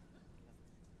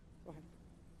 Go ahead.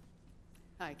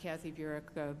 Hi, Kathy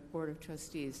Burek, Board of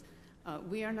Trustees.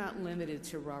 We are not limited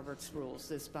to Robert's rules.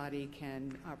 This body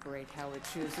can operate how it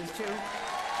chooses to.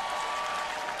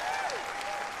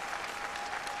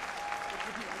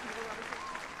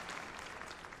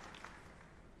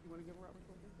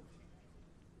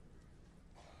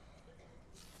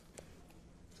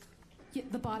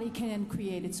 The body can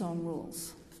create its own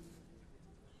rules.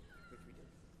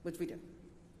 Which we do.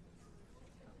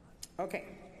 Okay,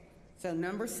 so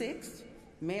number 6,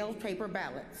 mailed paper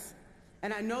ballots.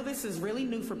 And I know this is really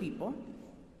new for people.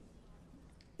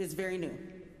 It's very new.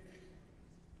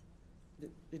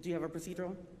 Did you have a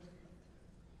procedural?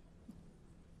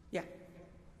 Yeah.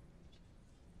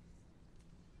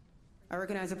 I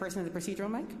recognize the person at the procedural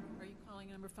mic. Are you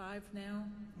calling number 5 now?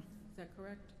 Is that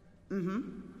correct?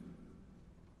 Mm-hmm.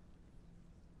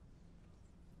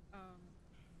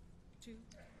 2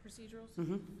 procedurals.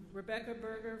 Mm-hmm. Rebecca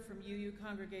Berger from UU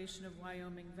Congregation of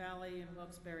Wyoming Valley in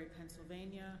Wilkes-Barre,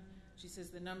 Pennsylvania. She says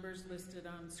the numbers listed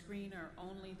on screen are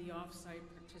only the off-site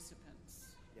participants.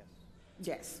 Yes.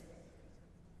 Yes.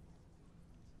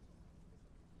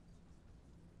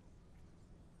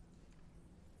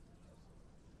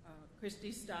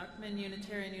 Christy Stockman,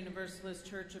 Unitarian Universalist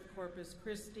Church of Corpus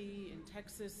Christi in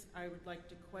Texas. I would like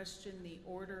to question the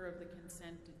order of the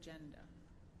consent agenda.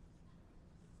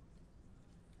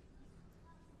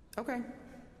 Okay.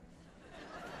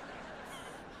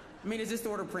 I mean, it's just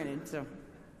order printed, so.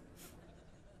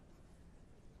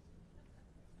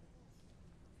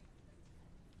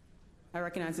 I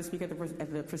recognize the speaker at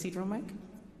the procedural mic.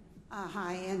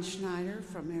 Hi, Ann Schneider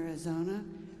from Arizona.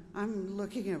 I'm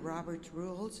looking at Robert's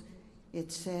rules. It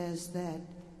says that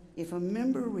if a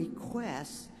member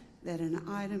requests that an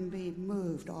item be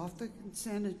moved off the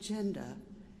consent agenda,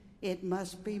 it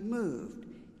must be moved.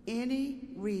 Any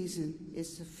reason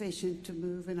is sufficient to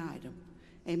move an item.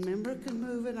 A member can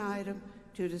move an item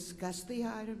to discuss the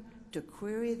item, to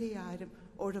query the item,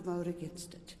 or to vote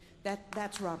against it.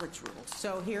 That's Robert's rules.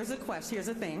 So here's the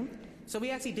thing. So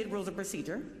we actually did rules of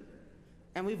procedure,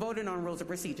 and we voted on rules of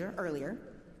procedure earlier.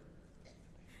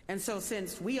 And so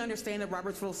since we understand that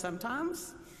Robert's rules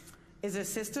sometimes is a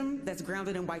system that's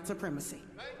grounded in white supremacy,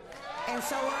 and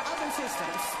so are other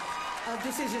systems of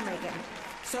decision making.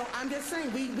 So I'm just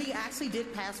saying, we actually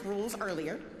did pass rules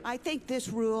earlier. I think this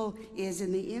rule is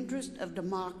in the interest of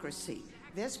democracy.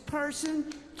 This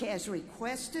person has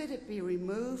requested it be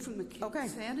removed from the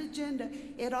consent agenda.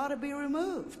 It ought to be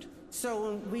removed.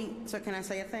 So can I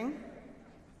say a thing?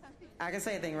 I can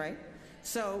say a thing, right?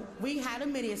 So we had a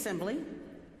mini assembly,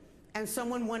 and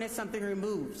someone wanted something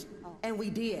removed, and we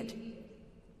did.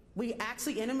 We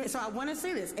actually, so I want to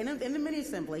say this, in the mini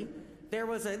assembly, there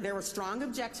was strong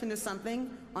objection to something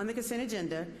on the consent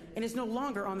agenda, and it's no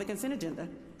longer on the consent agenda.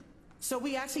 So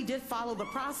we actually did follow the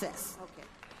process. Okay.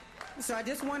 So I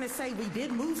just want to say we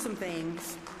did move some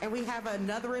things, and we have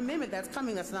another amendment that's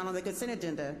coming that's not on the consent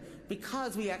agenda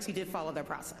because we actually did follow that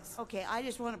process. Okay, I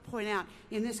just want to point out,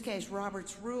 in this case,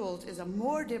 Robert's rules is a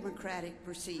more democratic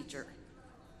procedure.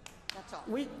 That's all.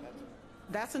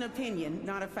 That's an opinion,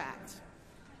 not a fact.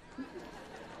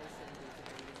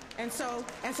 And so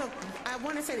I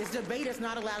want to say this debate is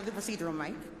not allowed at the procedural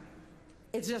mic.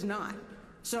 It's just not.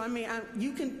 So I mean,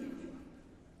 you can.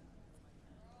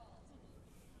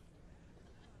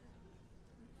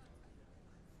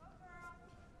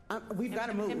 We've got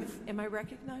to move. Am I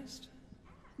recognized?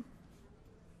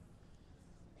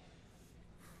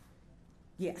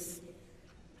 Yes.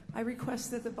 I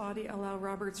request that the body allow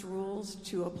Robert's rules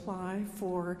to apply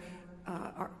for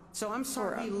I'm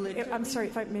sorry. I'm sorry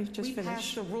if I may just we finish. We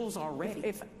passed the rules already.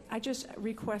 If I just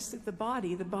request that the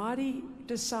body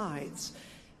decides,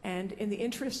 and in the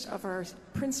interest of our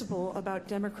principle about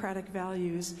democratic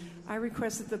values, I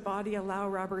request that the body allow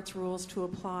Robert's rules to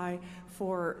apply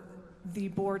for the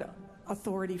board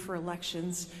authority for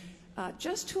elections,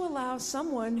 just to allow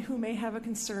someone who may have a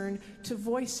concern to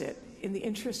voice it in the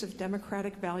interest of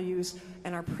democratic values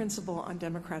and our principle on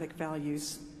democratic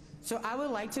values. So I would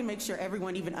like to make sure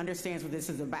everyone even understands what this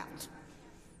is about.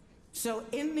 So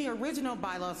in the original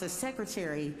bylaws, the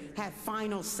secretary had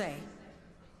final say.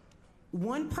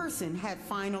 One person had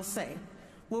final say.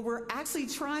 What we're actually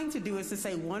trying to do is to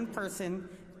say one person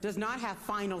does not have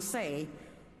final say.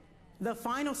 The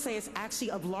final say is actually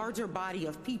a larger body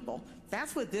of people.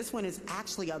 That's what this one is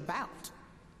actually about.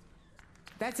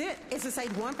 That's it. It's to say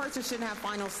one person shouldn't have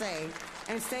final say.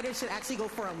 Instead, it should actually go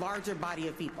for a larger body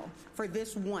of people, for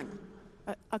this one.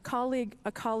 A colleague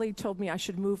told me I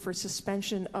should move for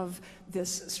suspension of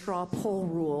this straw poll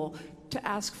rule to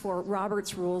ask for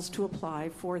Robert's rules to apply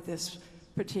for this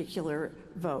particular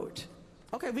vote.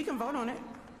 Okay, we can vote on it.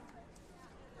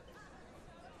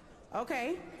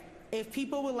 Okay. If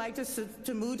people would like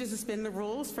to move to suspend the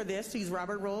rules for this, to use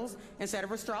Robert rules instead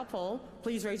of a straw poll,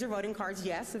 please raise your voting cards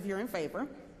yes if you're in favor.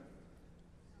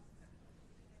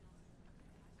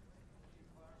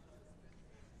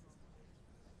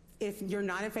 If you're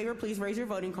not in favor, please raise your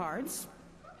voting cards.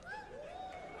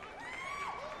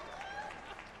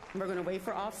 We're going to wait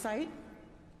for off-site.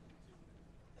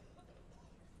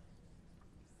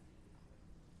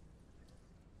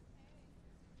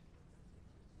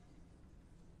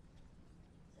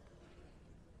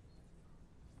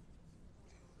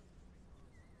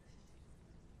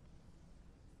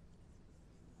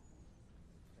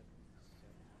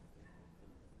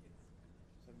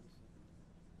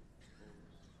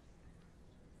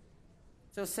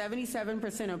 So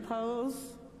 77% oppose.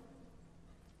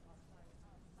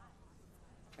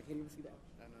 I can't even see that.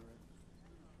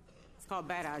 It's called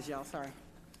bad eyes, y'all, sorry.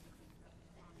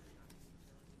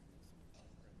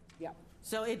 Yeah.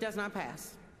 So it does not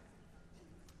pass.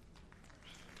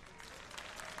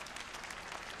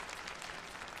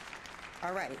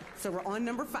 All right, so we're on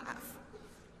number 5,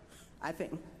 I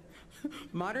think.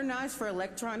 Modernize for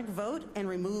electronic vote and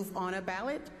remove on a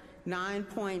ballot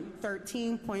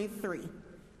 9.13.3.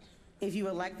 If you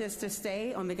elect this to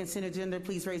stay on the consent agenda,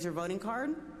 please raise your voting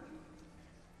card.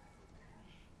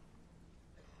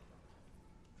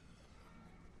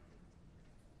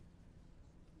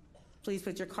 Please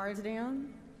put your cards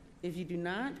down. If you do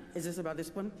not, is this about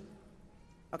this one?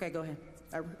 Okay, go ahead.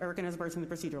 I recognize the person in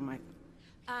the procedural mic.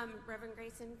 Reverend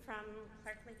Grayson from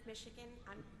Clark Lake, Michigan.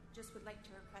 I just would like to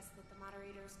request that the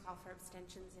moderators call for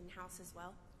abstentions in-house as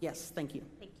well. Yes, thank you.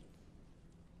 Thank you.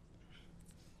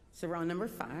 So we're on number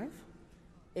 5.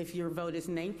 If your vote is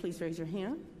nay, please raise your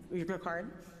hand, or your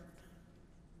card.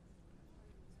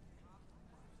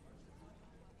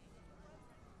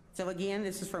 So again,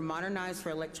 this is for modernize for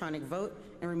electronic vote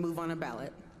and remove on a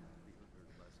ballot.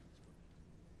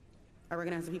 I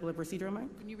recognize the people at procedural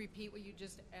mic. Can you repeat what you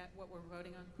just what we're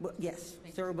voting on? Well, yes.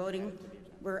 So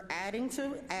we're adding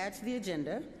to add to the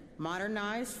agenda,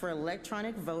 modernize for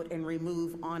electronic vote and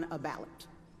remove on a ballot.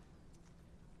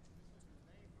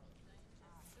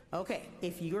 Okay,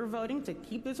 if you're voting to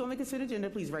keep this on the consent agenda,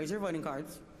 please raise your voting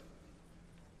cards.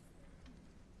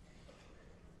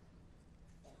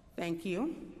 Thank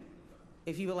you.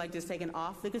 If you would like this taken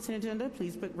off the consent agenda,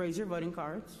 please raise your voting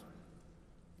cards.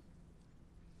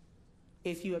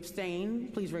 If you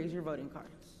abstain, please raise your voting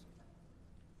cards.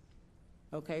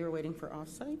 Okay, we're waiting for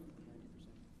offsite.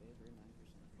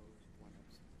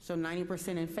 So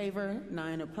 90% in favor,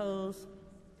 9 opposed.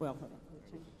 Well, hold on.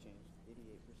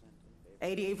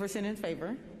 88% in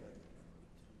favor,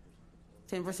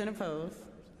 10% opposed,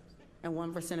 and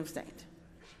 1% abstained.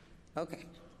 Okay,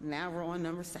 now we're on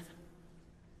number 7.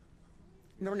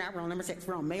 No, now we're on number 6.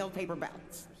 We're on mailed paper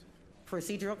ballots.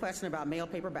 Procedural question about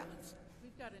mailed paper ballots.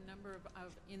 We've got a number of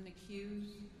in the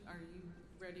queues. Are you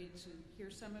ready to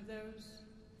hear some of those?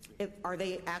 Are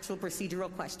they actual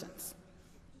procedural questions?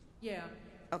 Yeah.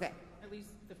 Okay. At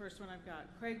least the first one I've got.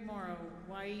 Craig Morrow,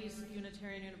 Wise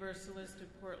Unitarian Universalist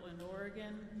of Portland,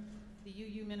 Oregon. The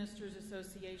UU Ministers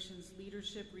Association's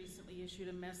leadership recently issued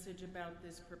a message about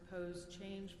this proposed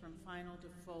change from final to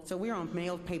full. So we're on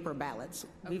mailed paper ballots.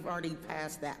 Okay. We've already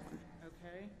passed that one.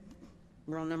 Okay.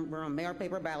 We're on mailed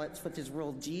paper ballots, which is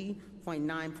Rule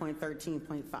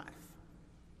G.9.13.5.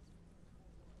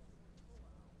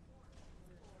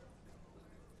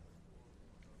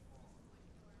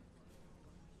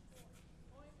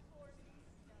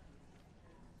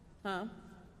 Huh?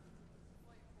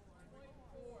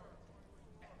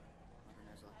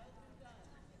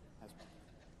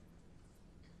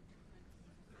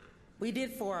 We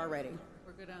did 4 already.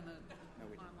 We're good on the...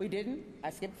 We didn't? I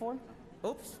skipped 4?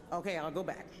 Oops. Okay, I'll go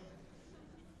back.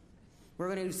 We're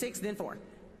going to do 6, then 4.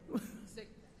 6.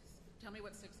 Tell me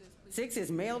what 6 is, please. 6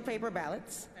 is mailed paper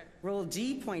ballots. Okay. Rule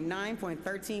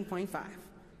G.9.13.5.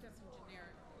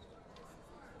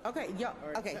 Okay, y'all.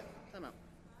 Okay. Time out.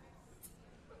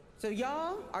 So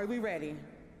y'all, are we ready?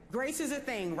 Grace is a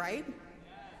thing, right?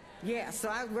 Yeah, so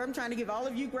I'm trying to give all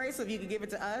of you grace, so if you could give it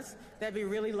to us, that'd be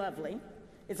really lovely.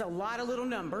 It's a lot of little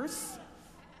numbers.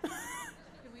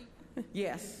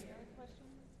 Yes.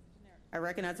 I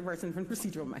recognize the person from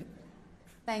procedural mic.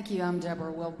 Thank you. I'm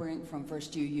Deborah Wilbrink from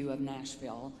First UU of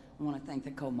Nashville. I want to thank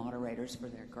the co-moderators for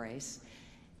their grace.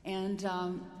 And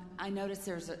I noticed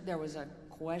there was a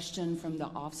question from the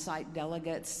off-site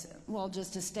delegates. Well,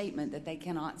 just a statement that they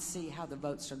cannot see how the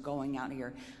votes are going out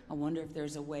here. I wonder if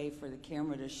there's a way for the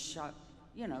camera to show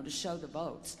the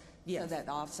votes, yes, so that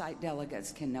the off-site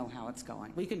delegates can know how it's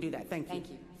going. We can do that. Thank you.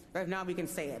 Thank you. Right now we can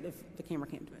say it if the camera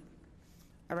can't do it.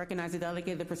 I recognize the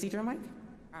delegate, the procedural mic.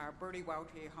 Bertie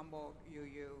Welty, Humboldt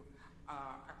UU. A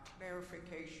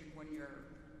clarification when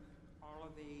all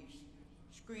of these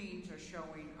screens are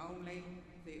showing only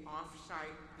the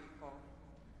off-site people,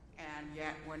 and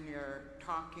yet when you're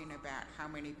talking about how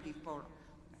many people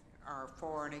are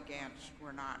for and against,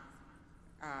 we're not.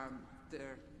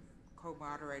 The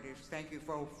co-moderators, thank you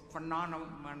for a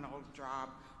phenomenal job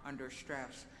under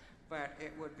stress, but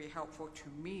it would be helpful to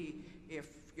me if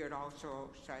you'd also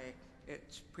say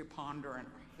it's preponderant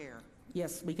here.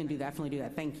 Yes, we can definitely do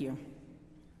that. Thank you.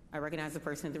 I recognize the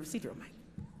person at the procedural mic.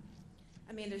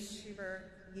 Amanda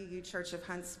Schubert, UU Church of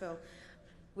Huntsville.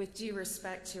 With due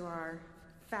respect to our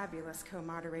fabulous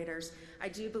co-moderators, I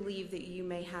do believe that you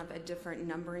may have a different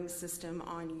numbering system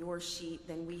on your sheet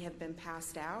than we have been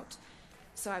passed out.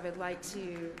 So I would like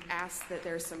to ask that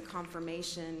there's some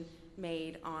confirmation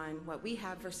made on what we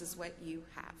have versus what you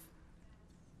have.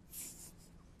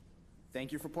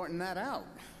 Thank you for pointing that out.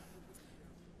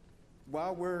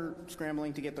 While we're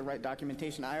scrambling to get the right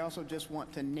documentation, I also just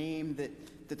want to name that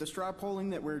the straw polling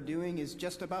that we're doing is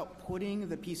just about putting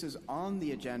the pieces on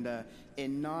the agenda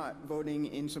and not voting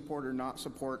in support or not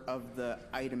support of the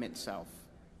item itself.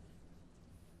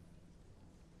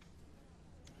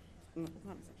 Where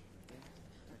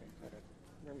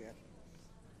we at?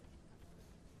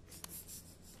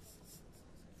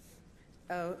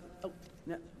 Oh,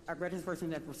 no, I read his person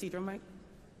that procedural mic.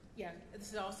 Yeah,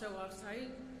 this is also off-site.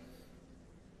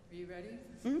 Are you ready?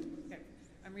 Mm-hmm. Okay.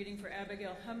 I'm reading for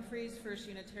Abigail Humphreys, First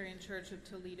Unitarian Church of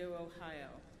Toledo, Ohio.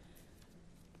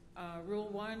 Rule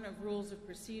 1 of Rules of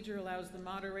Procedure allows the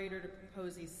moderator to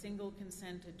propose a single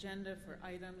consent agenda for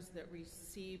items that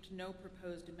received no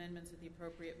proposed amendments at the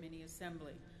appropriate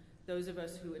mini-assembly. Those of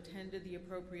us who attended the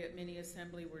appropriate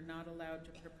mini-assembly were not allowed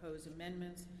to propose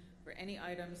amendments for any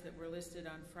items that were listed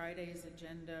on Friday's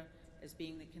agenda as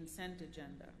being the consent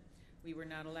agenda. We were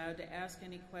not allowed to ask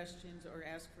any questions or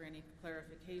ask for any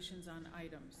clarifications on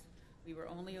items. We were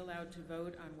only allowed to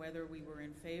vote on whether we were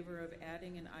in favor of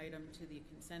adding an item to the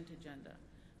consent agenda.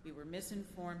 We were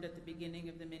misinformed at the beginning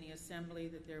of the mini-assembly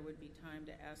that there would be time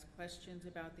to ask questions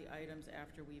about the items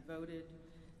after we voted.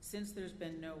 Since there's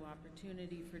been no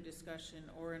opportunity for discussion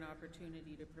or an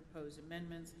opportunity to propose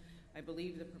amendments, I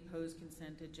believe the proposed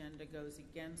consent agenda goes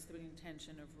against the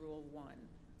intention of Rule 1.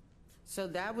 So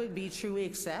that would be truly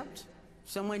accept.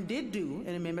 Someone did do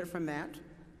an amendment from that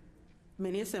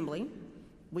mini-assembly.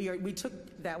 We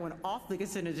took that one off the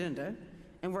consent agenda,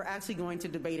 and we're actually going to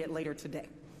debate it later today.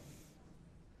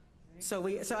 So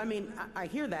I mean, I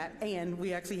hear that, and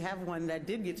we actually have one that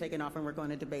did get taken off, and we're going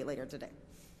to debate later today.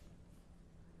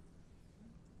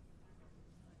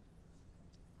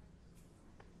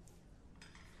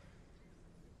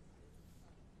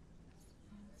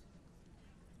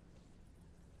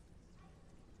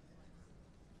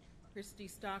 Christy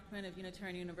Stockman of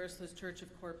Unitarian Universalist Church of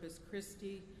Corpus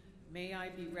Christi. May I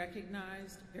be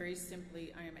recognized? Very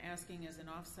simply, I am asking as an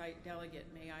off-site delegate,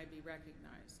 may I be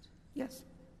recognized? Yes.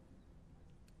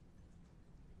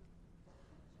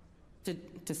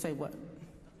 To say what?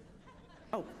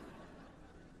 Oh.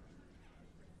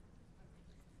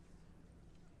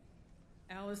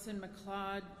 Allison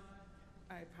McLeod,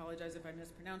 I apologize if I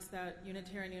mispronounced that,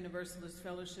 Unitarian Universalist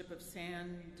Fellowship of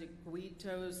San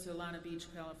Dieguitos, Solana Beach,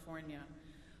 California.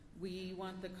 We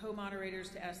want the co-moderators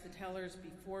to ask the tellers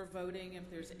before voting if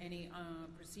there's any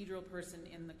procedural person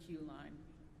in the queue line.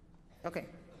 Okay.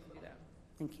 Do that.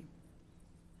 Thank you.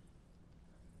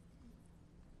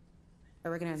 I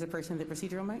recognize the person at the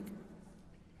procedural mic.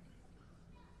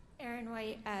 Erin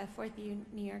White, 4th U,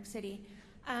 New York City.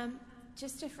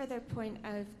 Just a further point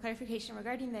of clarification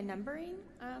regarding the numbering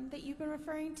that you've been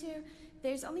referring to,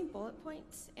 there's only bullet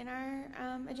points in our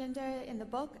agenda in the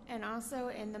book and also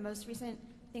in the most recent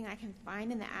thing I can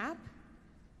find in the app.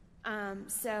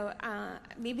 So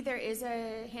maybe there is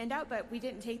a handout, but we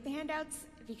didn't take the handouts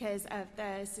because of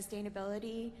the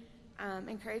sustainability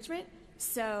encouragement.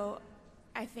 So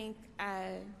I think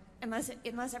unless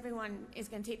everyone is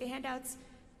going to take the handouts,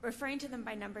 referring to them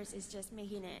by numbers is just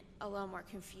making it a little more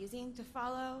confusing to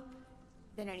follow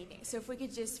than anything. So if we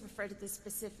could just refer to the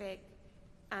specific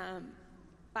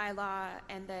bylaw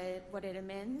and what it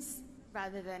amends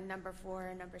rather than number 4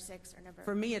 or number 6 or number.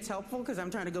 For me, it's helpful because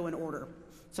I'm trying to go in order.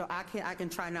 So I can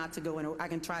try not to go in. I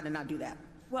can try to not do that.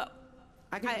 Well,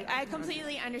 I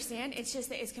completely understand. It's just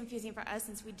that it's confusing for us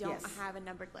since we don't have a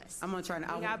numbered list. I'm gonna try. We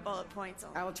got bullet points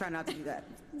only. I will try not to do that.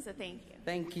 So thank you.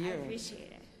 Thank you. I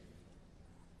appreciate it.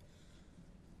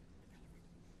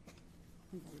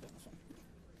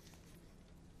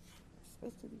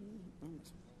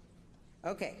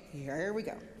 Okay, here we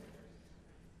go.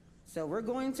 So we're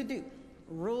going to do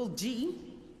Rule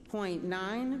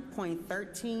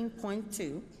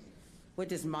G.9.13.2,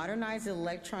 which is modernize the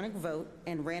electronic vote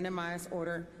and randomized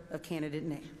order of candidate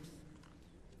name.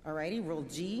 Alrighty, Rule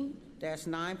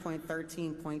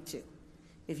G-9.13.2.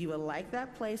 If you would like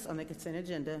that placed on the consent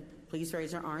agenda, please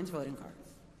raise your orange voting card.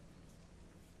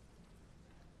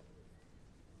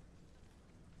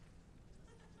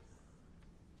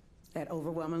 That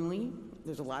overwhelmingly,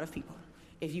 there's a lot of people.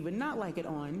 If you would not like it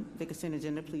on the consent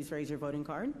agenda, please raise your voting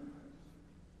card.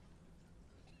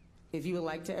 If you would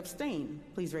like to abstain,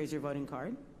 please raise your voting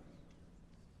card.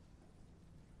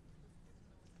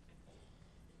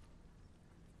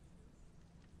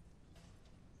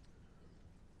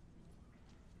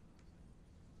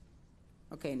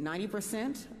 Okay,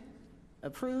 90%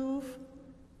 approve,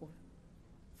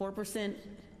 4%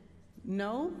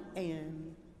 no,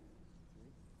 and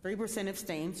 3%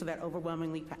 abstain, so that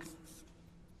overwhelmingly passes.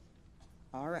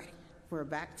 All right, we're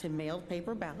back to mailed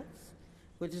paper ballots,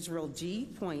 which is Rule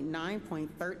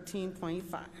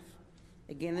G.9.13.5.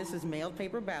 Again, this is mailed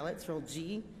paper ballots, Rule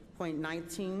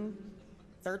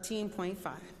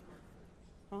G.13.5.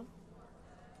 Huh?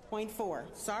 Point 4,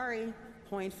 sorry,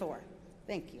 point 4.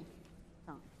 Thank you.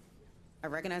 I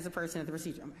recognize the person at the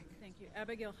procedural mic. Thank you.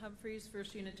 Abigail Humphreys,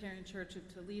 First Unitarian Church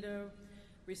of Toledo.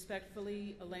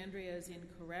 Respectfully, Alandria is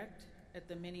incorrect. At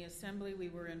the mini-assembly, we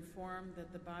were informed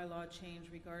that the bylaw change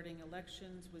regarding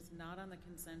elections was not on the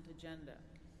consent agenda.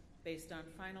 Based on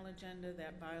final agenda,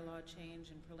 that bylaw change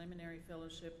and preliminary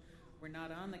fellowship were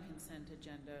not on the consent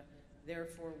agenda.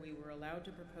 Therefore, we were allowed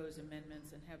to propose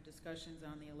amendments and have discussions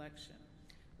on the election.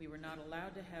 We were not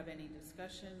allowed to have any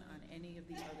discussion on any of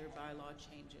the other bylaw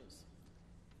changes.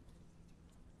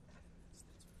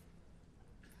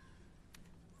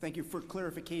 Thank you. For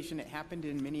clarification, it happened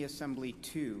in mini-assembly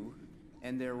 2,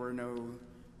 and there were no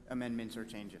amendments or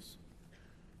changes.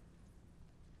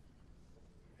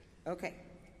 Okay,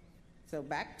 so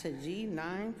back to G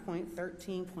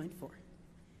 9.13.4.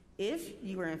 If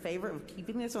you are in favor of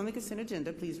keeping this on the consent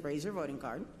agenda, please raise your voting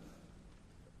card.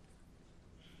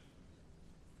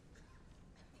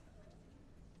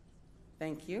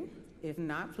 Thank you. If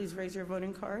not, please raise your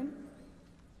voting card.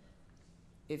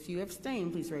 If you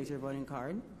abstain, please raise your voting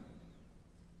card.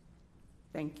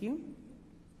 Thank you.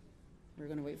 We're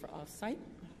going to wait for off-site.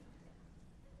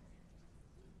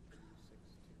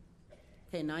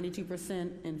 Okay,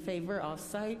 92% in favor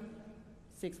off-site,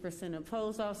 6%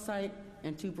 opposed off-site,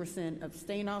 and 2%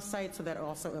 abstain off-site, so that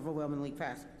also overwhelmingly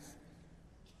passes.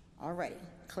 All right,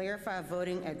 clarify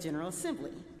voting at General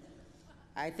Assembly.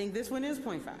 I think this one is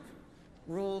 0.5.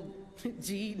 Rule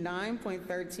G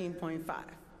 9.13.5.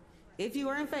 If you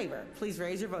are in favor, please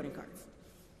raise your voting cards.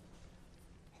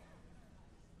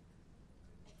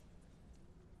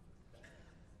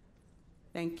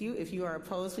 Thank you. If you are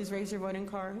opposed, please raise your voting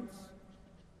cards.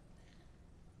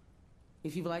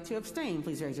 If you would like to abstain,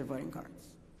 please raise your voting cards.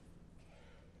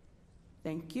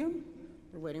 Thank you.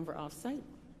 We're waiting for off-site.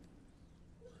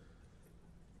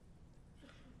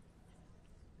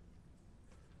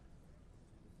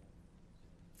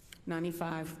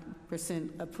 %95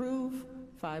 approve,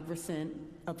 5%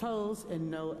 oppose, and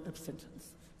no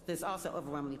abstentions. This also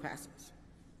overwhelmingly passes.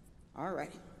 All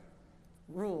right.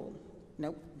 Bylaw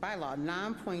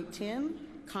 9.10,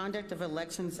 conduct of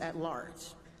elections at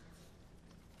large.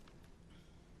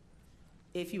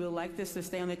 If you would like this to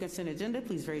stay on the consent agenda,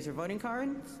 please raise your voting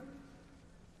cards.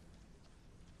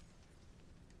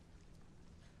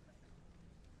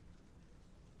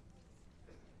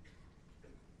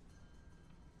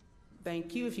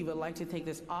 Thank you. If you would like to take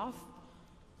this off,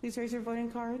 please raise your voting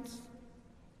cards.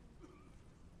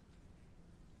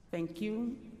 Thank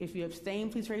you. If you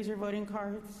abstain, please raise your voting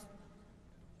cards.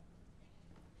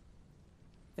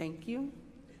 Thank you.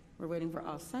 We're waiting for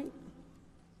off-site.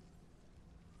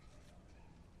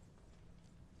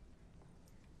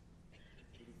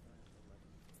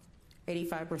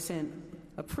 %85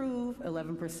 approve,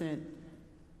 11%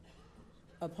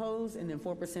 oppose, and then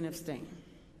 4% abstain.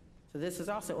 So this is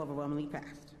also overwhelmingly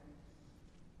passed.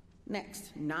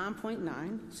 Next,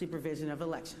 9.9, supervision of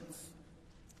elections.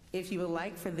 If you would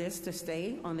like for this to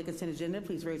stay on the consent agenda,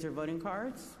 please raise your voting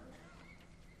cards.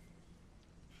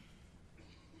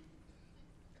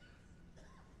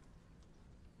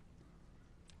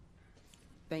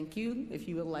 Thank you. If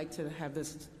you would like to have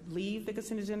this leave the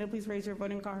consent agenda, please raise your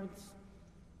voting cards.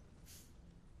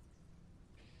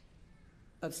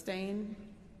 Abstain.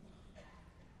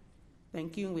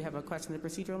 Thank you. We have a question in the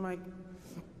procedural mic.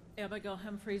 Abigail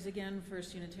Humphreys again,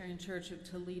 First Unitarian Church of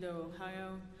Toledo,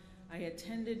 Ohio. I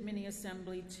attended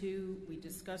mini-assembly 2. We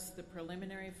discussed the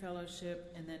preliminary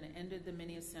fellowship and then ended the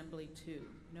mini-assembly 2.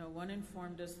 No one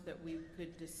informed us that we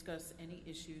could discuss any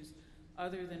issues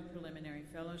other than preliminary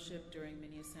fellowship during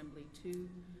mini-assembly 2.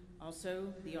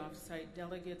 Also, the off-site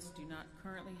delegates do not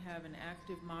currently have an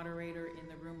active moderator in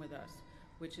the room with us,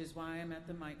 which is why I'm at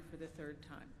the mic for the third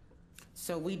time.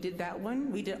 So we did that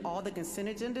one. We did all the consent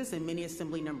agendas in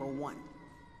mini-assembly number 1.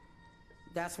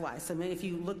 That's why. So if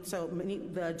you look,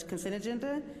 the consent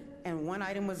agenda, and one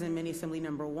item was in mini-assembly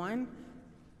number 1.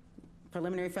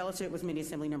 Preliminary fellowship was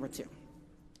mini-assembly number 2.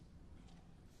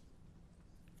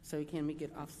 So can we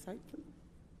get off-site, please?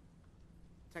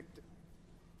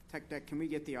 Tech Deck, can we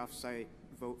get the off-site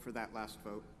vote for that last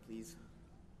vote, please?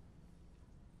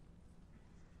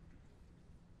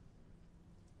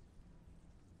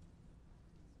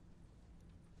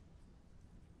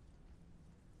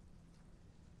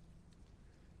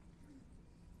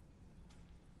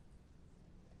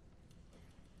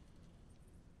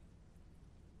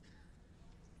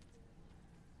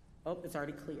 Oh, it's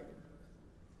already cleared.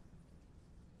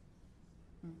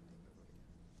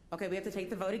 Okay, we have to take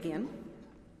the vote again.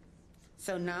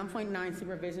 So 9.9,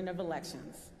 supervision of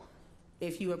elections.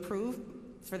 If you approve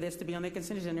for this to be on the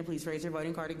consent agenda, please raise your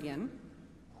voting card again.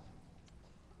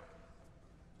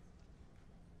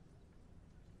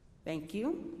 Thank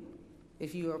you.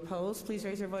 If you are opposed, please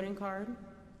raise your voting card.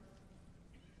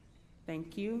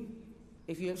 Thank you.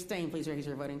 If you abstain, please raise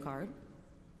your voting card.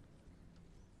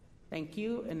 Thank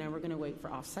you. And now we're going to wait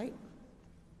for off-site.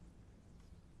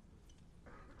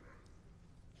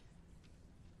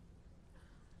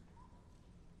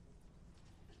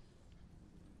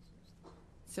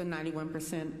 So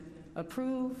 91%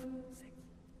 approve,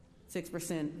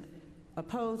 6%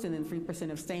 opposed, and then 3%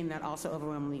 abstain. That also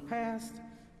overwhelmingly passed.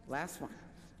 Last one.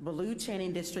 Baloo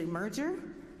Channing District merger.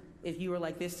 If you would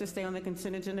like this to stay on the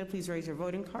consent agenda, please raise your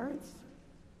voting cards.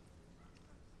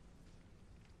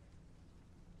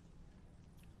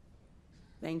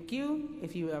 Thank you.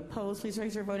 If you are opposed, please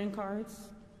raise your voting cards.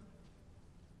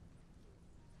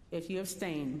 If you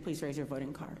abstain, please raise your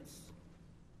voting cards.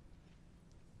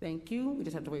 Thank you. We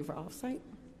just have to wait for off-site.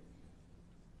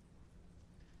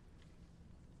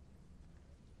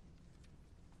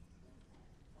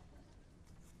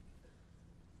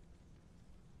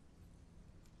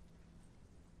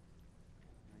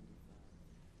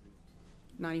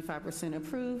 %95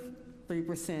 approve,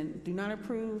 3% do not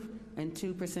approve, and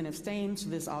 2% abstain, so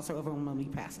this also overwhelmingly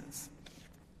passes.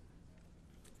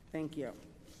 Thank you.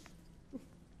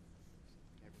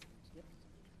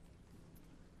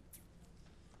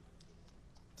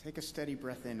 Take a steady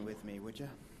breath in with me, would you?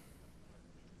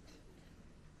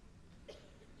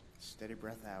 Steady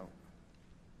breath out.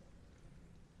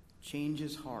 Change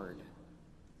is hard.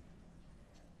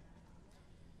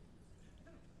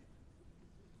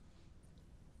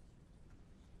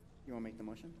 You want to make the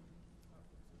motion?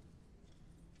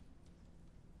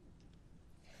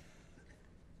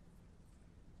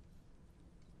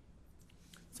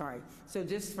 Sorry. So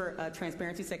just for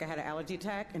transparency's sake, I had an allergy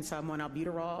attack, and so I'm on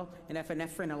albuterol and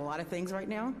epinephrine and a lot of things right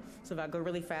now. So if I go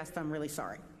really fast, I'm really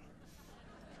sorry.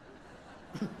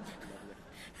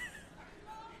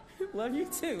 Love you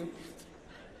too.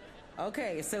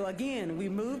 Okay, so again, we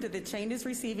moved that the changes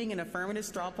receiving an affirmative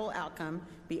straw poll outcome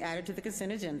be added to the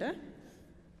consent agenda.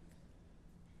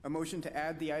 A motion to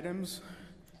add the items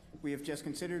we have just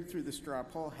considered through the straw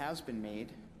poll has been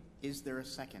made. Is there a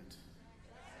second?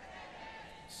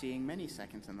 Seeing many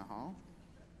seconds in the hall.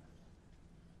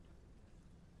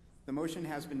 The motion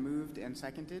has been moved and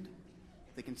seconded.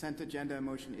 The consent agenda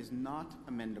motion is not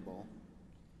amendable.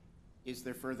 Is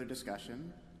there further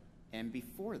discussion? And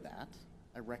before that,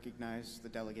 I recognize the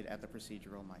delegate at the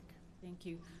procedural mic. Thank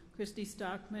you. Christy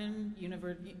Stockman,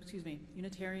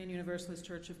 Unitarian Universalist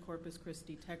Church of Corpus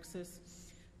Christi, Texas.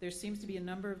 There seems to be a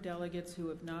number of delegates who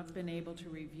have not been able to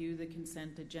review the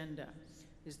consent agenda.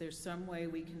 Is there some way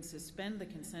we can suspend the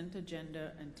consent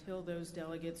agenda until those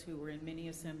delegates who were in mini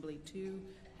assembly 2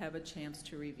 have a chance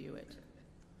to review it?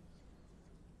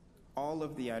 All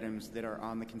of the items that are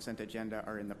on the consent agenda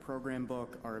are in the program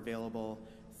book, are available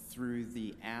through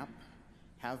the app,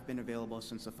 have been available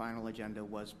since the final agenda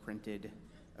was printed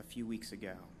a few weeks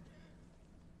ago.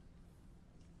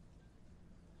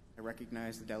 I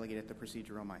recognize the delegate at the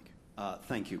procedural mic.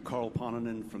 Thank you. Carl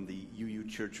Ponanen from the UU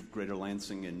Church of Greater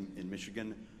Lansing in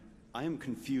Michigan. I am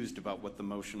confused about what the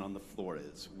motion on the floor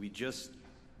is. We just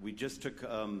took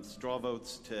straw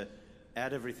votes to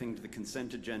add everything to the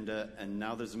consent agenda, and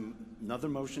now there's another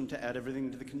motion to add everything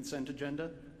to the consent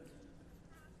agenda?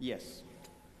 Yes.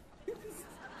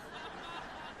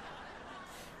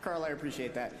 Carl, I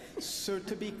appreciate that. So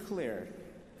to be clear,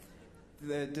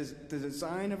 the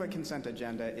design of a consent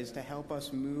agenda is to help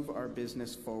us move our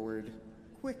business forward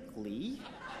quickly.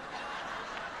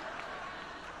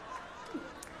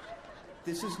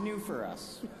 This is new for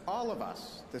us, all of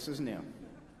us. This is new.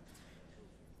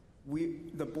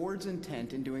 The board's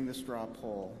intent in doing the straw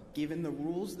poll, given the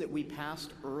rules that we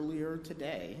passed earlier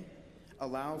today,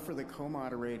 allow for the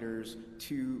co-moderators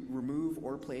to remove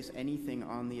or place anything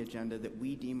on the agenda that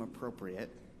we deem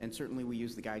appropriate, and certainly we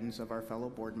use the guidance of our fellow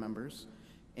board members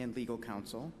and legal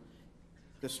counsel.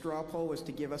 The straw poll was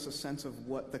to give us a sense of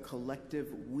what the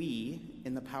collective we,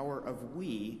 in the power of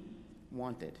we,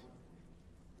 wanted.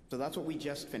 So that's what we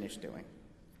just finished doing.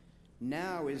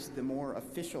 Now is the more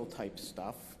official type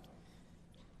stuff.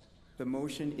 The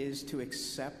motion is to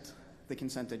accept the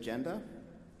consent agenda.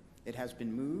 It has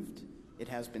been moved. It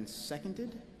has been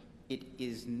seconded. It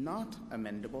is not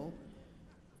amendable.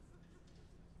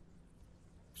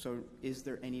 So is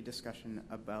there any discussion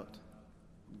about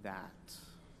that?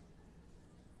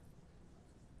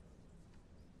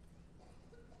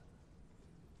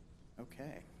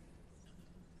 Okay.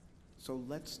 So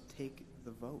let's take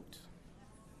the vote.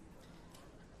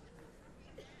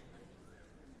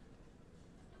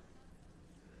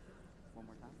 One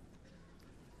more time.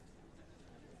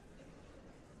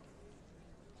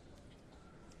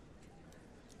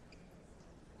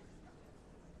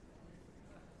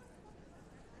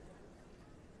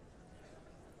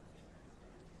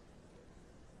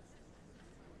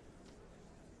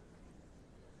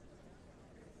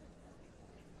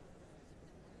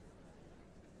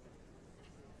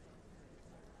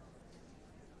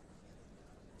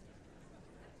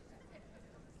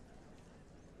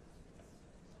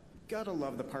 Gotta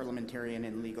love the parliamentarian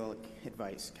and legal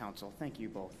advice council. Thank you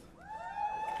both.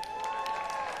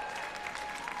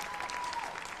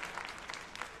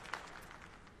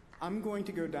 I'm going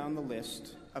to go down the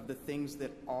list of the things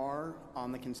that are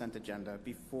on the consent agenda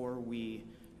before we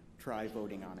try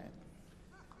voting on it.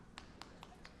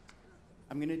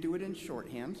 I'm going to do it in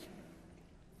shorthand.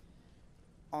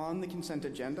 On the consent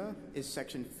agenda is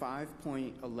section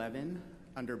 5.11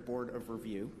 under Board of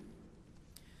Review,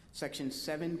 section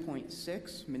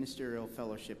 7.6 Ministerial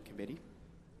Fellowship Committee,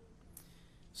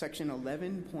 section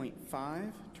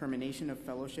 11.5 Termination of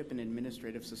Fellowship and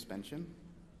Administrative Suspension,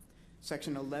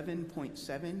 section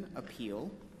 11.7 Appeal,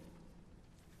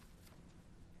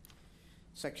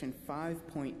 section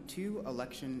 5.2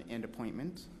 Election and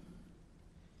Appointment,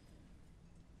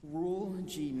 Rule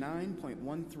G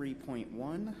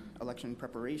 9.13.1 Election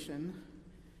Preparation,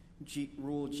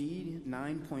 Rule G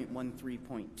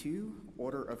 9.13.2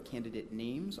 Order of Candidate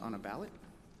Names on a Ballot,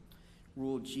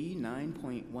 Rule G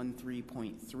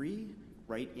 9.13.3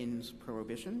 Write-ins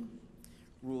Prohibition,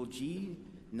 Rule G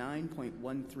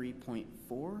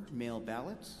 9.13.4 Mail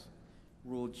Ballots,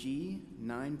 Rule G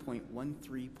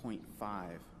 9.13.5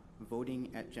 Voting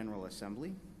at General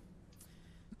Assembly,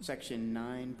 Section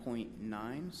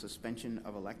 9.9 Suspension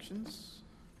of Elections.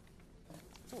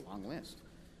 It's a long list.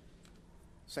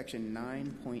 Section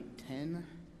 9.10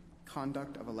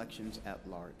 Conduct of Elections at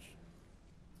Large.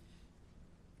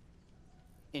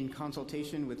 In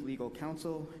consultation with legal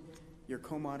counsel, your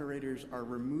co-moderators are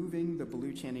removing the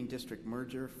Blue Channing District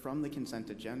merger from the consent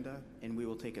agenda, and we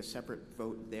will take a separate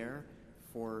vote there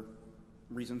for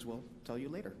reasons we'll tell you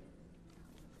later.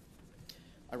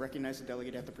 I recognize the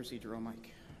delegate at the procedural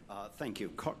mic. Thank you.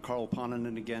 Carl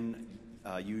Ponanen again,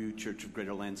 UU Church of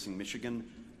Greater Lansing, Michigan.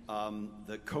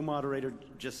 The co-moderator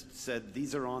just said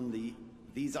these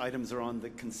items are on the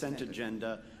consent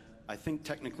agenda. I think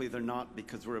technically they're not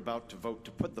because we're about to vote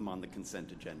to put them on the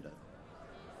consent agenda.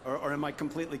 Or am I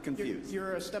completely confused?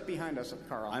 You're a step behind us,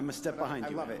 Carl. I'm a step behind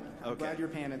you. I love it. I'm Okay. glad you're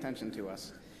paying attention to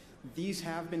us. These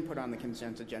have been put on the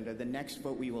consent agenda. The next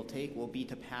vote we will take will be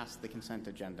to pass the consent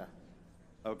agenda.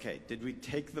 Okay. Did we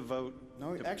take the vote?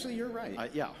 No, actually, you're right.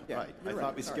 Right. you're I thought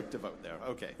right. we Sorry. skipped a vote there.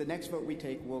 Okay. The next vote we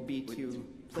take will be to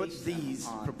Put place them these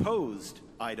on. proposed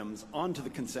items onto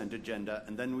the consent agenda,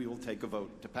 and then we will take a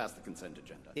vote to pass the consent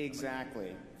agenda.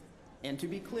 Exactly. And to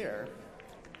be clear,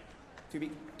 we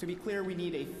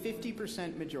need a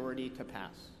 50% majority to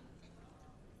pass.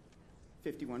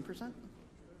 51%?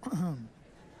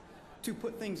 To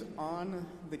put things on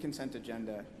the consent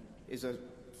agenda is a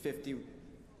 50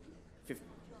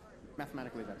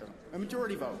 mathematically that doesn't. A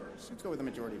majority vote. Let's go with a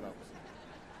majority vote.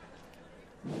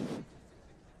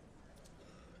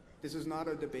 This is not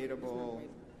a debatable,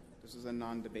 this is a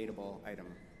non-debatable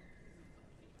item.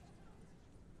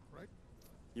 Right.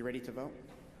 You ready to vote?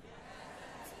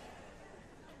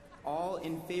 All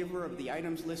in favor of the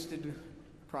items listed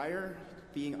prior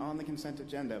being on the consent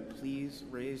agenda, please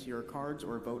raise your cards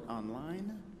or vote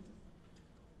online.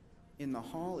 In the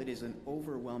hall, it is an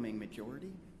overwhelming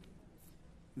majority.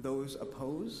 Those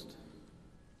opposed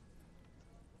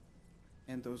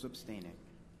and those abstaining.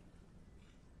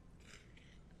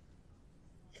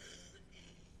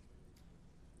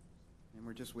 And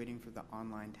we're just waiting for the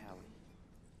online tally.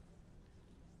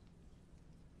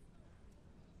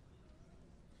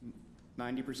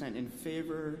 90% in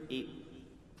favor,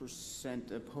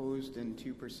 8% opposed, and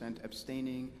 2%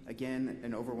 abstaining. Again,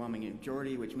 an overwhelming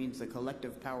majority, which means the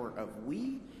collective power of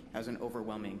we has an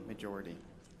overwhelming majority.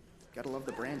 Gotta love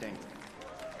the branding.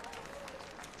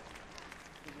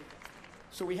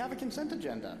 So we have a consent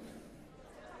agenda.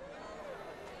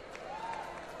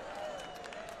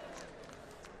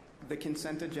 The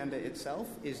consent agenda itself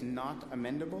is not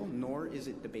amendable, nor is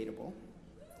it debatable.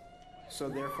 So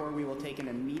therefore, we will take an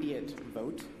immediate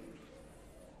vote.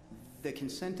 The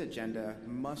consent agenda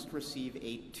must receive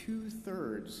a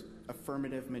 2/3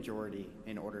 affirmative majority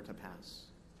in order to pass.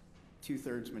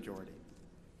 2/3 majority.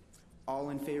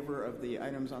 All in favor of the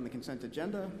items on the consent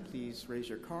agenda, please raise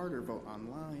your card or vote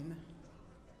online.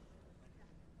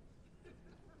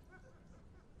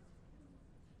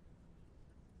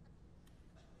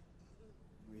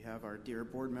 We have our dear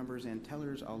board members and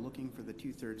tellers all looking for the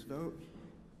 2/3 vote.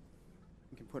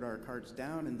 We can put our cards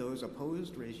down, and those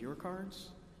opposed, raise your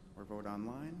cards or vote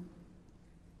online.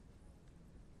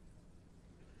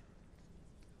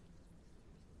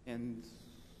 And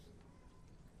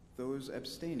those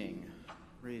abstaining,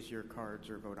 raise your cards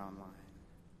or vote online.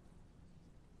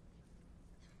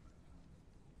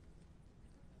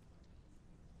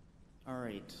 All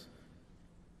right.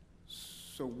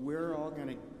 So we're all going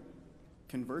to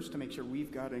converse to make sure we've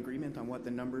got an agreement on what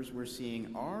the numbers we're seeing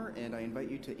are, and I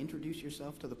invite you to introduce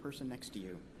yourself to the person next to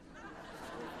you.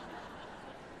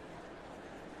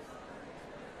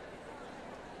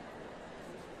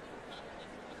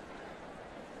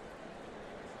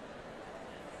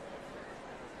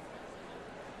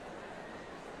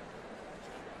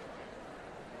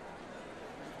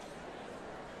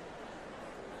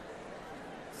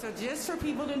 So just for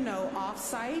people to know,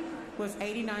 off-site was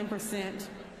 89%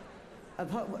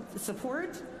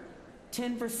 support,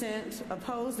 10%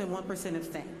 opposed, and 1%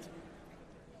 abstained.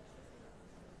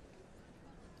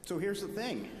 So here's the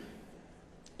thing.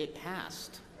 It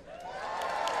passed.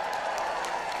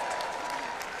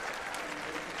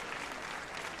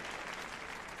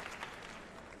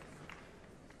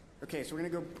 Okay, so we're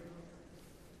going to go...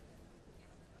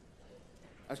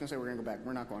 I was going to say we're going to go back.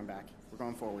 We're not going back. We're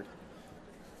going forward.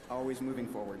 Always moving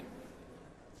forward.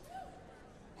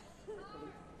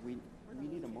 We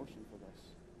need a motion for this.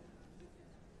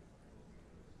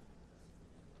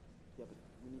 Yeah, but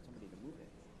we need somebody to move it.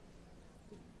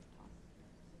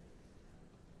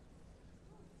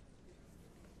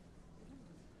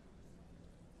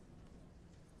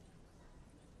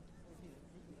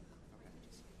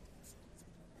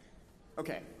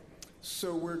 Okay,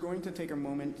 so we're going to take a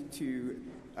moment to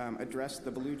address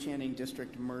the Blue Channing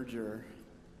District merger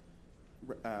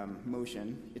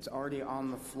motion. It's already on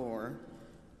the floor.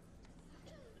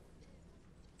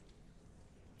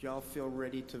 Do y'all feel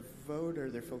ready to vote, or are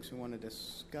there folks who want to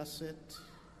discuss it?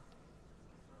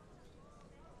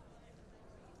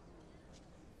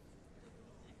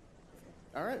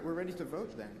 All right, we're ready to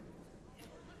vote then.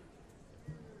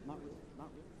 Not really.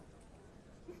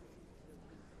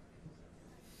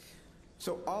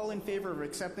 So all in favor of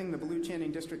accepting the Blue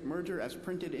Channing District merger as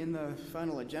printed in the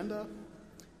final agenda,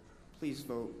 please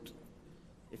vote.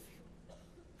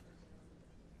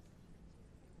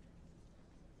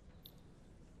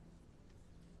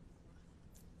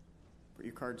 Put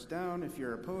your cards down. If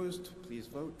you're opposed, please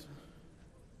vote.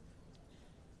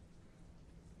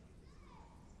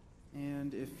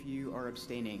 And if you are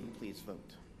abstaining, please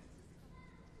vote.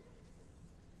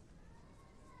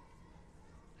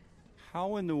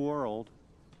 How in the world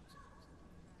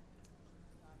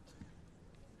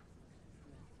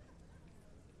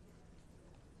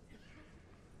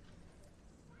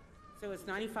So it's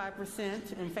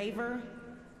 95% in favor,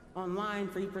 online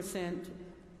 3%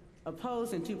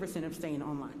 opposed, and 2% abstain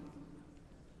online.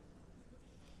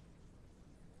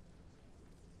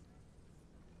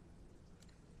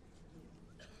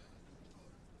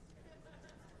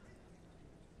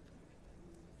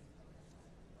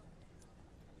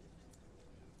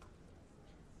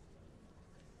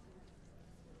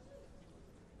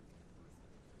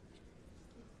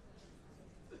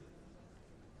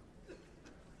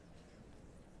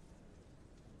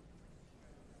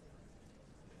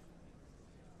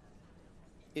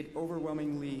 It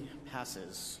overwhelmingly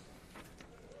passes.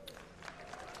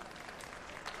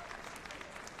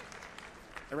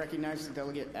 I recognize the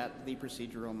delegate at the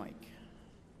procedural mic.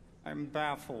 I'm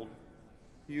baffled.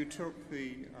 You took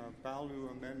the Balu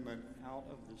amendment out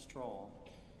of the straw.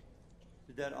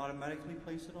 Did that automatically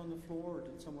place it on the floor, or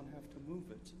did someone have to move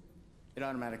it? It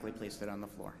automatically placed it on the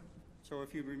floor. So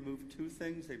if you removed two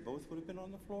things, they both would have been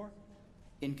on the floor?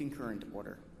 In concurrent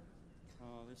order.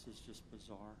 Oh, this is just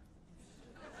bizarre.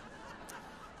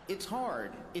 It's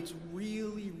hard. It's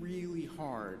really, really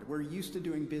hard. We're used to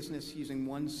doing business using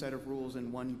one set of rules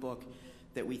in one book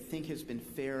that we think has been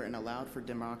fair and allowed for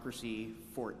democracy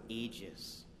for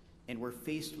ages. And we're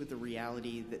faced with the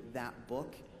reality that that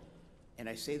book, and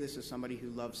I say this as somebody who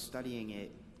loves studying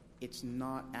it, it's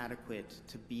not adequate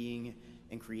to being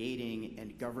and creating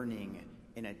and governing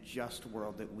in a just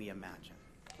world that we imagine.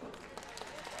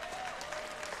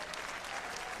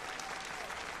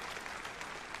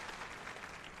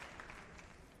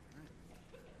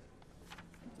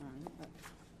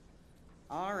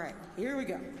 All right, here we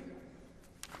go.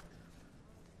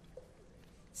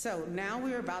 So now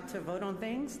we're about to vote on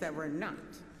things that were not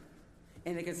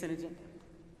in the consent agenda.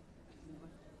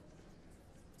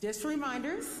 Just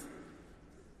reminders.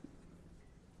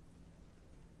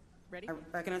 Ready? I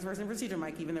recognize person procedure,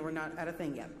 Mike, even though we're not at a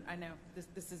thing yet. I know,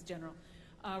 this is general.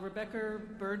 Rebecca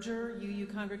Berger, UU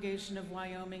Congregation of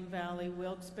Wyoming Valley,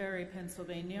 Wilkes-Barre,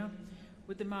 Pennsylvania.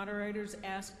 Would the moderators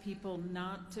ask people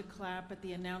not to clap at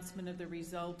the announcement of the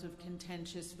result of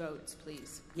contentious votes,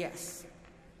 please? Yes.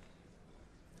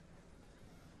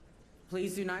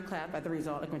 Please do not clap at the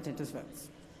result of contentious votes.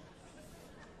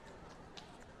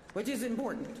 Which is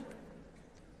important.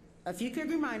 A few quick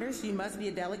reminders: you must be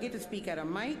a delegate to speak at a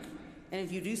mic, and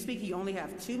if you do speak, you only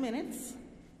have 2 minutes.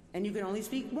 and you can only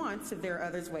speak once if there are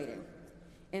others waiting.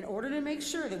 In order to make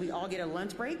sure that we all get a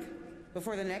lunch break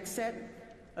before the next set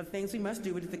of things we must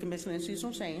do with the Commission on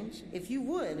Institutional Change, if you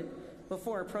would,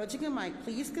 before approaching a mic,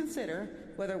 please consider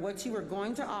whether what you are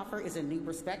going to offer is a new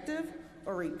perspective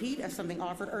or repeat of something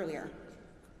offered earlier.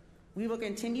 We will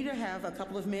continue to have a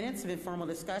couple of minutes of informal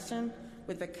discussion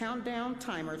with the countdown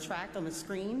timer tracked on the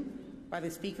screen by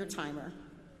the speaker timer.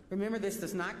 Remember, this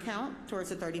does not count towards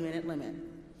the 30-minute limit.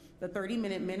 The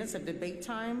 30-minute minutes of debate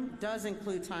time does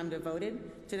include time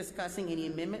devoted to discussing any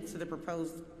amendments to the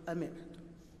proposed amendment.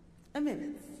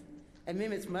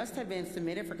 Amendments must have been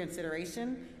submitted for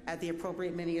consideration at the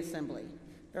appropriate mini-assembly.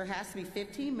 There has to be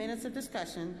 15 minutes of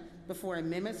discussion before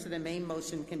amendments to the main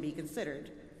motion can be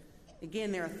considered.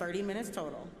 Again, there are 30 minutes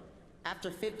total.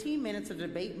 After 15 minutes of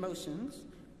debate motions,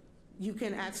 you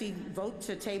can actually vote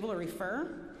to table or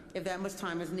refer if that much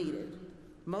time is needed.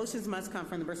 Motions must come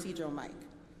from the procedural mic.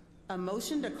 A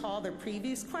motion to call the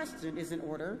previous question is in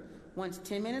order once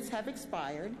 10 minutes have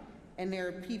expired and there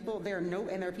are people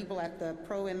at the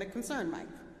pro and the concern mic.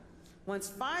 Once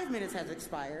 5 minutes has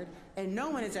expired and no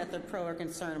one is at the pro or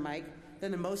concern mic,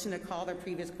 then the motion to call the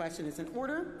previous question is in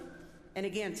order. And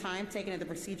again, time taken at the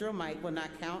procedural mic will not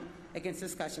count against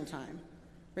discussion time.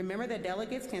 Remember that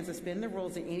delegates can suspend the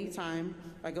rules at any time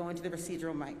by going to the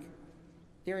procedural mic.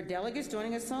 There are delegates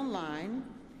joining us online,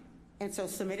 and so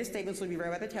submitted statements will be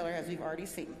read by the teller, as we've already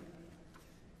seen.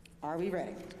 Are we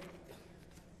ready?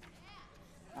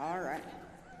 All right.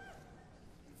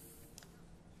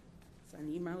 So I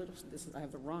need my little, I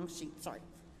have the wrong sheet, sorry.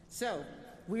 So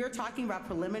we are talking about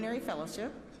preliminary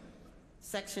fellowship,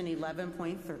 section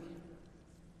 11.3.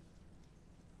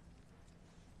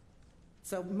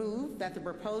 So move that the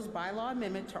proposed bylaw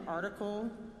amendment to Article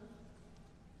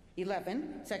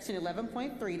 11, section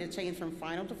 11.3 to change from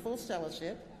final to full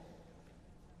fellowship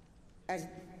as,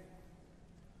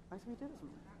 why should we do this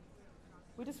one?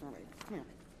 We just want to come here.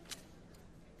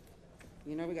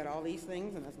 You know we got all these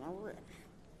things and that's not where we're at.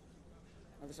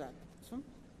 Other side. This one?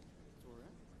 That's where we're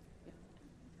at? Yeah.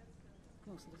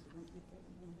 No, so this is one.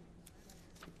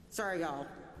 Sorry, y'all.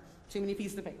 Too many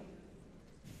pieces of paper.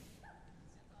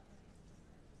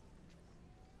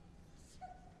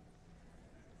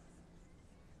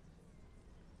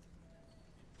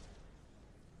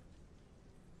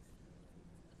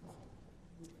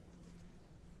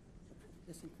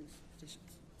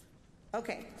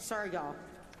 Okay, sorry, y'all.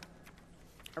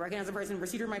 I recognize the person in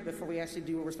procedure mic before we actually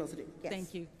do what we're supposed to do. Yes.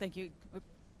 Thank you. Thank you.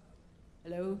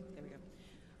 Hello. There we go.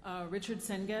 Richard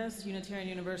Sengas, Unitarian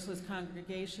Universalist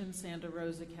Congregation, Santa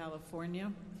Rosa,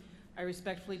 California. I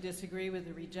respectfully disagree with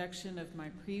the rejection of my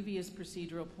previous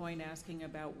procedural point asking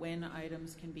about when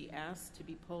items can be asked to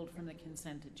be pulled from the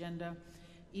consent agenda.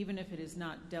 Even if it is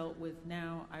not dealt with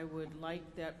now, I would like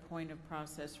that point of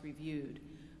process reviewed.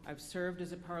 I've served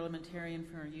as a parliamentarian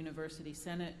for a university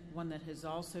senate, one that has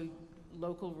also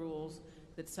local rules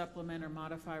that supplement or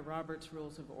modify Robert's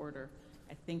Rules of Order.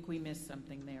 I think we missed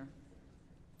something there.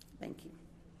 Thank you.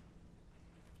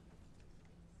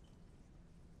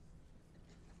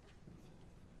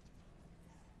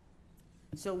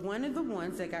 So one of the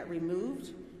ones that got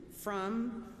removed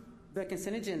from the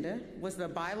consent agenda was the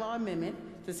bylaw amendment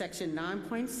to section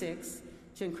 9.6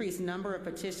 to increase number of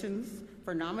petitions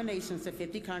for nominations to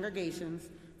 50 congregations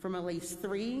from at least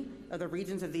 3 of the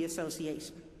regions of the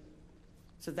association.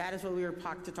 So that is what we are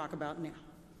to talk about now.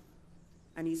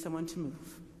 I need someone to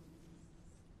move.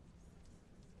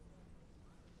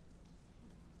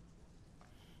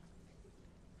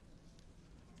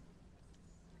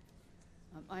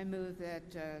 I move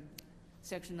that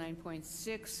Section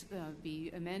 9.6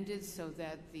 be amended so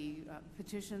that the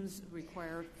petitions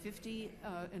require 50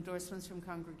 endorsements from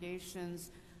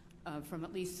congregations from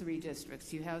at least 3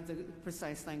 districts. You have the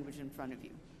precise language in front of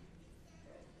you.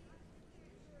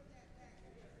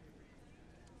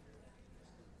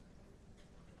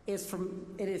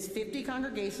 It is 50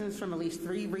 congregations from at least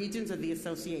 3 regions of the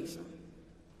association.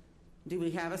 Do we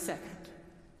have a second?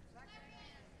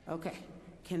 Okay.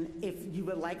 If you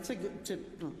would like to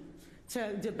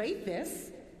debate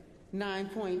this,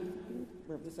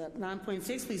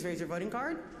 9.6, please raise your voting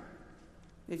card.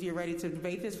 If you're ready to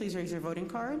debate this, please raise your voting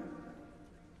card.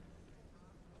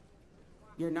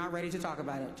 You're not ready to talk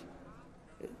about it.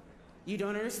 You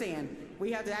don't understand.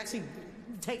 We have to actually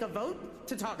take a vote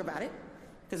to talk about it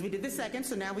because we did the second,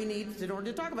 so now we need, in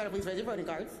order to talk about it, please raise your voting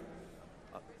cards.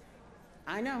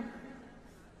 I know.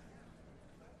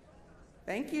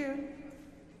 Thank you.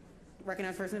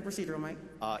 Recognize person in procedural, Mike.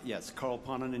 Yes, Carl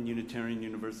Ponanen, Unitarian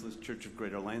Universalist Church of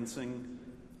Greater Lansing.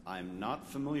 I'm not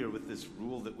familiar with this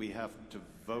rule that we have to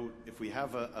vote. If we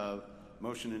have a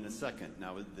motion and a second.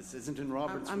 Now, this isn't in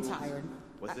Robert's I'm rules. tired.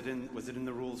 Was it in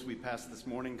the rules we passed this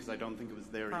morning? Because I don't think it was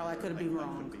there. Carl, I either. could be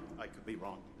wrong. I could be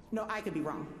wrong. No, I could be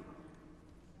wrong.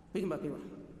 We can both be wrong.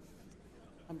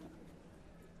 I need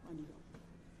help.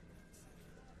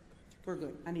 We're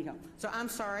good. I need help. So I'm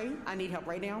sorry. I need help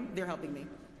right now. They're helping me.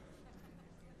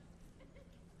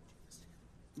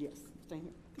 Yes, stay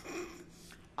here.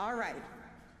 All right.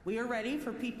 We are ready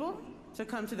for people to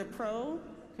come to the pro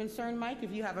concern mic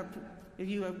if you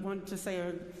want to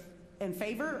say in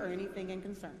favor or anything in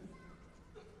concern.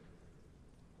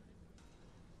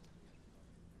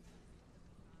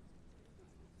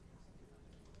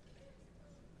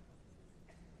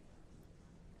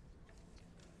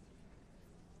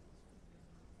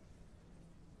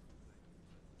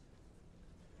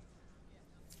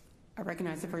 I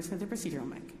recognize the person at the procedural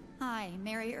mic. Hi,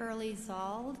 Mary Early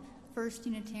Zald, First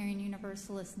Unitarian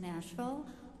Universalist, Nashville.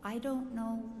 I don't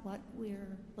know what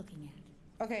we're looking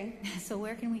at. Okay. So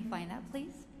where can we find that,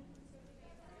 please?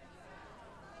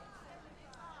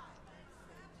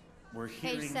 We're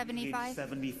hearing Page 75? Page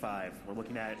 75. We're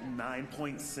looking at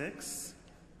 9.6.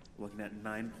 We're looking at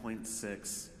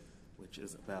 9.6, which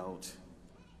is about...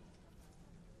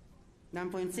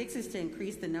 9.6 is to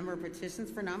increase the number of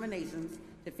petitions for nominations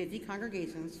to 50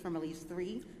 congregations from at least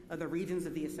 3 of the regions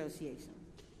of the association.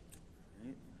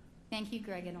 Thank you,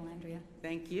 Greg and Alandria.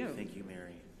 Thank you. Thank you,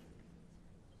 Mary.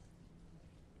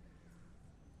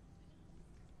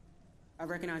 I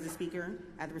recognize the speaker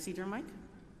at the procedural mic.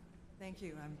 Thank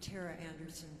you. I'm Tara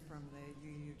Anderson from the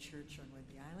UU Church on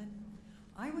Whidbey Island.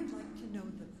 I would like to know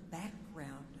the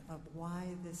background of why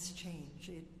this change.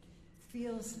 It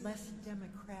feels less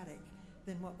democratic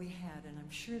than what we had, and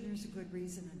I'm sure there's a good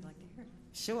reason. I'd like to hear it.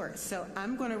 Sure. So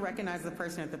I'm going to recognize the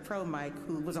person at the pro mic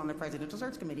who was on the presidential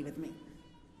search committee with me.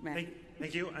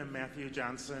 Thank you. I'm Matthew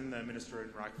Johnson, the minister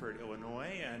in Rockford,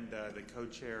 Illinois, and the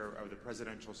co-chair of the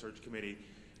Presidential Search Committee.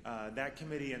 That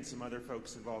committee and some other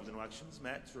folks involved in elections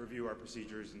met to review our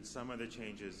procedures, and some of the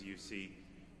changes you see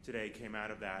today came out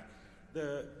of that.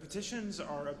 The petitions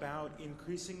are about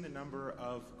increasing the number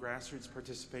of grassroots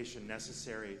participation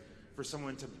necessary for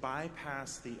someone to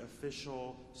bypass the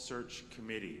official search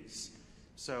committees.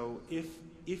 So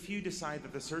if you decide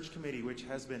that the search committee, which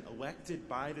has been elected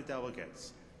by the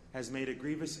delegates, has made a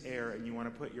grievous error and you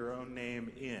want to put your own name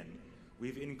in,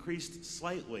 we've increased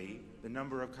slightly the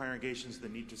number of congregations that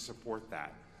need to support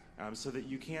that, so that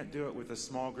you can't do it with a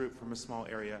small group from a small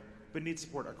area, but need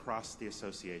support across the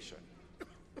association.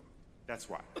 That's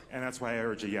why. And that's why I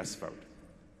urge a yes vote.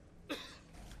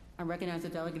 I recognize the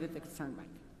delegate at the concerned mic.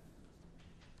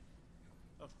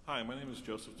 Hi, my name is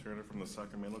Joseph Turner from the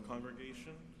Sacramento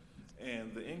congregation.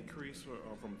 And the increase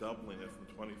from doubling it from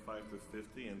 25 to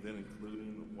 50 and then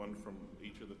including one from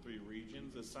each of the 3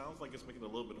 regions, it sounds like it's making it a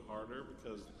little bit harder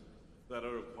because that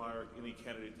would require any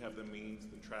candidate to have the means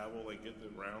to travel and get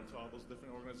around to all those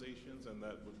different organizations, and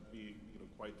that would be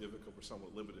quite difficult for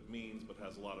someone with limited means but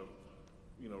has a lot of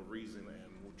reason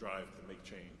and drive to make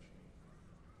change.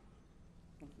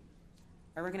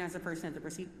 I recognize the person at the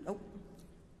proceed. Oh.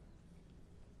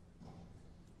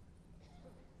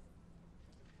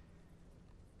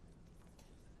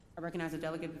 I recognize the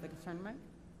delegate with the concerned mic.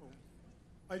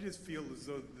 I just feel as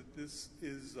though that this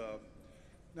is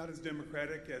not as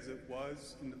democratic as it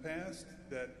was in the past,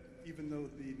 that even though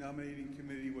the nominating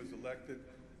committee was elected,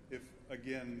 if,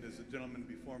 again, as the gentleman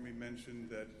before me mentioned,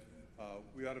 that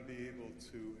we ought to be able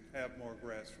to have more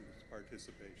grassroots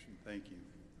participation. Thank you.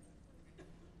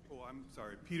 Oh, I'm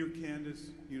sorry. Peter Candace,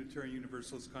 Unitarian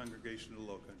Universalist Congregation of the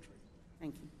Low Country.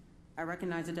 Thank you. I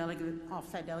recognize the delegate,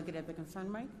 off-site delegate at the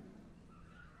concerned mic.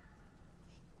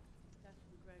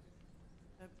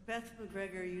 Beth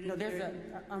McGregor, Unitarian. No, there's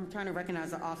I'm trying to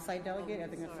recognize the off-site delegate at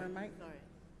the concerned mic. Sorry.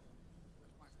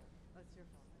 That's your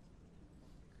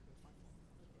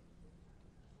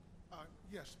fault.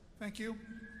 Yes, thank you.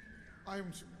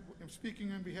 I'm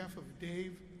speaking on behalf of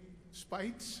Dave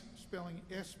Spites, spelling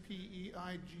S-P-E-I-G-H-T-S,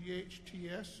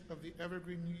 of the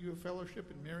Evergreen UU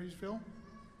Fellowship in Marysville.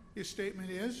 His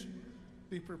statement is,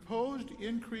 the proposed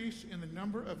increase in the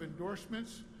number of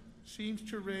endorsements seems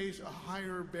to raise a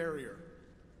higher barrier.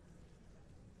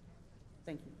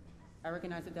 Thank you. I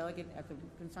recognize the delegate at the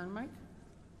concerned mic.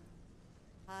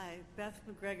 Hi, Beth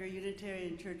McGregor,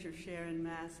 Unitarian Church of Sharon,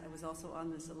 Mass. I was also on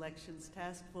this elections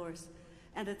task force,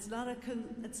 and it's not a con,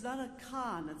 it's not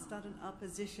an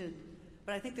opposition,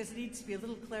 but I think there needs to be a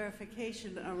little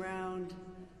clarification around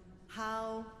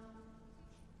how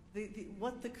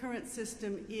what the current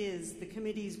system is. The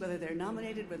committees, whether they're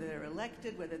nominated, whether they're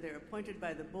elected, whether they're appointed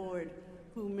by the board,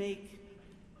 who make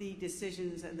the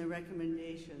decisions and the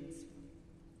recommendations.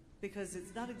 because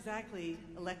it's not exactly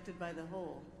elected by the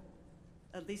whole,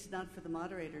 at least not for the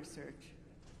moderator search.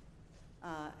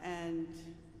 And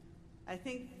I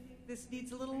think this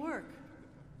needs a little work,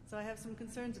 so I have some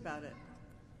concerns about it.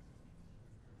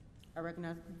 I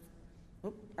recognize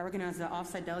the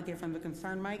off-site delegate from the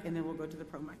concerned mic, and then we'll go to the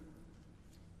pro mic.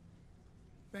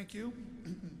 Thank you.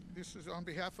 This is on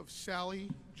behalf of Sally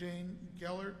Jane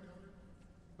Gellert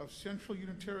of Central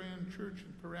Unitarian Church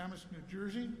in Paramus, New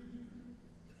Jersey.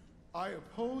 I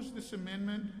oppose this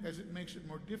amendment as it makes it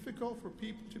more difficult for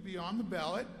people to be on the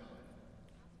ballot.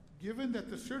 Given that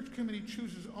the search committee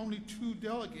chooses only 2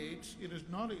 delegates, it is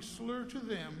not a slur to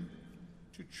them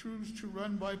to choose to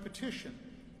run by petition.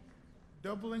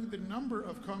 Doubling the number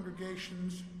of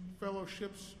congregations,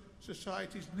 fellowships,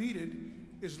 societies needed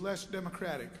is less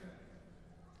democratic.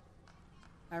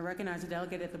 I recognize the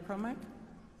delegate at the pro mic.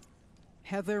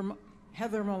 Heather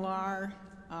Millar,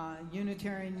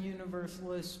 Unitarian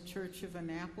Universalist Church of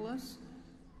Annapolis.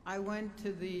 I went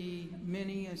to the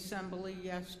mini assembly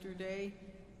yesterday,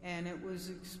 and it was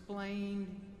explained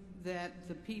that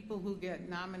the people who get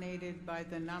nominated by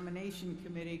the nomination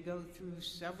committee go through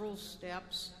several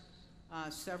steps,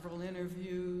 several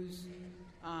interviews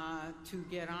to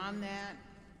get on that.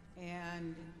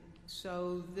 And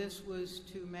so this was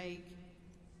to make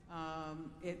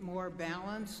it more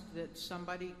balanced, that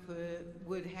somebody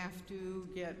would have to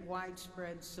get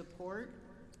widespread support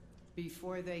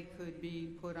before they could be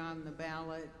put on the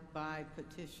ballot by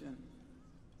petition.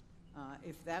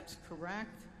 If that's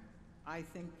correct, I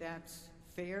think that's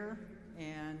fair,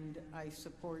 and I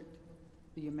support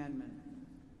the amendment.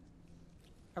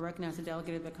 I recognize the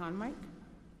delegate at the con mic.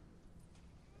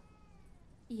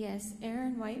 Yes,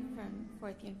 Erin White from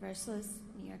Fourth Universalist,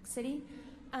 New York City.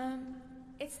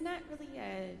 It's not really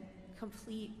a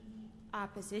complete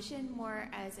opposition, more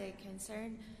as a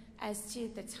concern as to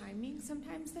the timing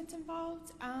sometimes that's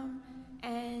involved.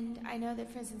 And I know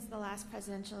that, for instance, the last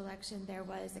presidential election, there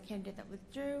was a candidate that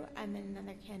withdrew, and then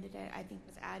another candidate, I think,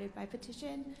 was added by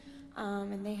petition.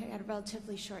 And they had a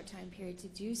relatively short time period to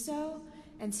do so.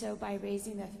 And so by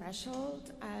raising the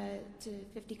threshold to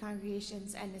 50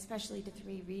 congregations, and especially to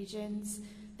 3 regions,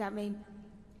 that may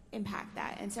impact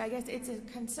that. And so I guess it's a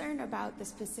concern about the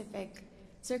specific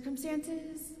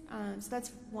circumstances. So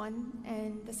that's one.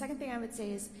 And the second thing I would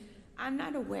say is I'm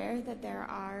not aware that there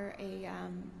are a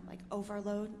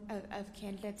overload of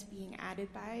candidates being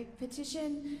added by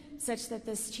petition, such that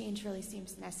this change really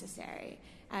seems necessary.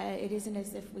 It isn't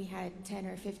as if we had 10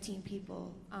 or 15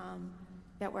 people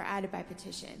that were added by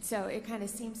petition. So it kind of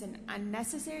seems an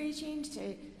unnecessary change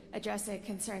to address a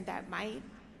concern that might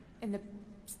in the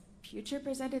future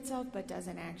present itself, but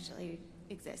doesn't actually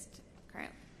exist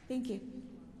currently. Thank you.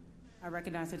 I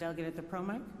recognize the delegate at the pro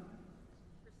mic.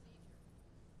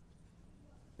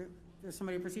 There's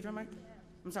somebody at procedural mic?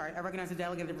 I'm sorry, I recognize the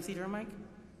delegate at the procedural mic.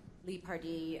 Lee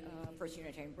Pardee, First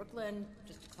Unitarian Brooklyn.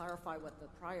 Just to clarify what the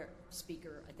prior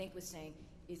speaker, I think, was saying,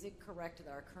 is it correct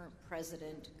that our current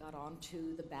president got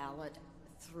onto the ballot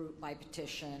by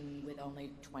petition with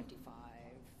only 25?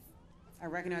 I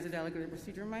recognize the delegate at the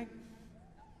procedural mic.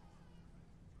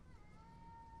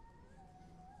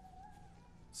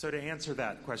 So to answer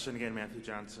that question again, Matthew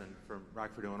Johnson from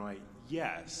Rockford, Illinois,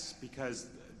 yes, because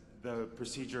the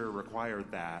procedure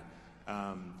required that.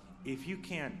 If you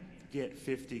can't get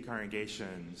 50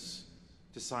 congregations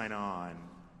to sign on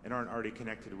and aren't already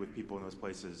connected with people in those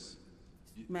places.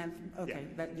 Okay.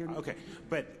 Yeah. Okay,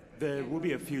 but there will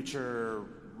be a future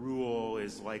rule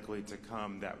is likely to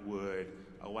come that would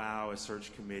allow a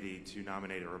search committee to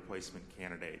nominate a replacement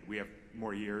candidate. We have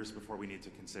more years before we need to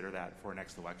consider that for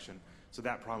next election. So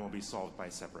that problem will be solved by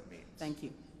separate means. Thank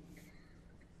you.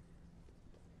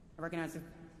 I recognize it.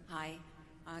 Hi,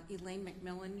 Elaine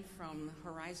McMillan from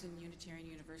Horizon Unitarian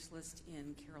Universalist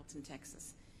in Carrollton,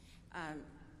 Texas.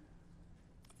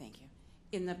 Thank you.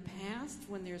 In the past,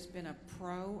 when there's been a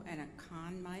pro and a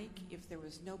con mic, if there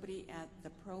was nobody at the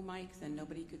pro mic, then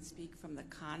nobody could speak from the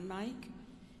con mic.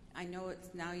 I know it's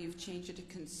now you've changed it to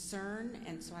concern,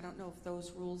 and so I don't know if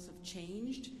those rules have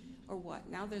changed or what.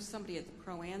 Now there's somebody at the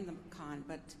pro and the con,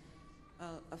 but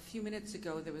a few minutes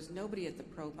ago there was nobody at the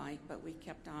pro mic, but we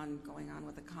kept on going on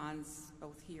with the cons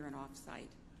both here and off-site.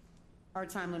 Our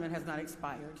time limit has not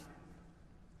expired.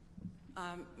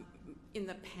 In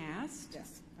the past,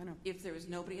 yes, I know. If there was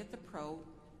nobody at the pro,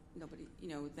 nobody,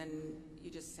 then you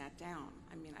just sat down.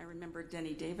 I mean, I remember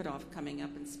Denny Davidoff coming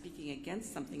up and speaking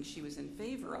against something she was in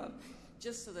favor of,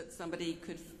 just so that somebody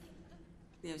could,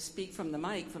 speak from the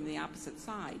mic from the opposite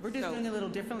side. We're just doing it a little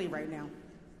differently right now.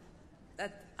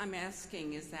 That I'm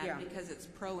asking, is that because it's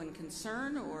pro and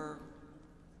concern, or?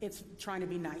 It's trying to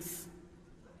be nice.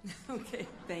 Okay,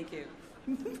 thank you.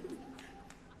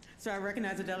 So I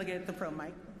recognize the delegate at the pro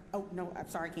mic. Oh, no, I'm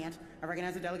sorry, I can't. I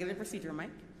recognize the delegate at the procedural mic.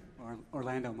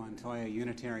 Orlando Montoya,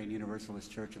 Unitarian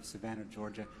Universalist Church of Savannah,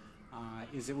 Georgia.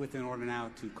 Is it within order now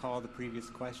to call the previous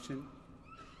question?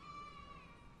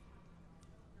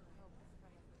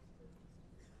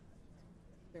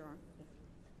 There are.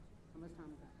 How much time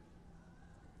is that?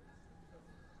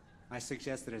 I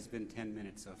suggest that it's been 10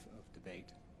 minutes of debate.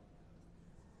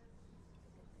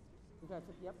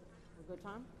 Yep, a good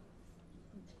time?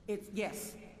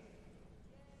 Yes.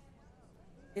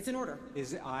 It's in order.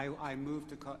 I move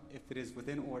to call, if it is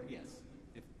within order, yes.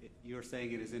 If you're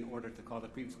saying it is in order to call the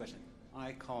previous question,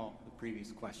 I call the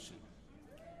previous question.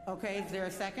 Okay, is there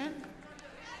a second?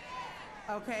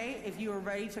 Okay, if you are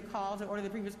ready to call to order the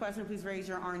previous question, please raise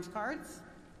your orange cards.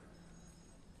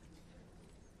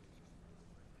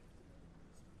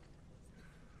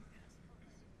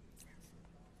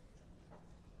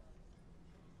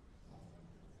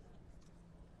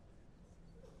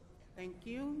 Thank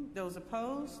you. Those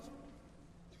opposed?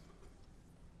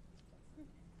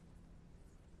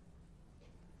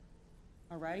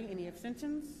 All righty, any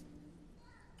abstentions?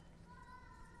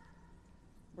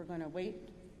 We're going to wait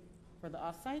for the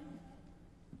offsite.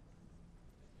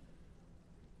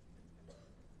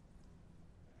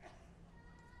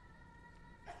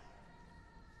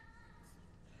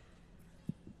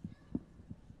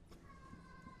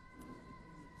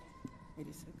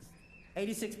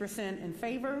 Eighty-six percent in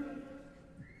favor,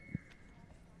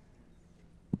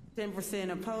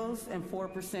 10% opposed, and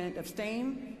 4%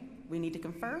 abstain. We need to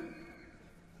confer.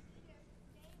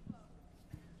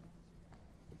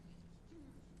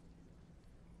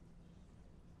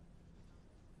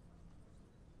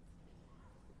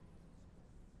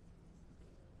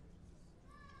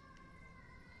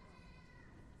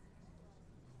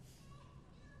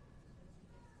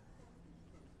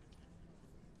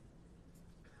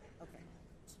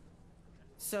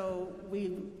 So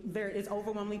there is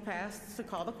overwhelmingly passed to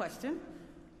call the question.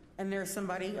 And there's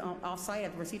somebody off-site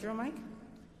at the procedural mic.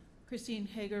 Christine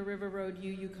Hager, River Road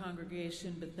UU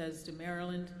Congregation, Bethesda,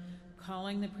 Maryland.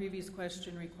 Calling the previous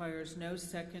question requires no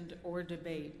second or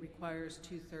debate, requires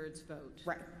 2/3 vote.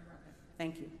 Right.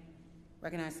 Thank you.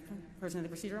 Recognize the person at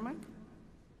the procedural mic.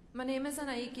 My name is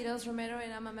Anaí Quiroz Romero,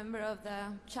 and I'm a member of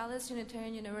the Chalice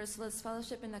Unitarian Universalist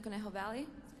Fellowship in the Conejo Valley.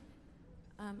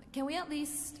 Can we at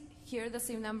least hear the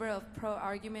same number of pro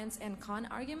arguments and con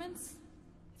arguments?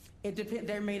 It depends.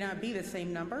 There may not be the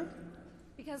same number.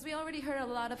 Because we already heard a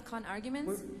lot of con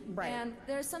arguments. Right. And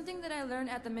there's something that I learned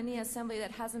at the mini assembly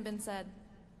that hasn't been said.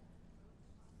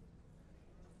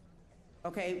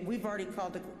 Okay, we've already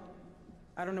called the.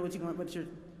 I don't know what you want. What's your?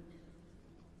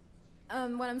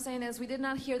 What I'm saying is we did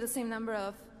not hear the same number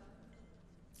of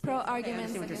pro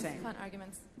arguments against con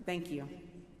arguments. Thank you.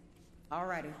 All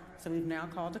righty. So we've now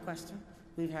called the question.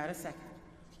 We've had a second.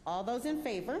 All those in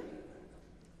favor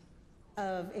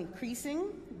of increasing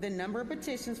the number of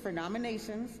petitions for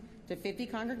nominations to 50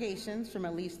 congregations from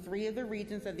at least 3 of the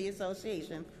regions of the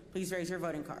association, please raise your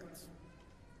voting cards.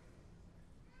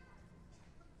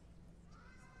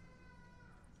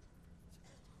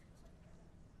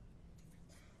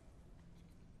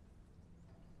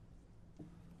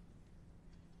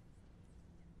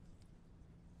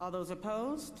 All those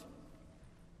opposed?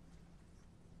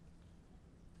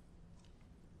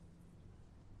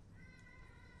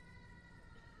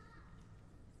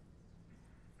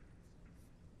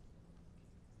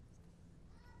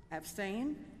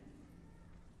 Abstain?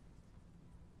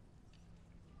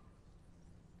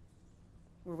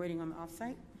 We're waiting on the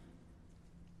offsite.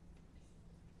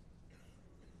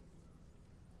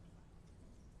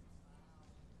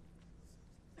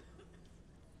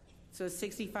 So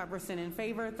 65% in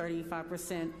favor,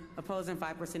 35% opposed, and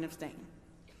 5% abstain.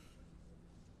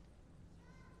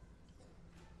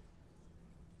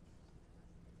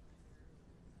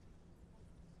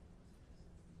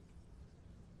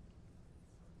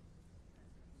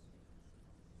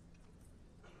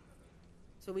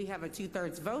 So we have a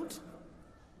 2/3 vote.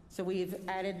 So we've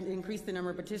increased the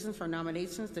number of petitions for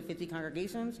nominations to 50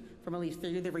 congregations from at least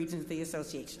 3 of the regions of the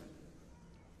association.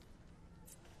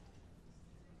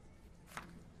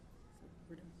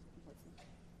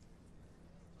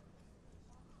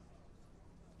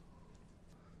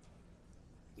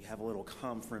 We have a little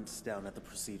conference down at the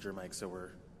procedure mic, so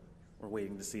we're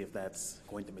waiting to see if that's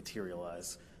going to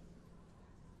materialize.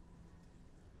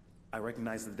 I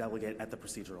recognize the delegate at the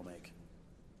procedural mic.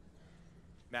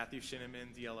 Matthew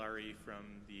Shinneman, DLRE from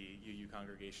the UU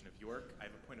Congregation of York. I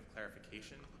have a point of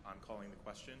clarification on calling the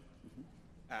question.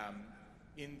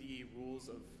 In the rules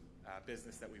of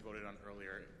business that we voted on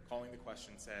earlier, calling the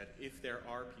question said, if there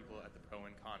are people at the pro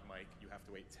and con mic, you have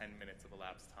to wait 10 minutes of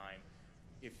elapsed time.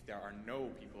 If there are no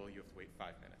people, you have to wait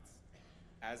 5 minutes.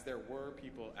 As there were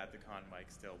people at the con mic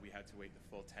still, we had to wait the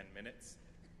full 10 minutes.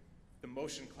 The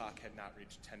motion clock had not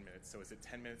reached 10 minutes, so is it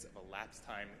 10 minutes of elapsed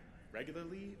time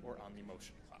regularly or on the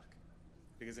motion clock?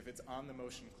 Because if it's on the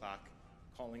motion clock,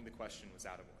 calling the question was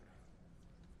out of order.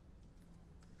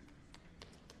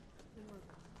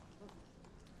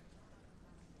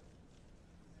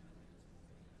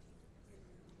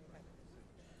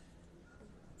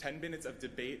 "10 minutes of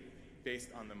debate based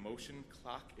on the motion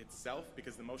clock itself,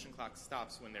 because the motion clock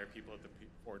stops when there are people at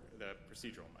the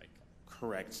procedural mic."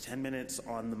 Correct. 10 minutes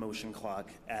on the motion clock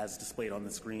as displayed on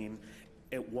the screen.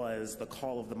 It was the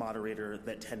call of the moderator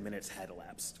that 10 minutes had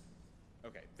elapsed.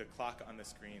 Okay, the clock on the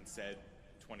screen said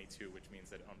 22, which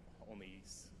means that only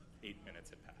 8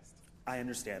 minutes had passed. I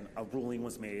understand. A ruling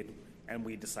was made, and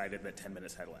we decided that 10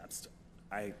 minutes had elapsed.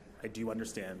 I do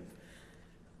understand.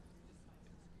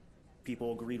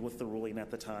 People agreed with the ruling at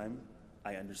the time.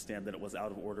 I understand that it was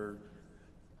out of order.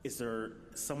 Is there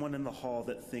someone in the hall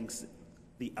that thinks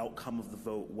the outcome of the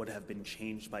vote would have been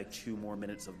changed by 2 more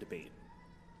minutes of debate?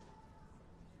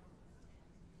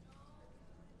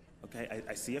 Okay,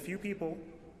 I see a few people.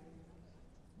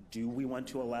 Do we want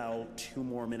to allow 2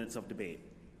 more minutes of debate?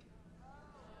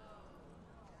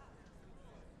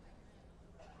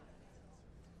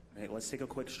 All right, let's take a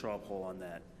quick straw poll on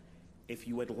that. If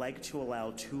you would like to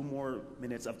allow 2 more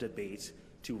minutes of debate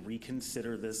to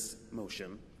reconsider this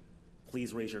motion,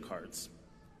 please raise your cards.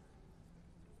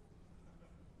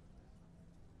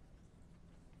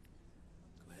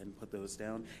 Go ahead and put those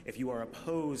down. If you are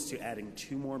opposed to adding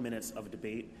 2 more minutes of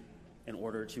debate in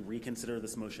order to reconsider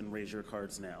this motion, raise your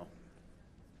cards now.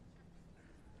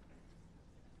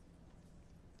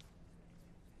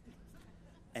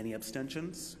 Any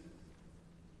abstentions?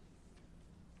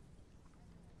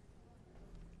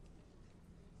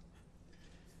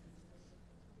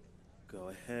 Go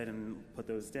ahead and put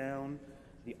those down.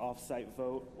 The off-site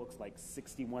vote looks like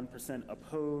 61%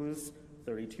 opposed,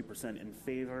 32% in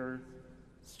favor.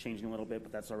 It's changing a little bit,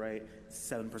 but that's all right.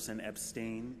 7%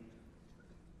 abstain.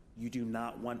 You do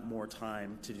not want more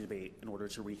time to debate in order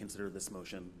to reconsider this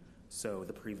motion. So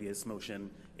the previous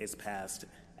motion is passed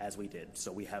as we did.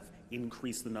 So we have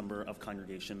increased the number of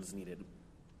congregations needed.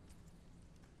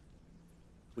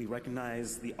 We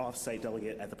recognize the off-site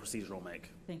delegate at the procedural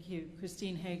mic. Thank you.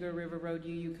 Christine Hager, River Road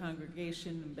UU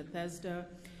Congregation in Bethesda.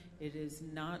 It is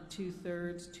not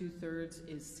 2/3. 2/3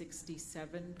 is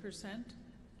 67%.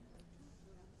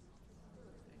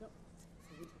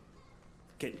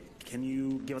 Can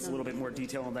you give us a little bit more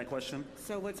detail on that question?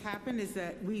 So what's happened is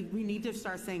that we need to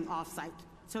start saying off-site.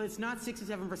 So it's not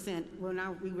 67%. Well,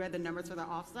 now we read the numbers for the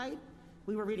off-site.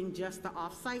 We were reading just the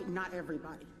off-site, not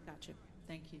everybody. Gotcha.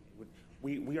 Thank you.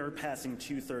 We are passing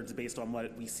 2/3 based on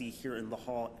what we see here in the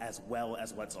hall as well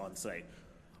as what's on site.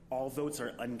 All votes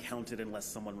are uncounted unless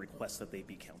someone requests that they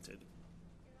be counted.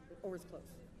 Or it's close.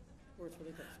 Or it's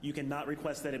really close. You cannot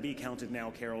request that it be counted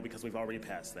now, Carol, because we've already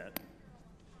passed that.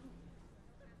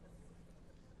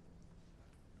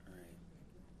 All right.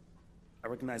 I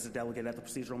recognize the delegate at the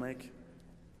procedural mic.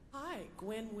 Hi,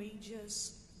 Gwen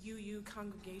Wages, UU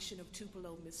Congregation of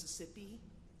Tupelo, Mississippi.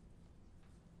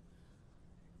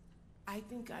 I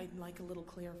think I'd like a little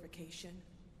clarification.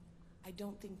 I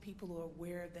don't think people are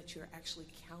aware that you're actually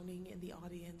counting in the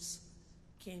audience.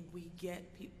 Can we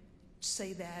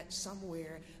say that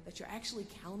somewhere, that you're actually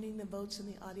counting the votes in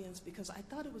the audience? Because I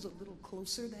thought it was a little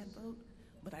closer, that vote,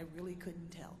 but I really couldn't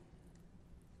tell.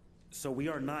 So we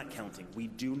are not counting. We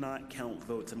do not count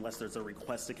votes unless there's a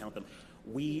request to count them.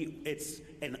 It's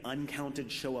an uncounted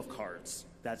show of cards.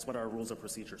 That's what our rules of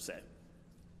procedure say.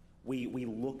 We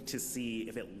look to see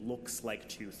if it looks like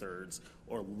 2/3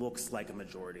 or looks like a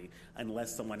majority,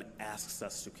 unless someone asks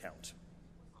us to count.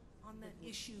 On that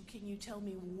issue, can you tell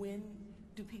me when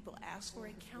do people ask for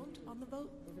a count on the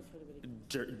vote?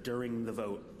 During the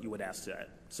vote, you would ask that.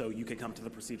 So you could come to the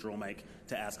procedural mic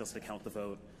to ask us to count the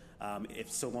vote.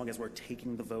 So long as we're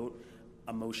taking the vote,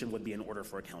 a motion would be in order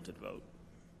for a counted vote.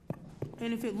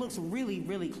 And if it looks really,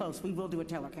 really close, we will do a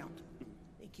teller count.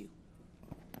 Thank you.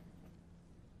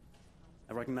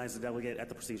 I recognize the delegate at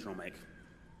the procedural mic.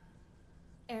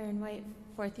 Erin White,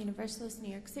 Fourth Universalist, New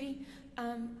York City.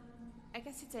 I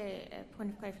guess it's a point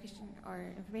of clarification or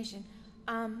information.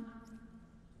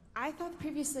 I thought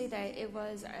previously that it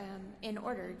was in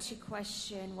order to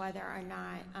question whether or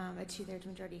not a 2/3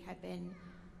 majority had been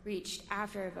reached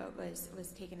after a vote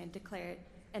was taken and declared,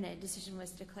 and a decision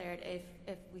was declared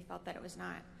if we felt that it was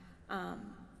not,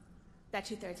 that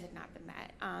 2/3 had not been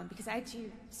met. Because I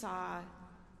too saw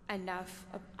enough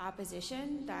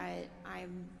opposition that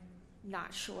I'm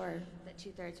not sure that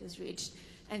 2/3 was reached.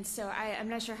 And so I'm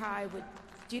not sure how I would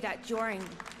do that during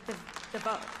the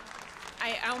vote.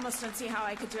 I almost don't see how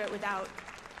I could do it without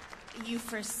you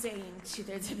first saying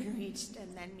 2/3 have been reached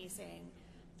and then me saying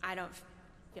I don't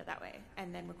feel that way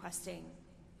and then requesting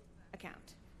a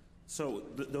count. So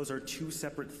those are two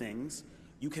separate things.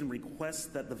 You can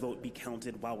request that the vote be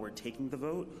counted while we're taking the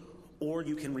vote, or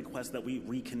you can request that we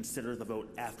reconsider the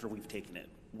vote after we've taken it.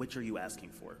 Which are you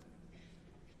asking for?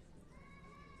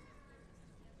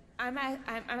 I'm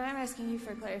asking you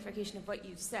for clarification of what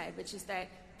you've said, which is that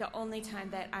the only time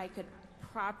that I could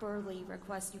properly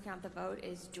request you count the vote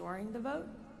is during the vote?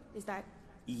 Is that?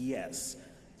 Yes.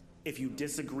 If you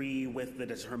disagree with the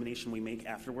determination we make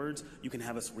afterwards, you can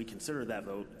have us reconsider that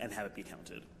vote and have it be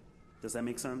counted. Does that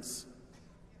make sense?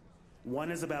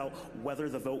 One is about whether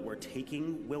the vote we're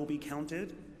taking will be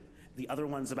counted. The other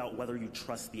one's about whether you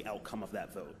trust the outcome of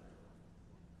that vote.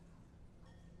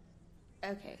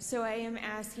 Okay, so I am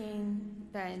asking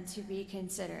then to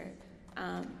reconsider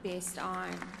based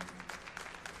on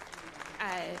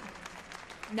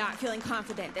not feeling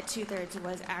confident that 2/3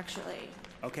 was actually.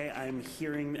 Okay, I'm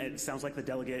hearing, it sounds like the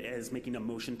delegate is making a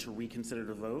motion to reconsider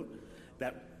the vote.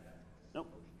 No?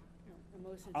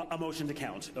 A motion to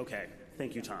count. Okay,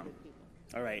 thank you, Tom.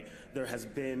 All right, there has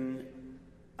been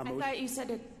a motion. I thought you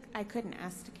said I couldn't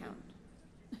ask to count.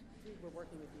 We're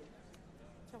working with you.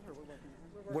 Tell her we're working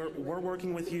with her. We're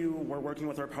working with you. We're working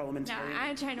with our No, parliamentarian.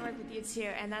 I'm trying to work with you too,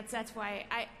 and that's why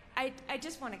I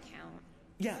just want to count.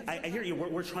 Yeah, I hear you.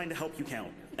 We're trying to help you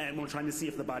count, and we're trying to see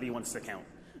if the body wants to count,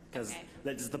 because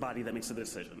that's the body that makes the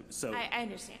decision. So I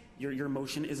understand. Your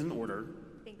motion is in order.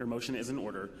 Thank Your motion is in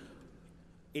order.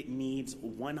 It needs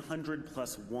 100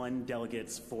 plus 1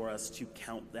 delegates for us to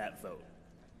count that vote.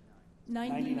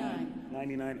 99.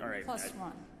 99. All right. Plus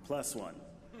 1. Plus 1.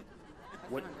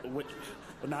 What?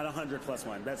 Not 100 plus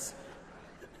 1. That's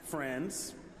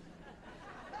friends.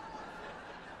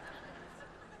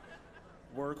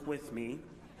 Work with me.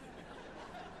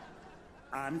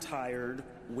 I'm tired.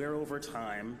 We're over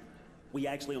time. We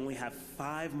actually only have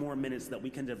 5 more minutes that we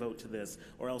can devote to this,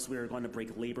 or else we are going to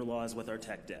break labor laws with our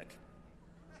tech deck.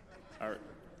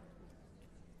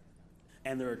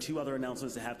 And there are 2 other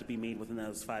announcements that have to be made within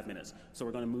those 5 minutes. So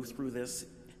we're going to move through this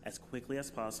as quickly as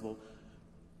possible.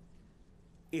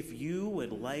 If you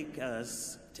would like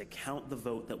us to count the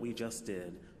vote that we just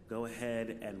did, go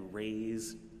ahead and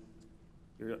raise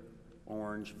your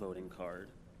orange voting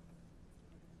card.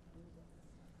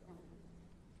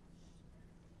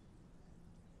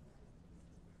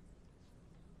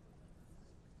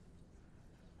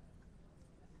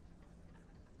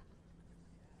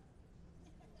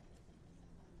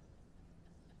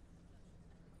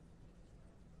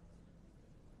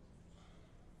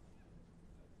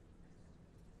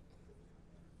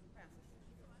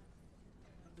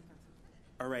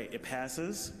 All right, it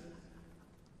passes.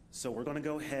 So we're going to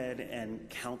go ahead and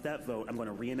count that vote. I'm going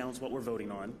to re-announce what we're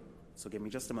voting on. So give me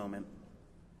just a moment.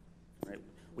 All right.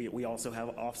 We also have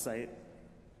off-site.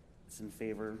 It's in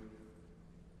favor.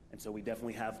 And so we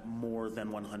definitely have more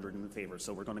than 100 in favor.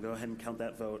 So we're going to go ahead and count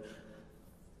that vote.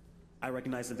 I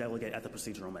recognize the delegate at the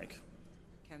procedural mic.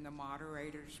 Can the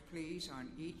moderators please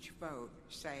on each vote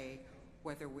say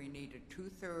whether we need a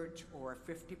 2/3 or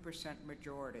a 50%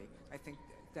 majority? I think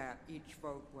that each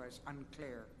vote was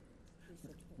unclear.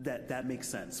 That makes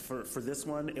sense. For this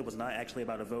one, it was not actually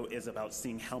about a vote. It's about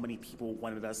seeing how many people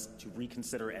wanted us to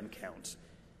reconsider and count.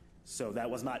 So that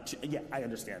was not, yeah, I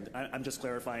understand. I'm just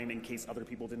clarifying in case other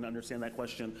people didn't understand that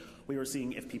question. We were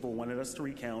seeing if people wanted us to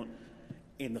recount.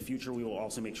 In the future, we will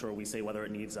also make sure we say whether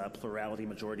it needs a plurality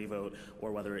majority vote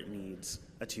or whether it needs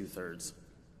a 2/3.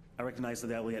 I recognize the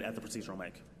delegate at the procedural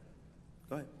mic.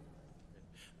 Go ahead.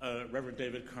 Reverend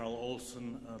David Carl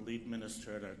Olson, lead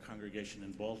minister at our congregation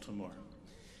in Baltimore.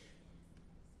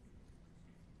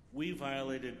 We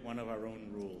violated one of our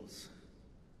own rules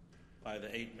by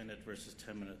the 8-minute versus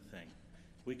 10-minute thing.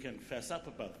 We can fess up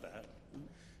about that,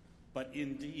 but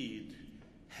indeed,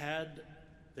 had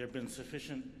there been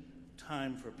sufficient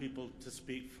time for people to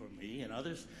speak, for me and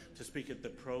others to speak at the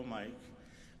pro mic,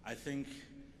 I think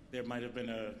there might have been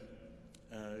a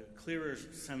clearer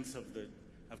sense of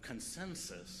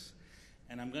consensus.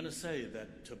 And I'm going to say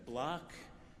that to block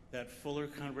that fuller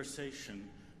conversation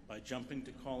by jumping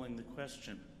to calling the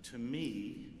question, to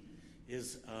me,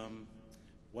 is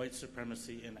white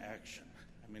supremacy in action.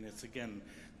 I mean, it's again,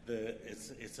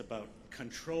 it's about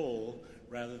control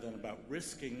rather than about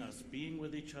risking us being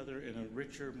with each other in a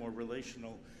richer, more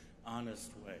relational,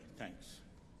 honest way. Thanks.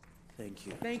 Thank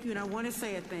you. Thank you, and I want to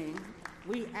say a thing.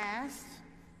 We asked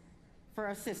for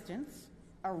assistance.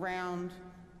 around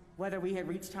whether we had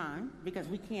reached time, because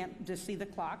we can't just see the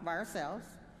clock by ourselves.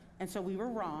 And so we were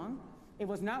wrong. It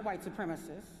was not white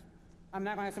supremacists. I'm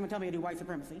not going to have someone tell me to do white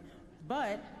supremacy,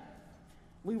 but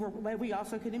we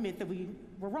also could admit that we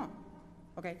were wrong.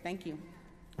 Okay, thank you.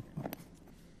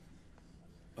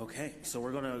 Okay, so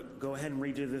we're going to go ahead and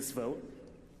redo this vote.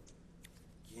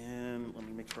 Again, let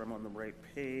me make sure I'm on the right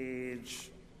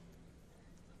page.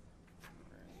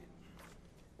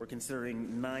 We're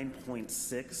considering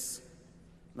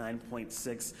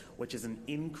 9.6, which is an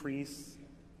increase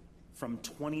from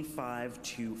 25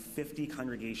 to 50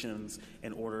 congregations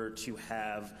in order to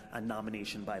have a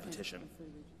nomination by petition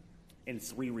in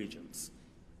 3 regions.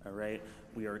 All right,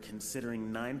 we are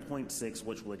considering 9.6,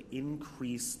 which would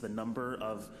increase the number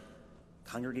of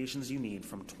congregations you need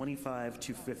from 25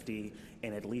 to 50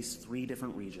 in at least 3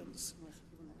 different regions.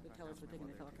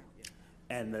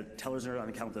 And the tellers are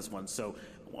going to count this one. So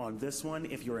on this one,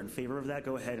 if you're in favor of that,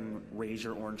 go ahead and raise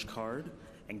your orange card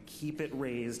and keep it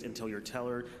raised until your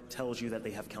teller tells you that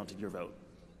they have counted your vote.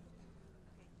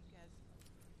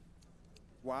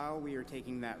 While we are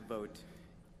taking that vote,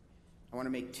 I want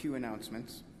to make 2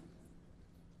 announcements.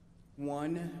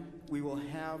 One, we will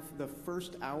have the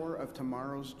first hour of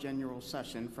tomorrow's general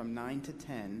session from 9 to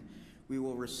 10. We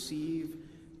will receive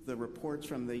the reports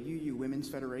from the UU Women's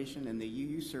Federation and the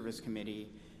UU Service Committee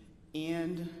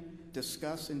and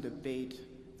discuss and debate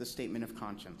the statement of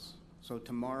conscience. So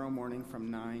tomorrow morning from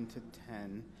 9 to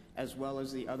 10, as well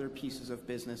as the other pieces of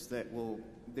business that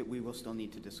we will still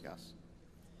need to discuss.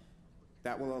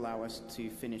 That will allow us to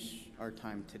finish our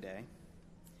time today.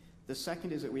 The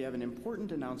second is that we have an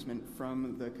important announcement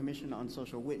from the Commission on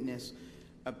Social Witness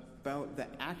about the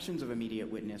actions of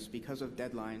immediate witness because of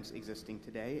deadlines existing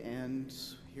today, and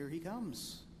here he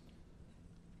comes.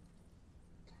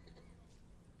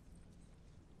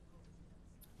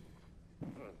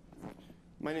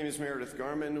 My name is Meredith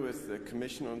Garman with the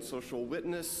Commission on Social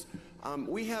Witness.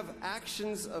 We have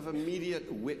actions of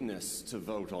immediate witness to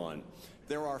vote on.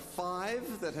 There are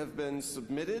 5 that have been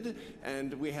submitted,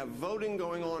 and we have voting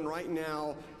going on right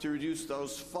now to reduce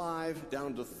those 5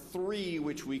 down to 3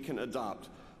 which we can adopt.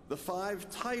 The 5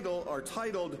 are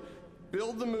titled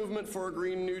Build the Movement for a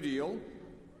Green New Deal,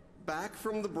 Back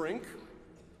from the Brink,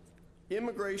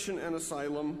 Immigration and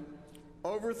Asylum,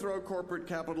 Overthrow Corporate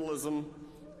Capitalism,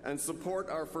 and Support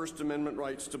Our First Amendment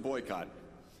Rights to Boycott.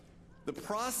 The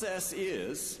process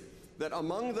is that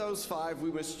among those 5,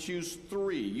 we must choose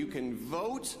 3. You can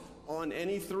vote on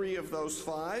any 3 of those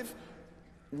 5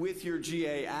 with your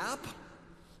GA app,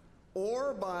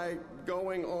 or by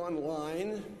going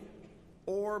online,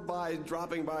 or by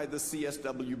dropping by the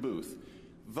CSW booth.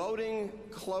 Voting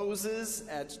closes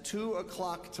at 2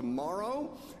 o'clock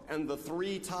tomorrow, and the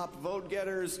 3 top vote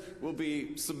getters will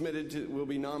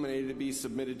be nominated to be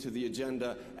submitted to the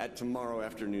agenda at tomorrow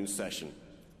afternoon's session.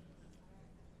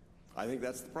 I think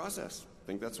that's the process. I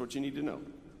think that's what you need to know.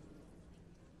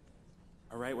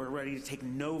 All right, we're ready to take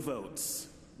no votes.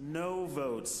 No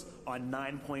votes on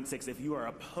 9.6 if you are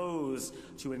opposed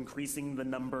to increasing the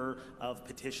number of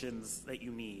petitions that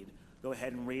you need. Go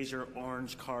ahead and raise your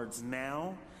orange cards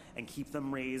now and keep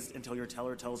them raised until your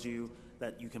teller tells you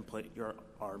that you can put your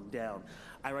arm down.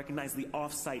 I recognize the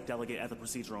off-site delegate at the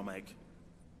procedural mic.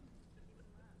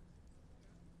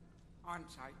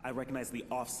 On-site. I recognize the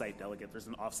off-site delegate. There's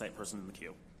an off-site person in the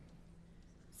queue.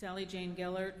 Sally Jane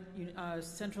Gellert,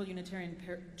 Central Unitarian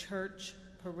Church,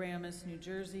 Paramus, New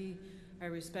Jersey. I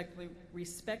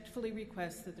respectfully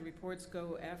request that the reports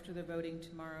go after the voting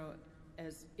tomorrow,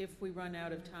 as if we run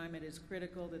out of time, it is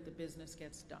critical that the business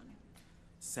gets done.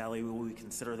 Sally, will we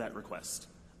consider that request?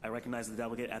 I recognize the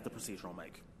delegate at the procedural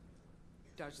mic.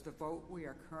 Does the vote we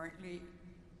are currently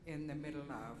in the middle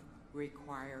of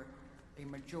require a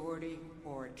majority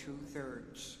or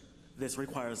 2/3? This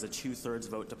requires a 2/3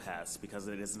 vote to pass because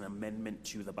it is an amendment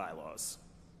to the bylaws.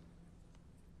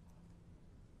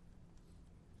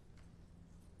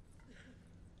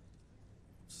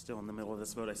 Still in the middle of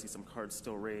this vote, I see some cards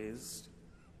still raised.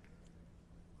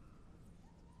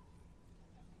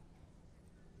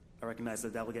 I recognize the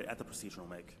delegate at the procedural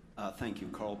mic. Thank you.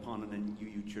 Carl Ponanen,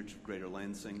 UU Church of Greater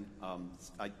Lansing.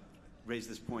 I raise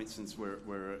this point since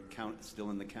we're still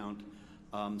in the count.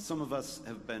 Some of us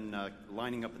have been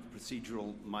lining up at the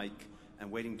procedural mic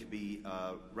and waiting to be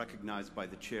recognized by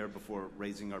the chair before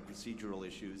raising our procedural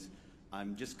issues.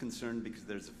 I'm just concerned because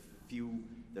there's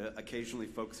occasionally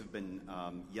folks have been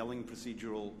yelling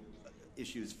procedural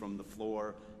issues from the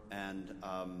floor and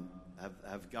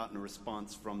have gotten a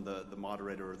response from the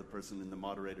moderator or the person in the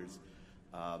moderators.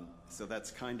 So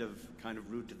that's kind of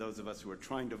rude to those of us who are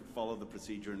trying to follow the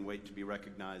procedure and wait to be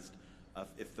recognized.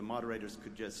 if the moderators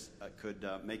could just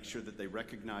make sure that they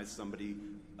recognize somebody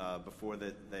before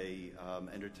that they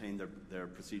entertain their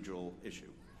procedural issue.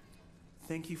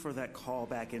 Thank you for that call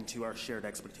back into our shared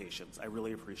expectations. I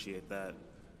really appreciate that.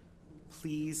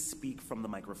 Please speak from the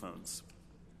microphones.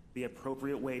 The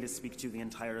appropriate way to speak to the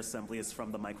entire assembly is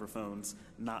from the microphones,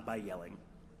 not by yelling.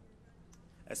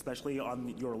 Especially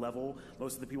on your level,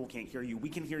 most of the people can't hear you. We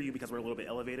can hear you because we're a little bit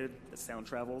elevated as sound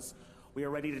travels. We are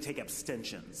ready to take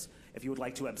abstentions. If you would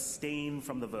like to abstain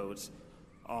from the vote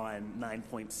on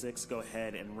 9.6, go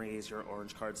ahead and raise your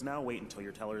orange cards now. Wait until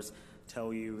your tellers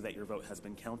tell you that your vote has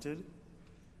been counted.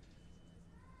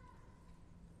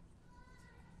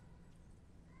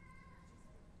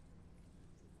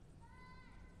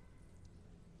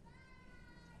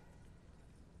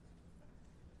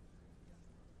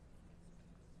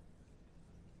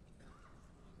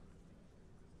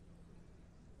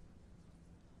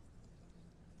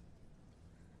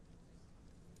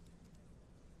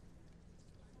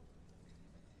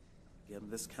 Again,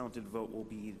 this counted vote will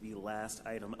be the last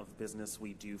item of business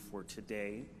we do for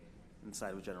today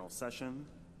inside of general session.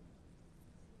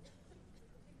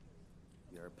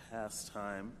 We are past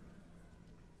time.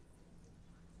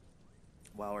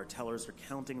 While our tellers are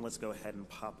counting, let's go ahead and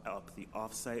pop up the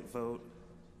off-site vote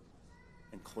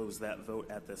and close that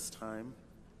vote at this time.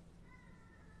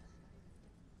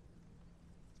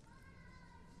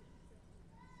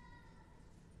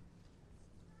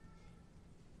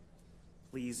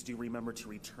 Please do remember to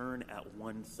return at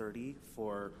 1:30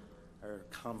 for our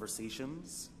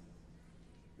conversations.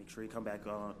 Make sure you come back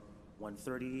on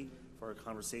 1:30 for our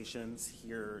conversations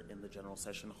here in the general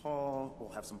session hall. We'll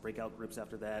have some breakout groups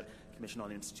after that. Commission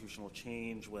on Institutional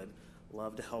Change would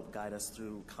love to help guide us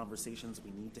through conversations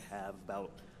we need to have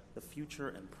about the future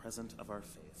and present of our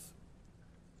faith.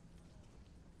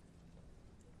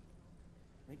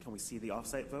 Right, can we see the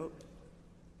off-site vote?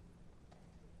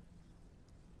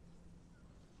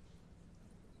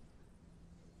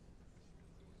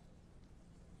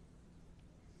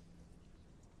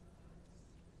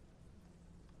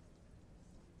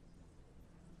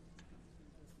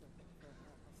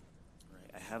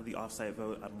 I have the off-site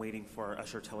vote. I'm waiting for our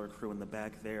usher teller crew in the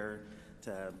back there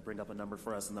to bring up a number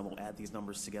for us, and then we'll add these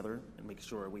numbers together and make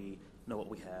sure we know what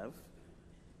we have.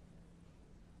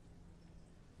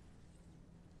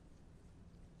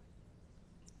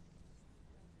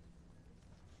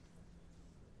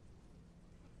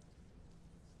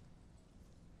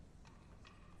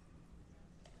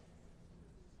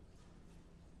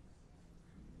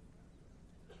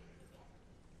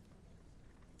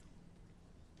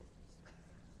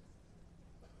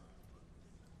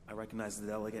 I recognize the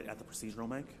delegate at the procedural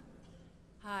mic.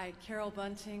 Hi, Carol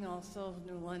Bunting, also of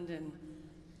New London.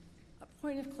 A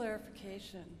point of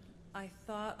clarification. I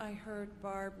thought I heard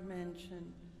Barb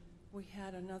mention we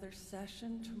had another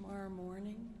session tomorrow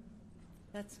morning.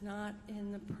 That's not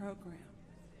in the program.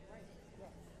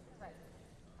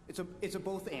 It's a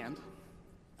both and.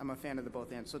 I'm a fan of the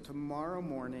both and. So tomorrow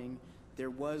morning,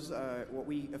 there was what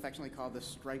we affectionately call the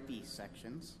stripey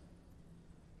sections,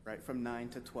 right, from 9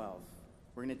 to 12.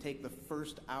 We're going to take the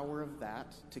first hour of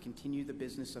that to continue the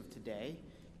business of today,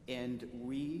 and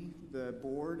we, the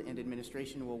board and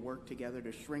administration, will work together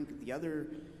to shrink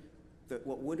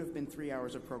what would have been 3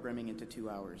 hours of programming into 2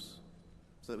 hours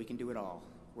so that we can do it all.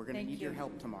 We're going to need your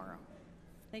help tomorrow.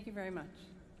 Thank you very much.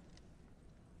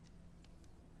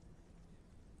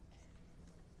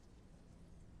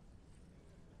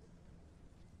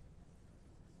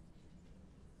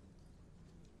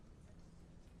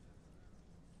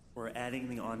 We're adding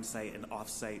the on-site and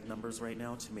off-site numbers right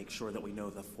now to make sure that we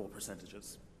know the full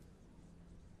percentages.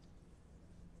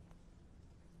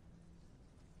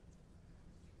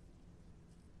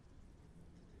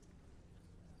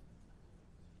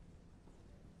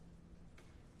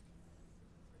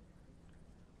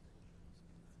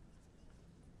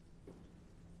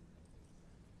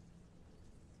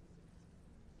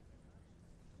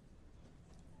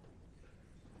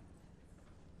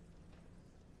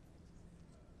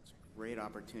 Great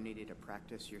opportunity to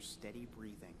practice your steady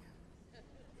breathing.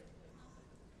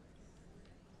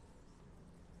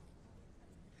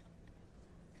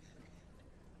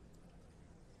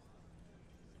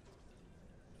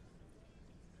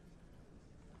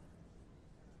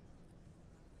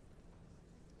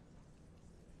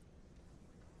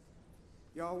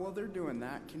 Y'all, while they're doing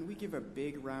that, can we give a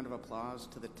big round of applause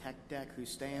to the tech deck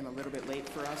who's staying a little bit late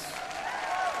for us?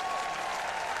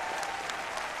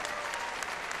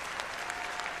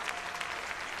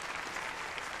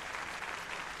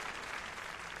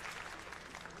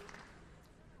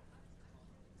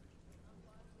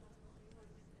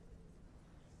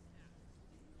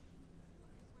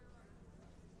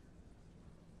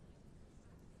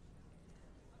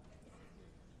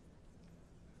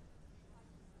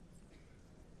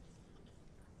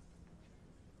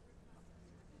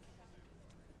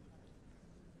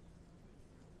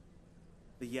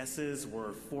 yeses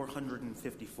were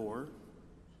 454.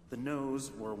 The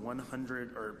noes were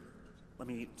 100, or let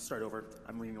me start over.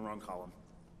 I'm reading the wrong column.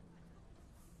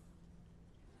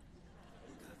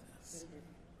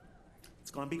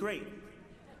 It's going to be great.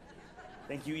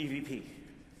 Thank you, EVP.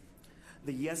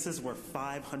 The yeses were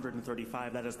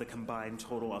 535. That is the combined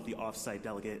total of the off-site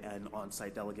delegate and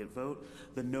on-site delegate vote.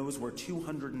 The noes were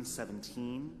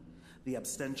 217. The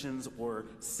abstentions were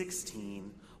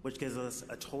 16, which gives us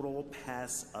a total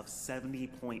pass of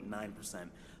 70.9%.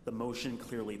 The motion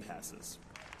clearly passes.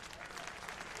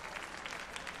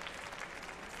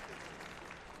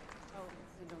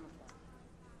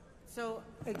 So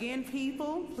again,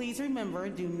 people, please remember,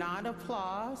 do not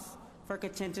applaud for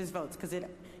contentious votes, because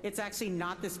it's actually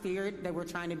not the spirit that we're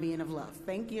trying to be in of love.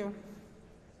 Thank you.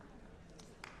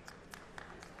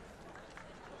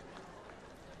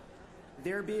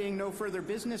 There being no further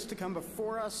business to come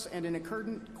before us, and in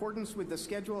accordance with the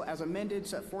schedule as amended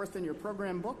set forth in your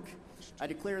program book, I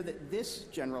declare that this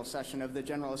general session of the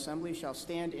General Assembly shall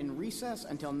stand in recess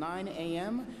until 9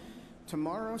 a.m.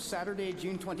 tomorrow, Saturday,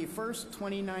 June 21st,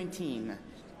 2019.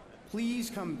 Please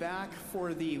come back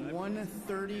for the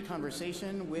 1:30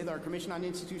 conversation with our Commission on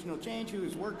Institutional Change, who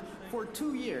has worked for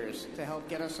 2 years to help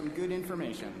get us some good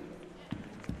information.